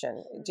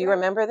Egyptian. Do you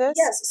remember this?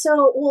 Yes.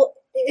 So, well,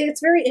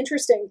 it's very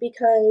interesting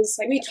because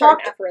Like we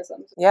talked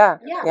aphorisms. Yeah.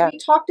 we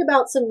talked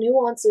about some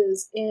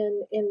nuances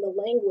in the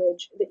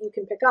language that you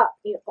can pick up,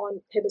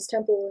 on Hibis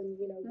Temple,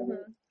 and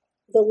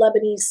the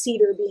Lebanese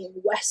cedar being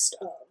west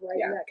of, right?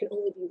 Yeah. And that can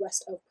only be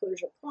west of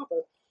Persia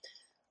proper.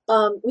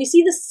 We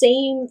see the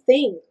same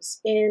things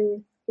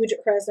in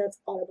Ujit Kresnet's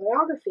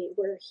autobiography,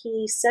 where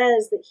he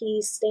says that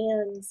he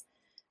stands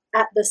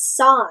at the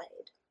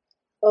side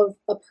of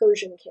a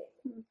Persian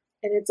king.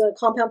 And it's a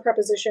compound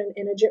preposition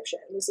in Egyptian.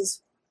 This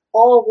is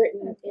all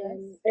written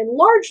in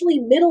largely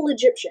Middle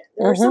Egyptian.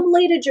 There are some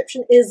late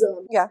Egyptian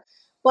isms,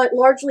 but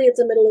largely it's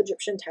a Middle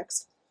Egyptian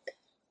text.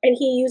 And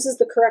he uses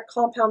the correct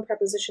compound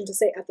preposition to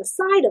say at the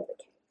side of the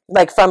king.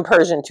 Like from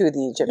Persian to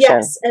the Egyptian.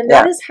 Yes, and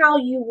that is how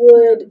you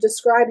would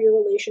describe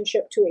your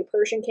relationship to a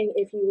Persian king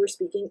if you were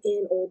speaking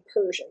in Old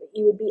Persian.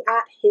 You would be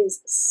at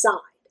his side.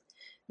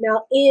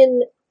 Now,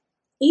 in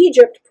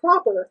Egypt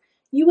proper,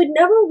 you would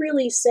never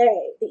really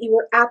say that you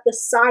were at the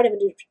side of an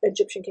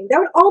Egyptian king.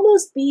 That would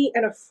almost be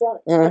an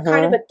affront, a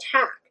kind of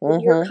attack.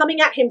 You're coming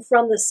at him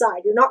from the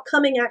side. You're not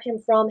coming at him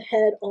from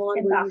head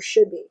on where you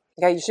should be.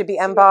 Yeah, you should be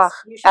embach,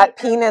 at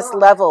penis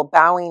level,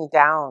 bowing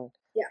down.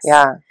 Yes.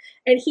 Yeah.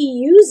 And he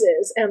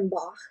uses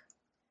embach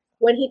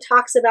when he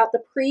talks about the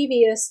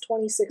previous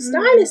 26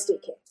 dynasty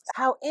kings.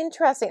 How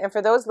interesting. And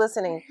for those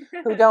listening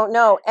who don't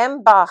know,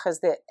 embach is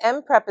the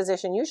M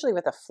preposition, usually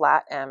with a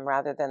flat M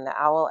rather than the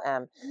owl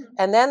M.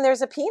 And then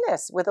there's a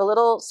penis with a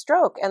little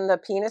stroke. And the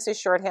penis is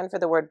shorthand for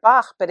the word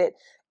bach, but it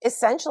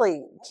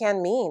essentially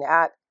can mean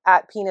at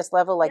penis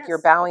level, like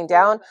you're bowing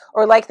down,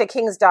 or like the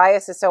king's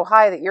dais is so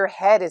high that your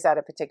head is at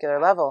a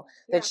particular level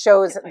that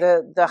shows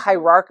the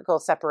hierarchical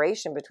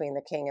separation between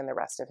the king and the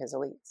rest of his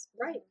elites.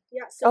 Right.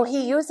 Yeah. So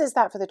he uses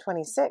that for the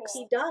 26.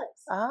 He does.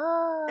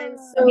 Ah. And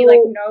so he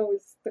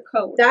knows the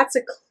code. That's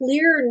a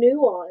clear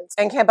nuance.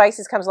 And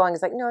Cambyses comes along and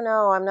is like,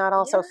 no, I'm not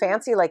all so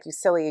fancy like you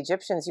silly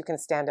Egyptians. You can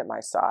stand at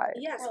my side.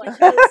 Yes.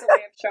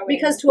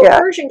 Because to a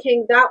Persian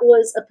king, that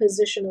was a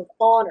position of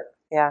honor.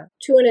 Yeah.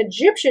 To an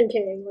Egyptian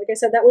king, like I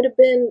said, that would have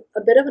been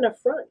a bit of an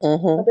affront,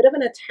 a bit of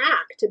an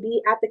attack to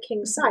be at the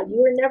king's side.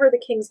 You were never the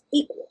king's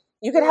equal.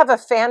 You could have a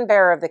fan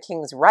bearer of the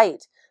king's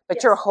right,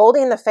 but you're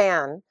holding the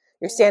fan.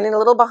 You're standing a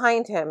little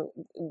behind him,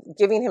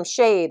 giving him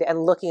shade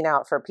and looking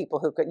out for people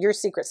who could. Your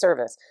Secret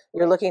Service.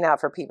 You're looking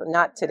out for people,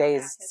 not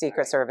today's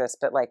Secret Service,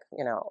 but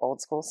old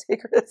school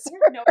Secret Service.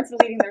 No one's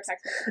deleting their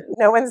text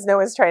messages. No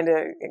one's trying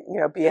to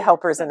be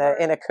helpers in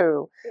a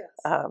coup.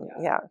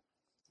 Yes.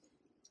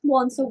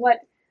 Well, and so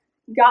what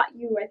got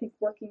you, I think,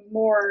 working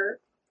more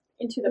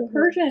into the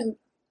Persian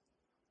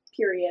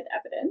period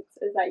evidence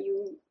is that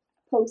you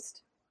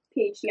post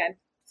PhD. I'm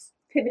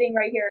pivoting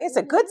right here. It's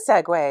a good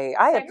segue.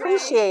 I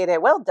appreciate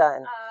it. Well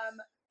done.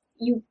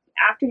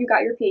 After you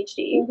got your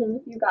PhD,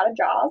 you got a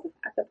job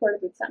at the Porta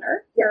Boot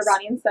Center for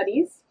Iranian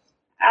Studies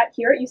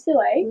here at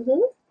UCLA,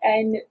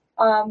 and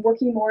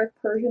working more with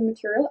Persian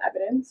material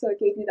evidence. So it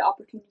gave you the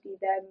opportunity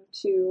then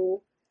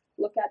to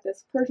look at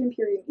this Persian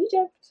period in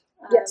Egypt.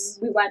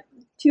 We went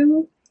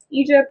to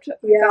Egypt,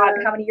 God,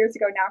 how many years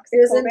ago now? It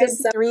was in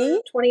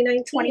December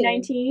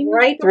 2019.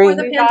 Right before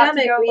the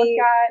pandemic.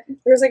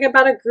 There was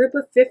about a group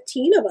of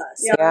 15 of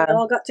us. We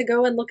all got to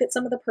go and look at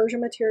some of the Persian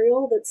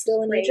material that's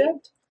still in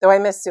Egypt. Though I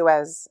missed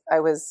Suez.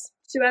 Suez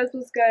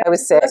was good. I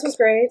was sick. Suez was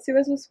great.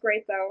 Suez was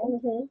great,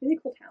 though. Really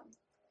cool town.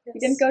 Yes. We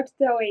didn't go to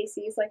the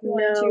oases like we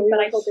wanted to, we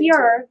but I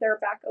hear they're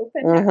back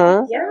open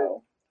now.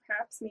 So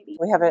perhaps maybe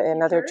we have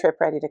another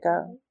trip ready to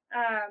go.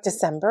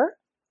 December?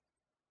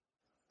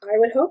 I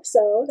would hope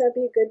so. That'd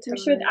be a good time. We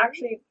should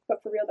actually,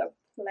 but for real though,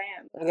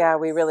 plan. Yeah,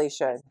 we really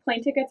should.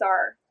 Plane tickets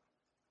are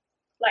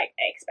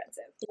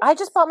expensive. I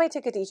just bought my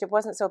ticket to Egypt.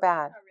 Wasn't so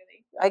bad. Oh,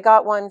 really? I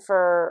got one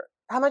for,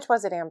 how much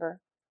was it,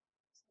 Amber?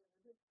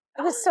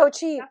 It was so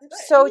cheap.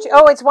 So cheap.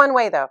 Oh, it's one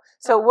way though.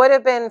 So it would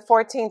have been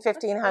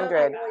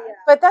 $1,500.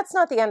 But that's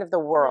not the end of the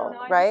world,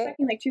 right?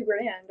 I'm expecting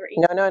 $2,000 or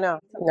 $8,000.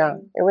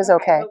 No. It was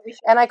okay.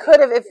 And I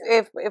could have,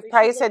 if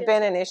price had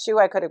been an issue,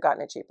 I could have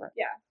gotten it cheaper.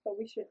 Yeah, but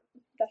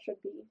that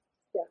should be.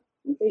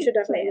 We should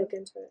definitely look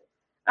into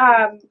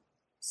it.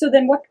 So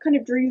then what kind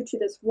of drew you to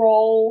this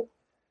role?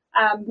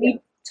 We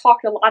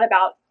talked a lot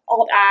about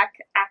alt-ac,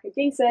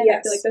 ac-adjacent.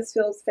 I feel like this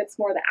fits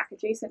more the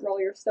ac-adjacent role.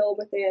 You're still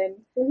within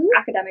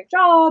academic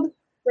job,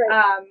 but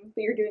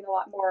you're doing a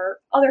lot more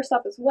other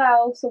stuff as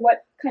well. So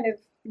what kind of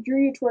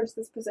drew you towards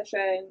this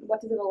position?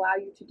 What does it allow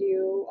you to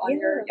do on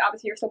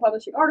obviously you're still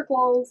publishing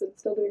articles and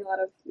still doing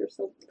you're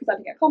still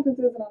presenting at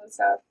conferences and all this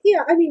stuff.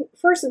 Yeah, I mean,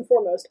 first and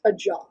foremost, a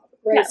job.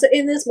 Right. Yeah. So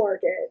in this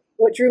market,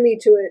 what drew me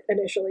to it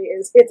initially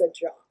is it's a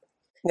job.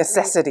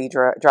 Necessity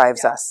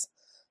drives us.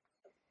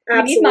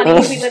 Absolutely. We need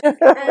money. We live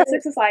in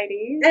a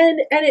society.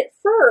 And at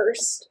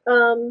first,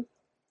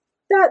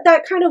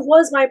 that kind of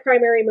was my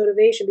primary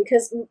motivation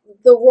because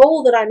the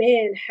role that I'm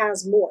in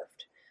has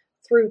morphed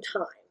through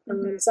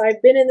time. So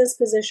I've been in this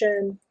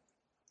position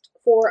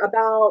for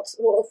about,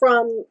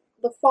 from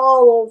the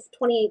fall of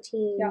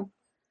 2018,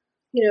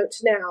 to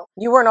now.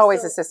 You weren't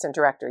always assistant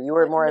director. You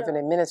were more of an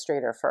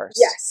administrator first.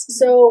 Yes.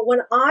 So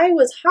when I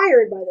was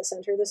hired by the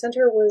center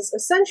was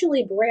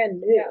essentially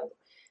brand new.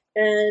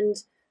 And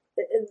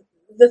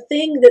the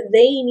thing that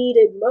they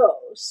needed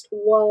most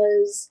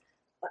was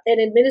an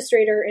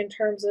administrator in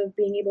terms of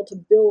being able to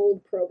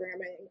build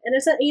programming and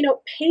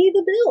pay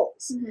the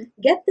bills,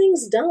 get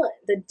things done,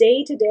 the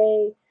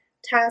day-to-day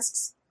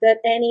tasks that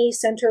any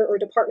center or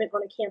department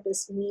on a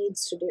campus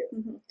needs to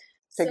do.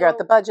 Figure out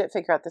the budget,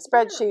 figure out the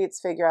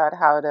spreadsheets, figure out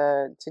how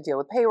to deal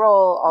with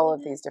payroll, all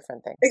of these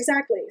different things.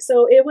 Exactly.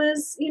 So it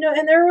was,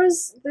 and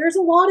there's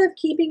a lot of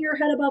keeping your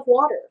head above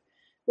water.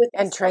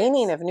 And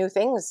training of new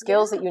things,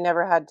 skills that you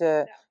never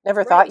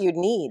thought you'd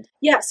need.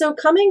 Yeah. So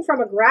coming from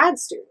a grad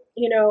student,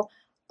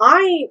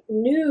 I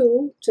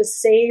knew to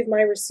save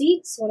my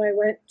receipts when I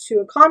went to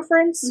a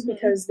conference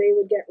because they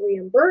would get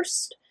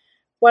reorganized.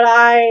 But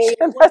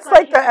that's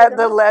like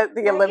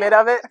the limit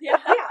of it. Yeah.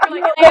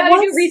 I had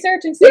to do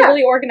research and stay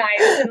really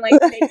organized and make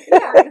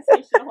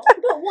organizational.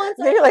 But once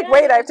you're like,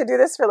 wait, I have to do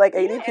this for like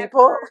 80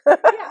 people.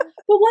 But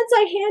once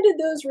I handed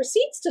those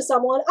receipts to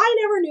someone, I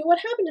never knew what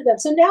happened to them.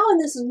 So now in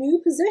this new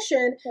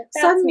position,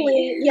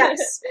 suddenly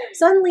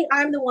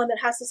I'm the one that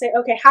has to say,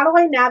 okay, how do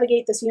I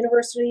navigate this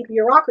university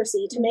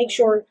bureaucracy to make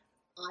sure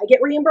I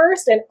get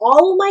reimbursed and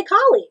all of my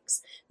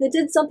colleagues that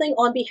did something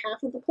on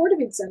behalf of the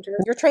Portavid Center.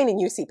 You're training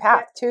UC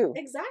Path too.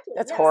 Exactly.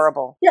 That's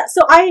horrible. Yeah.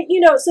 So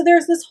so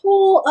there's this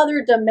whole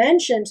other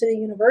dimension to the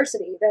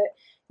university that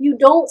you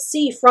don't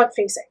see front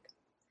facing,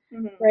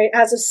 right?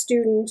 As a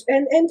student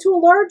and to a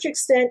large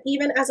extent,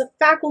 even as a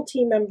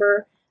faculty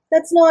member,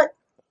 that's not.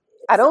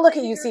 I don't look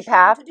at UC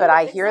Path, but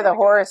I hear the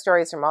horror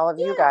stories from all of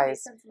you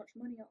guys. So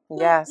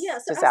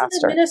disaster.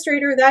 As an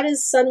administrator, that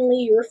is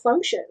suddenly your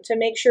function to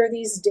make sure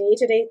these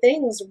day-to-day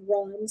things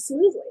run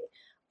smoothly.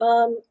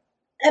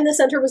 And the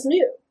center was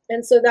new,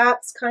 and so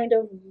that's kind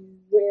of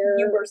where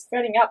you were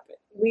setting up.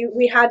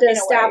 We had to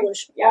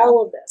establish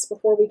all of this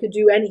before we could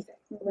do anything,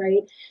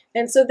 right?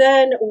 And so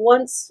then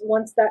once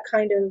that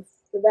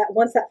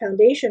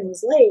foundation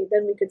was laid,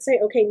 then we could say,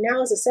 okay,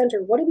 now as a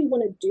center, what do we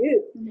want to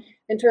do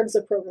in terms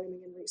of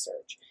programming and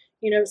research?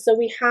 So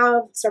we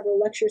have several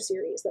lecture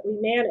series that we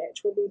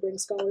manage where we bring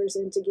scholars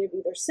in to give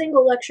either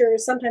single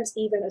lectures, sometimes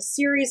even a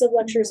series of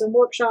lectures and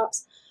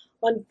workshops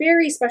on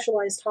very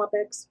specialized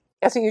topics.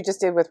 That's what you just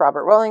did with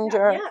Robert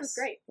Rollinger. Yeah, that was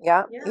great.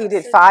 Yeah, he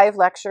did 5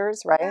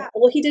 lectures, right? Yeah.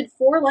 Well, he did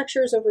 4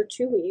 lectures over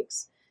 2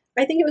 weeks.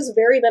 I think it was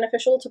very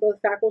beneficial to both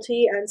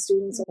faculty and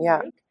students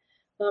alike.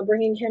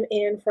 Bringing him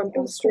in from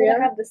Austria. Cool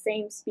to have the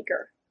same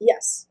speaker.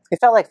 Yes. It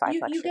felt like 5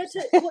 lectures.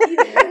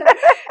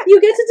 You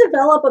get to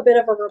develop a bit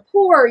of a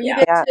rapport. You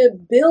get to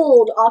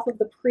build off of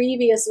the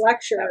previous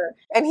lecture.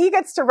 And he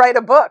gets to write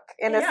a book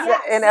in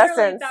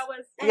essence. That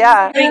was,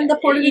 and the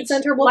Portavid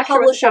Center will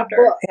publish a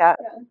book.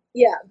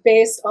 Yeah,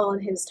 based on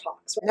his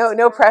talks. Right?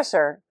 No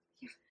pressure.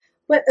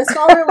 But a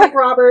scholar like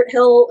Robert,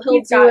 he'll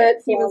do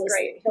it. He was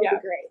great. He'll be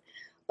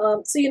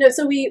great.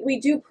 So we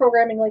do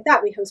programming like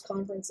that. We host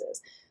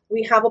conferences.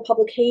 We have a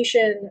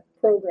publication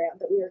program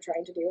that we are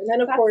trying to do. And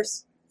then, of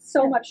course...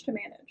 So much to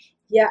manage.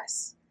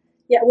 Yes.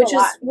 Yeah,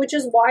 which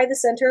is why the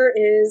center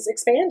is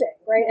expanding,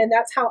 right? And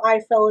that's how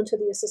I fell into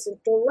the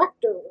assistant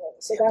director role.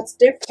 So that's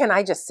different. Can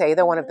I just say,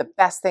 though, one of the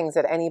best things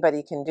that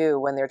anybody can do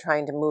when they're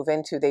trying to move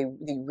into the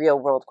real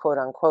world, quote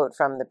unquote,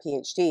 from the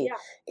PhD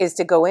is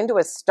to go into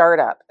a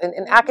startup,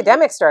 an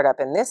academic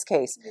startup in this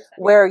case,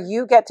 where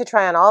you get to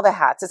try on all the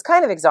hats. It's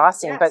kind of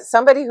exhausting, but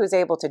somebody who's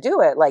able to do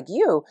it, like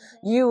you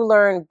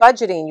learn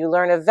budgeting, you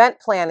learn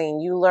event planning,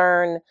 you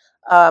learn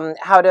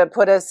how to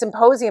put a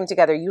symposium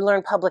together. You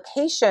learn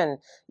publication.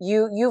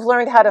 You've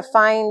learned how to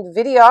find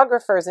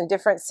videographers in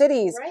different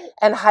cities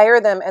and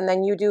hire them. And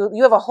then you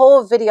have a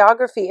whole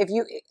videography. If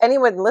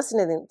anyone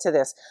listening to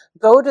this,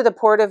 go to the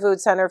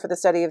Portavid Center for the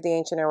Study of the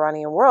Ancient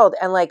Iranian World.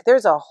 And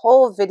there's a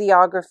whole video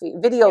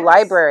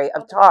library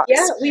of talks.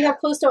 Yeah, we have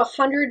close to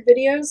 100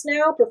 videos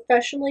now,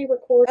 professionally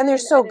recorded. And they're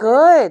so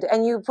good.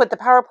 And you put the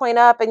PowerPoint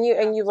up and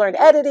you've learned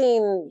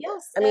editing.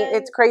 Yes. I mean,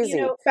 it's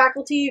crazy.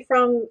 Faculty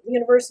from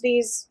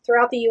universities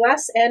throughout the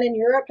U.S. and in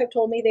Europe have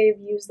told me they've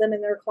used them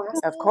in their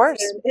classes. Of course.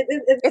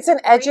 It's an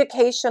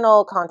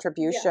educational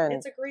contribution. Yeah,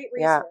 it's a great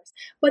resource.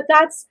 But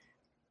that's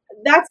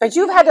But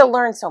you've had to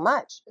learn so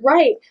much.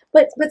 Right.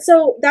 But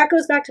so that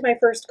goes back to my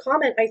first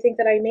comment, I think,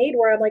 that I made,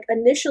 where I'm like,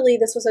 initially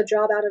this was a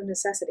job out of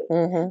necessity.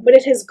 But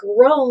it has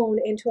grown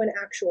into an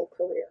actual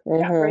career.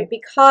 Right?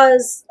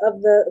 Because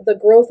of the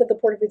growth of the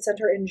Portavid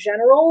Center in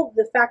general,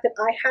 the fact that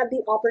I had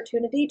the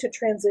opportunity to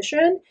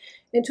transition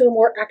into a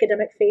more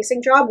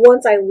academic-facing job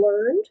once I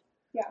learned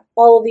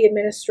all of the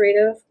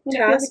administrative tasks. It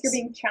feels like you're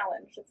being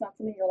challenged. It's not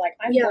something you're like,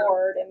 I'm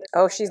bored.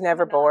 And she's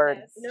never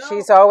bored. No.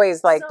 She's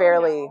always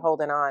barely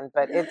holding on.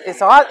 But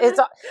it's all,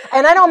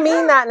 and I don't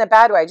mean that in a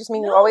bad way. I just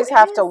mean you always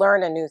have to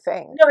learn a new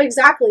thing. No,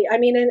 exactly. I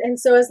mean, and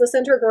so as the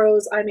center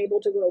grows, I'm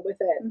able to grow with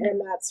it. And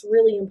that's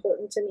really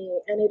important to me.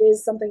 And it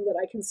is something that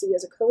I can see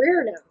as a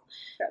career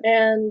now.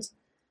 And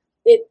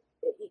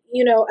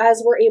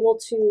as we're able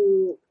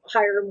to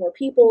hire more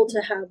people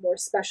to have more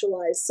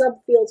specialized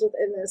subfields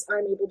within this,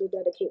 I'm able to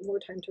dedicate more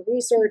time to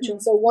research.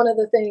 And so one of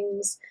the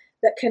things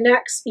that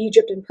connects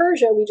Egypt and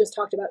Persia, we just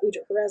talked about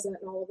Ujit-Khwarizmi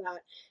and all of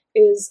that,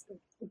 is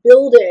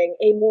building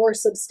a more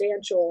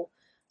substantial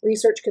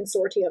research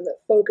consortium that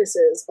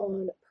focuses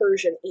on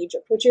Persian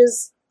Egypt, which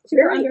is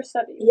super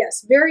understudied.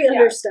 Yes, very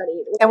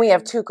understudied. And we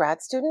have 2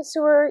 grad students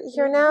who are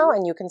here now,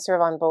 and you can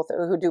serve on both,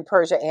 who do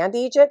Persia and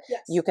Egypt.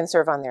 Yes. You can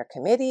serve on their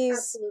committees.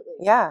 Absolutely.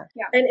 Yeah.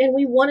 And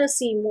we want to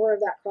see more of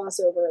that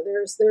crossover.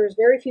 There's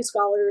very few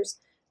scholars,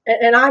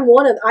 and I'm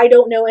one of, I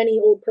don't know any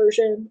Old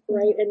Persian,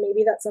 right? And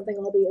maybe that's something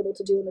I'll be able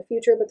to do in the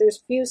future, but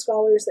there's few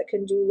scholars that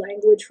can do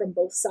language from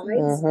both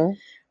sides.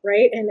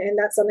 Right, and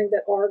that's something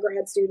that our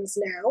grad students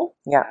now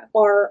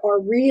are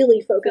really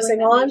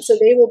focusing on. So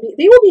they will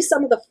be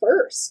some of the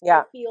first.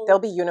 Yeah, they'll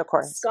be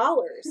unicorns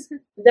scholars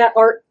that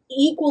are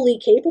equally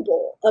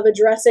capable of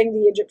addressing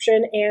the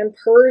Egyptian and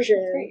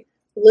Persian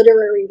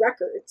literary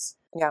records.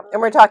 Yeah, and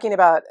we're talking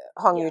about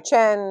Hong Yu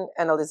Chen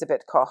and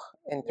Elizabeth Koch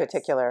in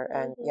particular,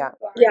 and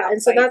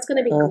and so that's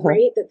going to be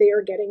great that they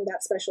are getting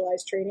that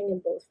specialized training in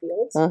both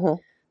fields,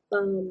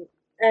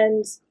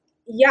 and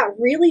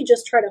really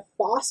just try to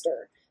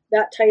foster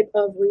that type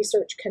of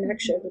research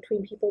connection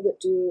between people that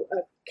do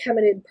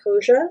Achaemenid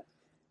Persia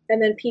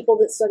and then people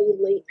that study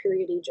late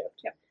period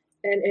Egypt.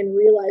 And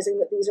realizing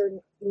that these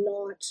are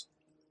not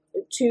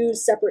 2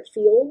 separate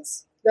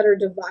fields that are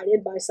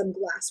divided by some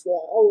glass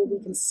wall where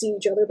we can see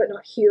each other but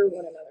not hear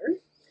one another,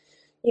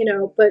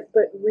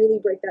 but really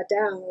break that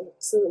down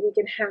so that we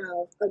can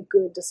have a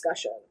good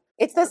discussion.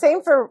 It's the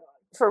same for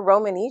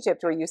Roman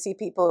Egypt, where you see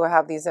people who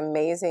have these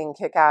amazing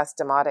kick-ass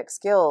demotic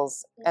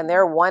skills, and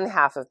they're one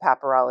half of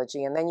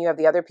papyrology, and then you have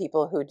the other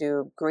people who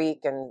do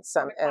Greek and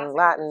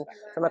Latin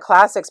from a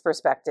classics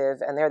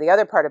perspective, and they're the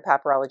other part of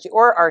papyrology,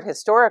 or art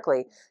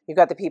historically. You've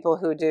got the people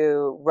who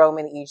do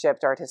Roman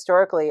Egypt art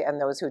historically, and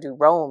those who do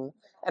Rome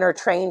and are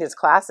trained as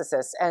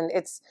classicists, and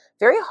it's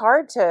very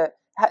hard to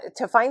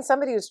find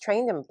somebody who's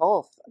trained in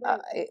both.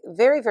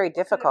 Very, very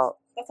difficult.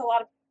 That's a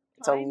lot of time.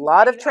 It's a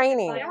lot of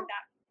training.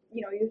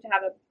 You have to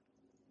have a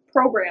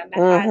program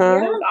that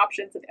has those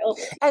options available.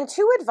 And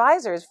 2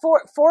 advisors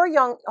for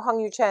young Hong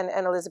Yu Chen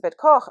and Elizabeth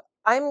Koch.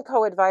 I'm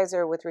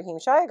co-advisor with Rahim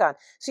Shayagan.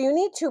 So you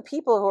need 2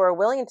 people who are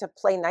willing to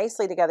play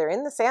nicely together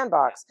in the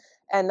sandbox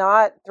and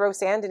not throw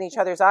sand in each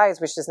other's eyes,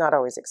 which does not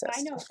always exist.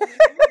 I know. So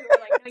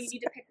no, you need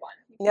to pick one.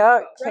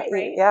 Right?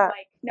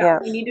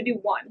 You need to do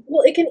one.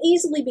 Well, it can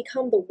easily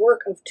become the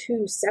work of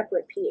 2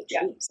 separate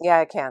PhDs.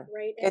 Yeah, it can.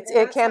 Right?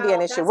 It can be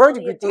an issue. We're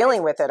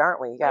dealing with it, aren't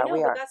we? Yeah,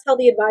 we are. But that's how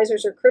the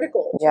advisors are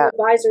critical.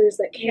 Advisors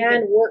that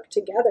can work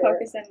together.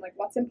 Focus in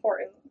what's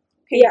important.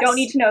 Okay, you don't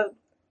need to know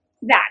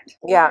that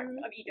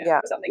of Egypt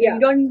or something. You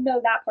don't know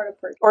that part of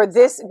Persia. Or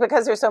this,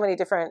 because there's so many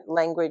different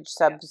language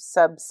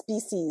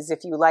subspecies,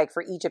 if you like,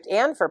 for Egypt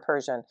and for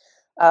Persian.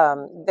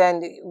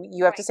 Then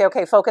you have to say,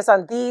 okay, focus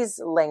on these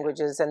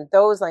languages and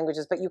those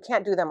languages, but you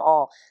can't do them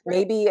all.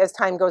 Maybe as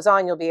time goes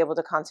on, you'll be able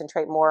to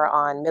concentrate more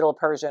on Middle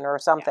Persian or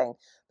something,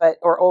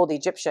 or Old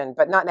Egyptian,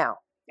 but not now.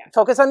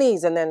 Focus on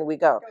these, and then we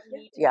go.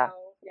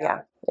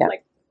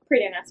 Like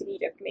pre-dynastic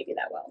Egypt, maybe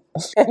that well.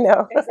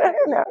 No,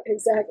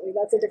 exactly.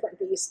 That's a different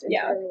beast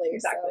entirely.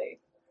 Exactly.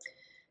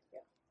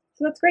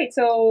 So that's great.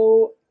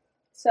 So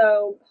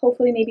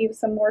hopefully, maybe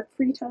some more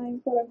free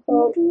time, quote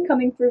unquote,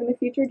 coming through in the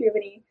future. Do you have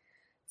any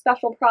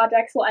special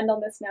projects? We'll end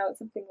on this note,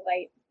 something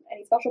light.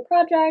 Any special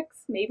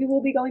projects? Maybe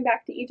we'll be going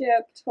back to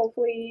Egypt,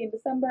 hopefully in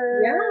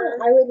December.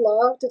 Yeah, I would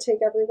love to take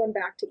everyone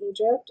back to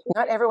Egypt.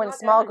 Not everyone,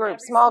 small group.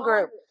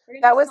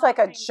 That was like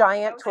a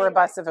giant tour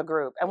bus of a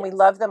group, and we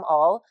loved them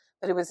all,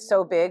 but it was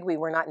so big we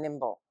were not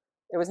nimble.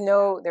 There was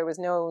no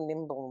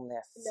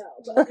nimbleness.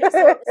 No. Okay,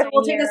 so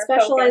we'll take a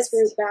specialized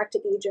group back to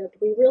Egypt.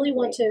 We really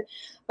want to,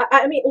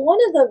 one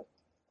of the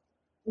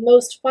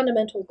most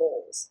fundamental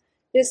goals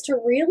is to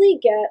really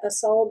get a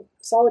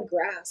solid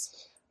grasp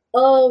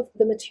of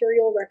the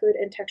material record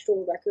and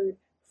textual record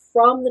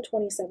from the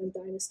 27th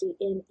dynasty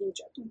in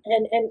Egypt.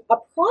 And a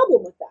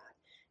problem with that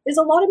is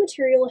a lot of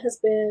material has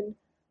been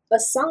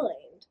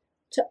assigned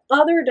to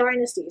other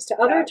dynasties, to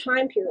other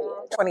time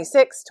periods.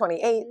 26,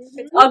 28. If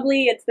it's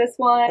ugly, it's this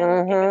one.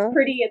 If it's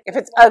pretty, it's if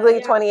it's ugly,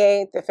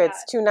 28. If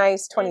it's too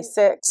nice,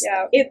 26.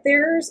 I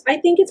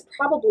think it's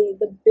probably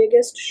the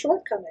biggest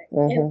shortcoming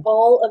in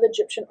all of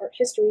Egyptian art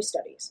history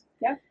studies.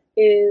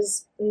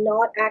 Is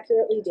not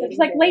accurately dating. It's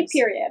like late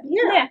period.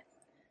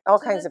 All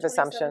kinds of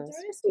assumptions.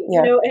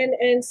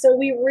 And so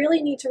we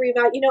really need to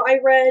reevaluate. I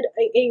read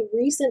a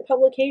recent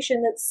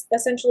publication that's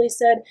essentially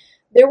said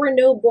there were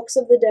no books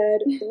of the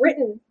dead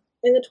written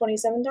in the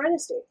 27th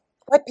dynasty.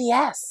 What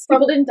BS?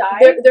 People didn't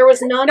die. There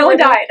was none. No one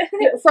died.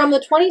 From the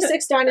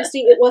 26th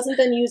dynasty, it wasn't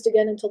then used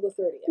again until the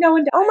 30th. No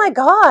one died. Oh my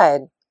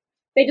God.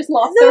 They just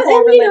lost their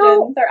whole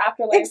religion, their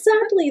afterlife.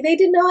 Exactly. They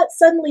did not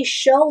suddenly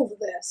shelve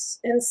this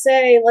and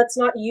say, let's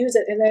not use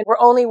it. And then we're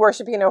only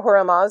worshiping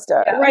Ahura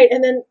Mazda. Right.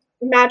 And then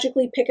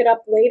magically pick it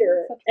up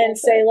later and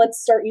say, let's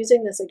start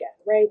using this again.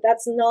 Right.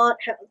 That's not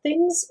how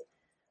things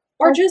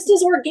are just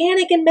as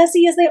organic and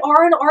messy as they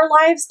are in our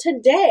lives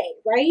today,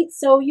 right?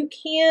 So you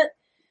cannot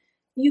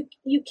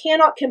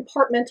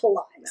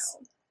compartmentalize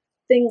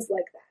things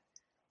like that.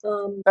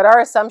 But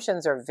our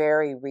assumptions are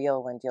very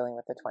real when dealing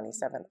with the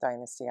 27th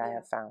dynasty, I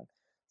have found.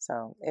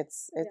 So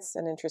it's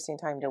an interesting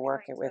time to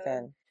work it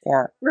within.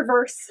 Yeah.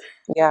 Reverse.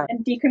 Yeah.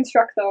 And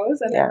deconstruct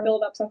those and then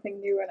build up something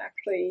new and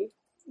actually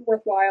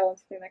worthwhile and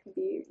something that can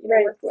be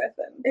worked with.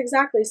 And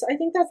exactly. So I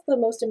think that's the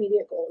most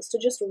immediate goal, is to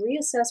just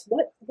reassess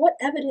what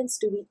evidence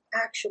do we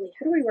actually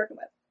have? What are we working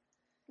with?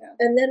 Yeah.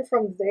 And then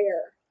from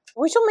there.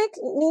 We shall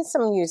need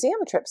some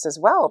museum trips as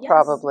well,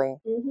 probably.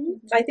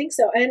 Mm-hmm. I think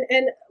so.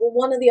 And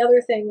one of the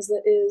other things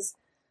that is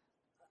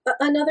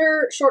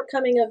another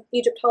shortcoming of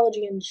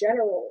Egyptology in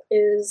general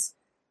is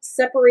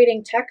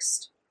separating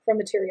text from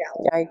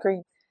materiality. Yeah, I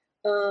agree.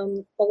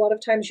 A lot of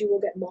times you will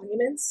get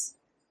monuments,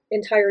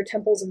 entire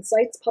temples and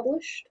sites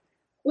published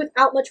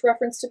without much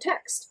reference to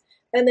text.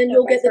 And then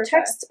you'll get the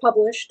texts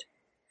published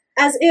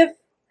as if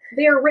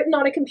they're written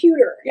on a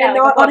computer and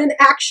not on an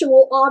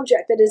actual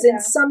object that is in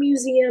some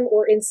museum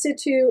or in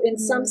situ in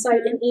some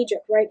site in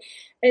Egypt, right?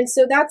 And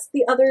so that's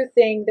the other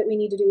thing that we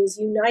need to do, is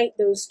unite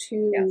those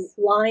two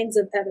lines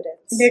of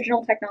evidence.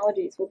 Digital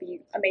technologies will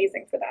be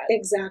amazing for that.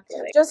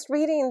 Exactly. Just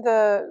reading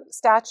the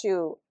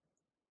statue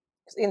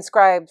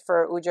inscribed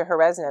for Uja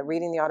Horesna,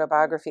 reading the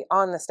autobiography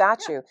on the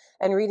statue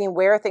and reading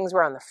where things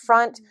were on the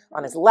front,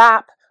 on his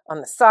lap, on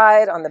the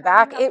side, on the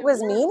back, it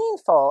was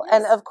meaningful.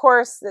 And of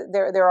course,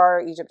 there are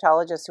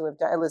Egyptologists who have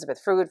done,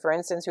 Elizabeth Froude, for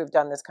instance, who have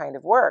done this kind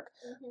of work.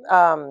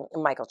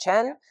 Michael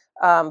Chen,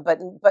 but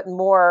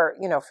more,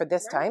 for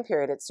this time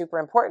period, it's super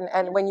important.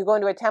 And when you go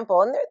into a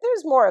temple, and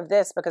there's more of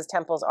this because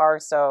temples are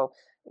so,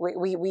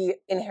 we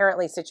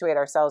inherently situate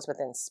ourselves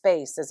within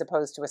space as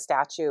opposed to a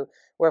statue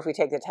where if we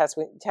take the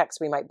text,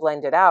 we might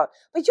blend it out.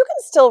 But you can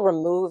still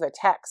remove a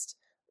text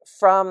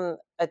from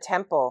a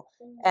temple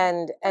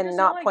and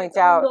not point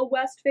out the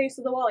west face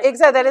of the wall.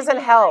 Exactly, that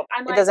doesn't help.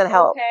 It doesn't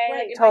help.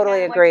 Okay,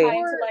 totally agree.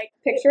 Trying to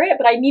picture it,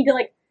 but I need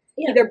to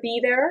either be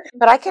there.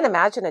 But I can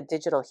imagine a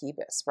digital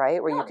Hebus,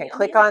 right, where you can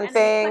click on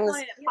things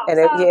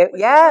and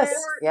yes.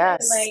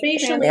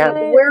 Spatially,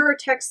 where are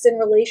texts in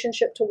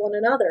relationship to one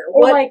another?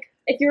 Or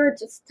if you're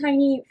just a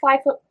tiny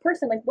 5-foot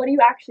person, what are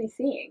you actually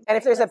seeing? And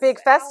if there's a big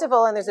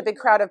festival and there's a big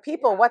crowd of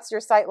people, what's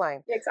your sight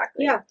line?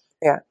 Exactly. Yeah.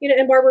 Yeah.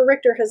 And Barbara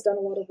Richter has done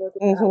a lot of work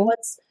with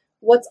that.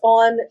 What's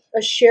on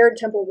a shared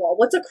temple wall?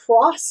 What's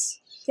across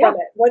from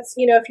it? What's,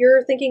 if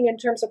you're thinking in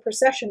terms of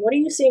procession, what are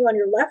you seeing on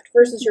your left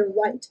versus your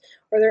right?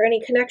 Are there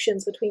any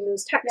connections between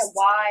those texts? Yeah,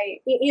 why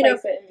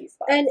place it in these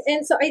spots?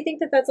 And so I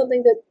think that's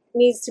something that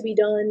needs to be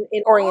done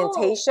in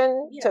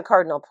orientation to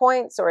cardinal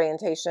points,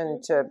 orientation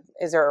to,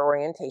 is there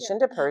orientation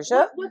to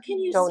Persia? What can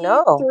you see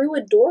through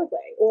a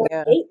doorway or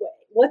a gateway?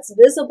 What's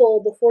visible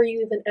before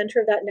you even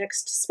enter that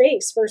next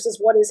space versus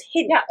what is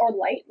hidden? Yeah, or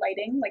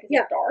lighting. Is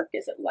it dark?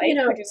 Is it light?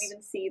 Could you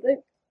even see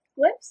the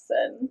glyphs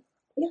and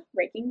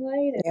raking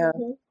light?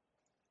 And,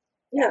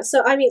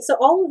 So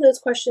all of those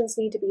questions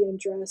need to be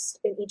addressed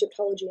in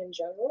Egyptology in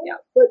general,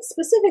 but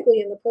specifically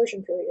in the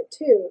Persian period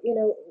too.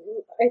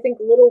 I think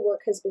little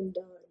work has been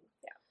done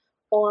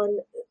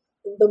on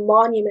the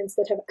monuments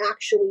that have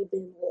actually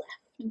been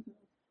left.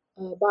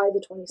 By the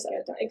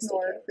 27th dynasty.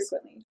 Ignored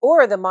frequently.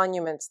 Or the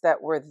monuments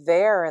that were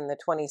there in the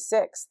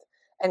 26th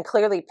and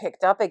clearly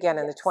picked up again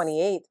in the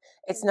 28th.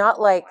 It's not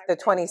like the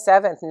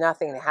 27th,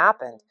 nothing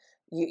happened.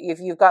 If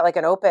you've got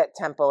an Opet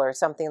temple or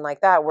something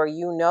like that, where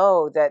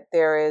that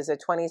there is a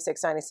 26th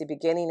dynasty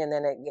beginning and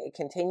then it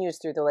continues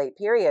through the late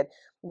period,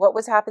 what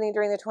was happening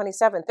during the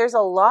 27th? There's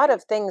a lot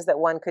of things that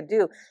one could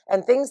do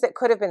and things that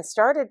could have been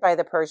started by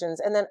the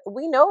Persians. And then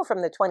we know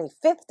from the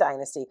 25th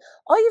dynasty,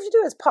 all you have to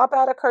do is pop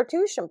out a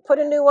cartouche and put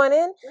a new one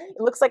in. It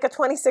looks like a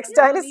 26th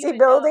dynasty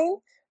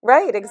building.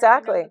 Right,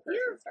 exactly.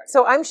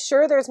 So I'm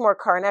sure there's more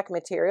Karnak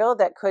material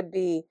that could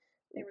be,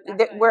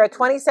 where a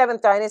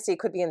 27th dynasty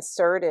could be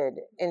inserted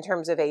in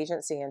terms of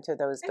agency into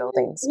those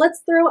buildings.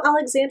 Let's throw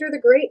Alexander the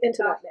Great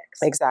into that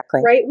mix.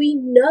 Exactly. Right? We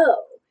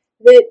know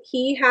that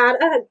he had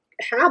a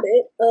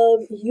habit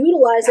of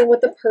utilizing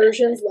what the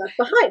Persians left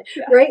behind,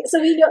 right?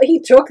 So we know he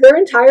took their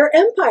entire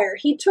empire.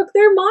 He took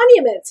their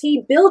monuments.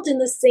 He built in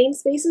the same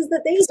spaces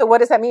that they. So what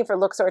does that mean for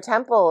Luxor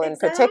Temple in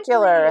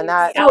particular? And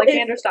that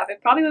Alexander stuff. It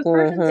probably was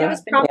Persians. It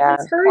was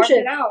probably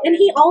Persian. And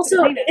he also,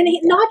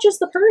 not just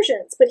the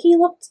Persians, but he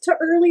looked to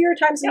earlier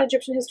times in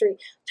Egyptian history.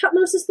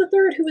 Tutmosis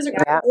III, who was a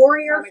great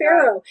warrior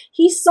pharaoh,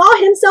 he saw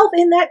himself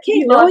in that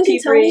king. No one can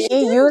tell me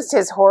he used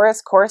his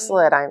Horus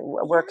corselet.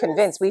 We're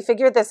convinced. We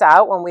figured this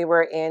out when we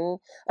were in.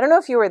 I don't know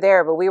if you were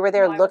there, but we were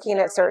there looking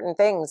at certain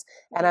things.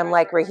 And I'm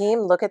like, Raheem,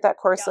 look at that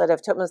corselet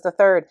of Tutmosis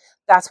III.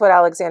 That's what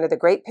Alexander the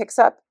Great picks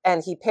up.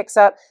 And he picks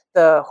up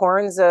the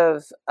horns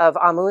of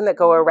Amun that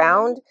go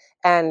around.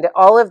 And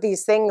all of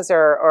these things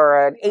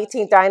are an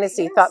 18th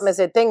dynasty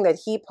Thutmose thing that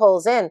he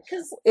pulls in.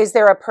 Is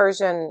there a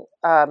Persian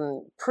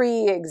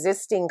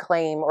pre-existing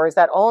claim, or is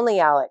that only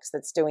Alex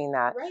that's doing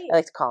that? Right. I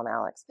like to call him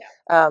Alex.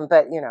 But,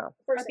 But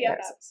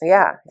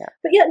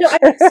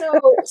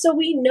so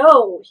we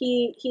know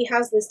he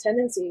has this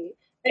tendency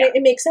And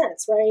it makes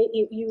sense, right?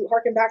 You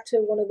harken back to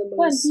one of the most...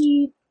 Well,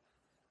 he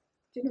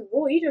didn't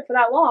rule Egypt for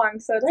that long,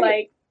 so it's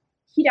like,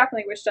 he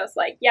definitely was just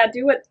like,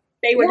 do what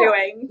they were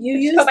doing. You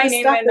use put my the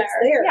name stuff in that's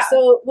there. Yeah.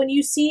 So when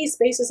you see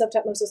spaces of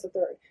Thutmose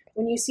III,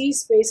 when you see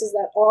spaces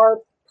that are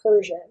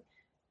Persian,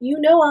 you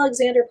know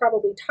Alexander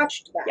probably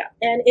touched that. Yeah.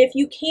 And if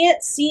you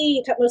can't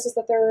see Thutmose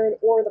III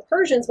or the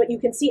Persians, but you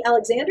can see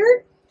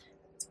Alexander,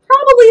 it's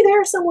probably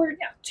there somewhere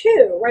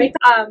too, right?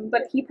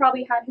 But he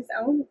probably had his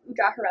own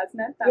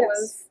Ujaharesnet that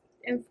was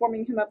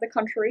informing him of the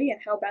country and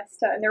how best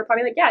to, and they were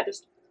probably like,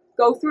 just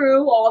go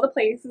through all the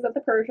places of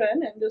the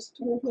Persian and just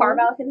carve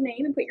out his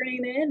name and put your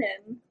name in,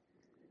 and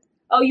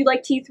oh, you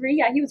like T3?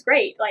 Yeah, he was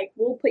great. Like,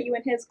 we'll put you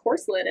in his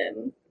corslet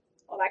and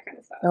all that kind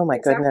of stuff. Oh my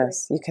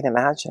goodness. You can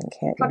imagine,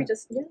 can't probably you?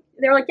 Just, they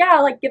were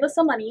like, give us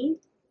some money.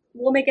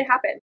 We'll make it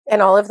happen.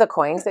 And all of the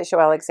coins that show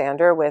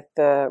Alexander with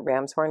the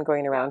ram's horn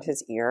going around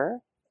his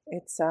ear,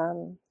 it's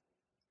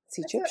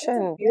Egyptian. It's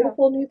a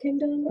beautiful New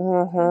Kingdom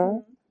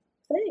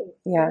thing.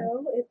 Yeah. You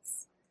know,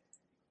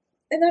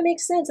 and that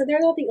makes sense. And they're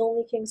not the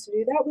only kings to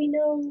do that. We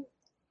know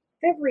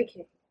every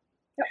king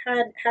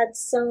had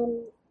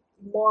some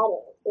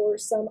model or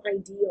some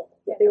ideal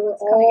that they were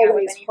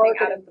always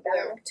harkening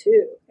back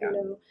to. You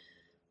know,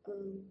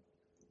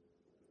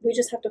 we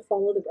just have to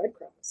follow the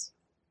breadcrumbs.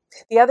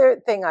 The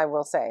other thing I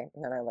will say,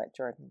 and then I let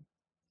Jordan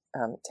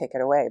take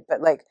it away,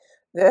 but like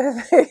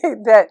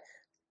that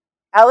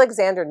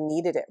Alexander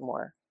needed it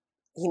more.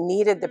 He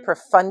needed the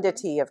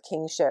profundity of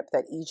kingship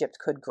that Egypt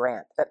could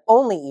grant, that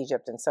only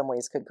Egypt in some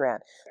ways could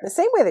grant. The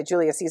same way that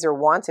Julius Caesar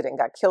wanted it and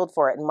got killed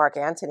for it, and Mark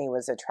Antony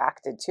was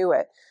attracted to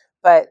it.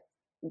 But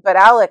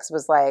Alex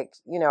was like,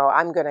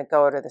 I'm going to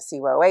go to the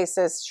Siwa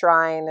Oasis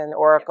shrine and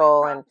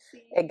oracle and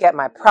get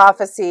my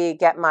prophecy,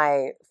 get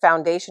my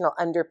foundational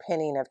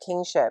underpinning of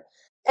kingship.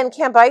 And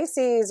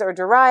Cambyses or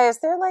Darius,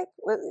 they're like,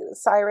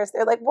 Cyrus,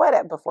 they're like,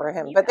 what before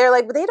him? But they're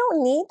like, they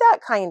don't need that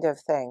kind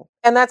of thing.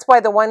 And that's why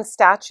the one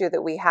statue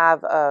that we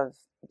have of,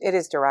 it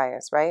is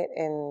Darius, right?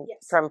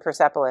 From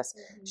Persepolis,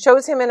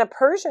 shows him in a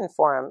Persian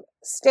form,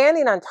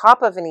 standing on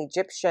top of an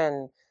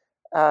Egyptian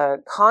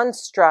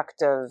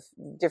construct of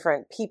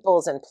different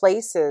peoples and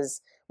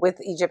places with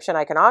Egyptian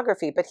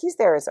iconography, but he's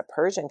there as a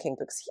Persian king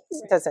because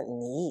he doesn't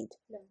need,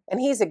 and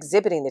he's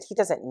exhibiting that he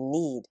doesn't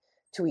need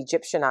to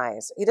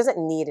Egyptianize. He doesn't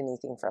need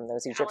anything from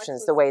those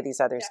Egyptians the way these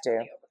others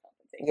do.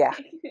 Yeah,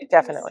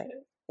 definitely.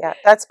 Yeah,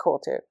 that's cool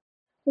too.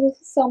 Well, this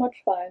was so much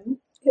fun.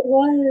 It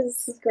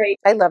was great.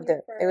 I loved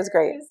it. It was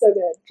great. So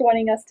good.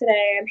 Joining us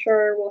today. I'm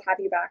sure we'll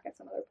have you back at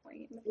some other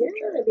point in the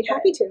future. Yeah, I'd be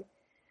happy to.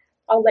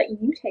 I'll let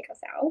you take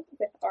us out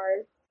with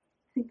I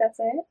think that's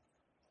it.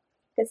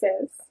 This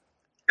is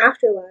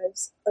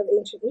Afterlives of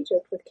Ancient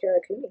Egypt with Kara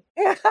Cooney.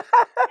 And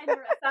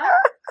Marissa.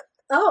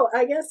 Oh,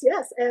 I guess,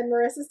 yes. And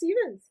Marissa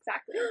Stevens.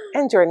 Exactly.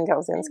 And Jordan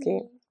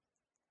Kelzinski.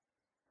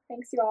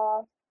 Thanks, you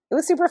all. It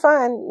was super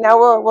fun.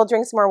 Now we'll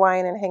drink some more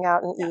wine and hang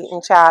out and eat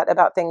and chat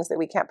about things that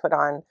we can't put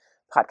on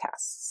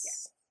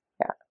podcasts.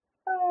 Yeah.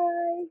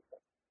 Bye.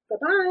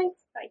 Bye-bye.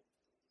 Bye.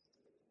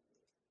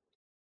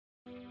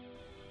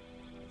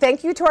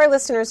 Thank you to our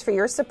listeners for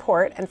your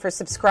support and for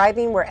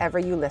subscribing wherever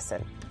you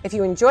listen. If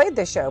you enjoyed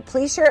the show,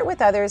 please share it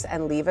with others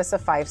and leave us a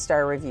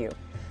 5-star review.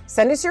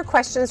 Send us your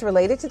questions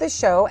related to the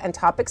show and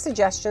topic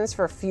suggestions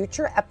for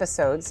future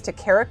episodes to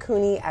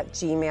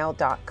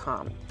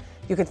karacooney@gmail.com.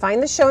 You can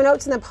find the show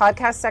notes in the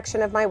podcast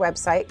section of my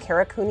website,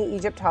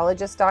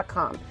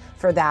 karacooneyegyptologist.com.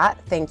 For that,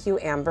 thank you,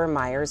 Amber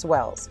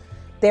Myers-Wells.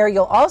 There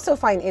you'll also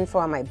find info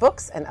on my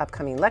books and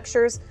upcoming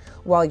lectures.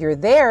 While you're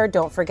there,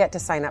 don't forget to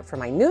sign up for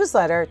my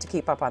newsletter to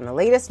keep up on the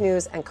latest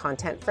news and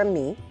content from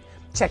me.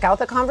 Check out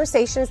the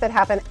conversations that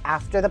happen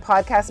after the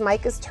podcast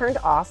mic is turned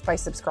off by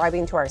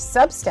subscribing to our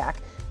Substack,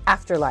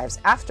 Afterlives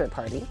After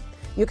Party.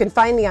 You can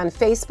find me on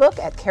Facebook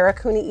at Kara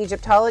Cooney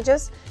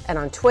Egyptologist and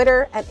on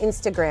Twitter and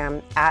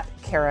Instagram at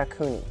Kara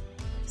Cooney.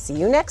 See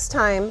you next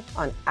time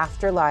on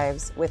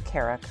Afterlives with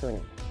Kara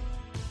Cooney.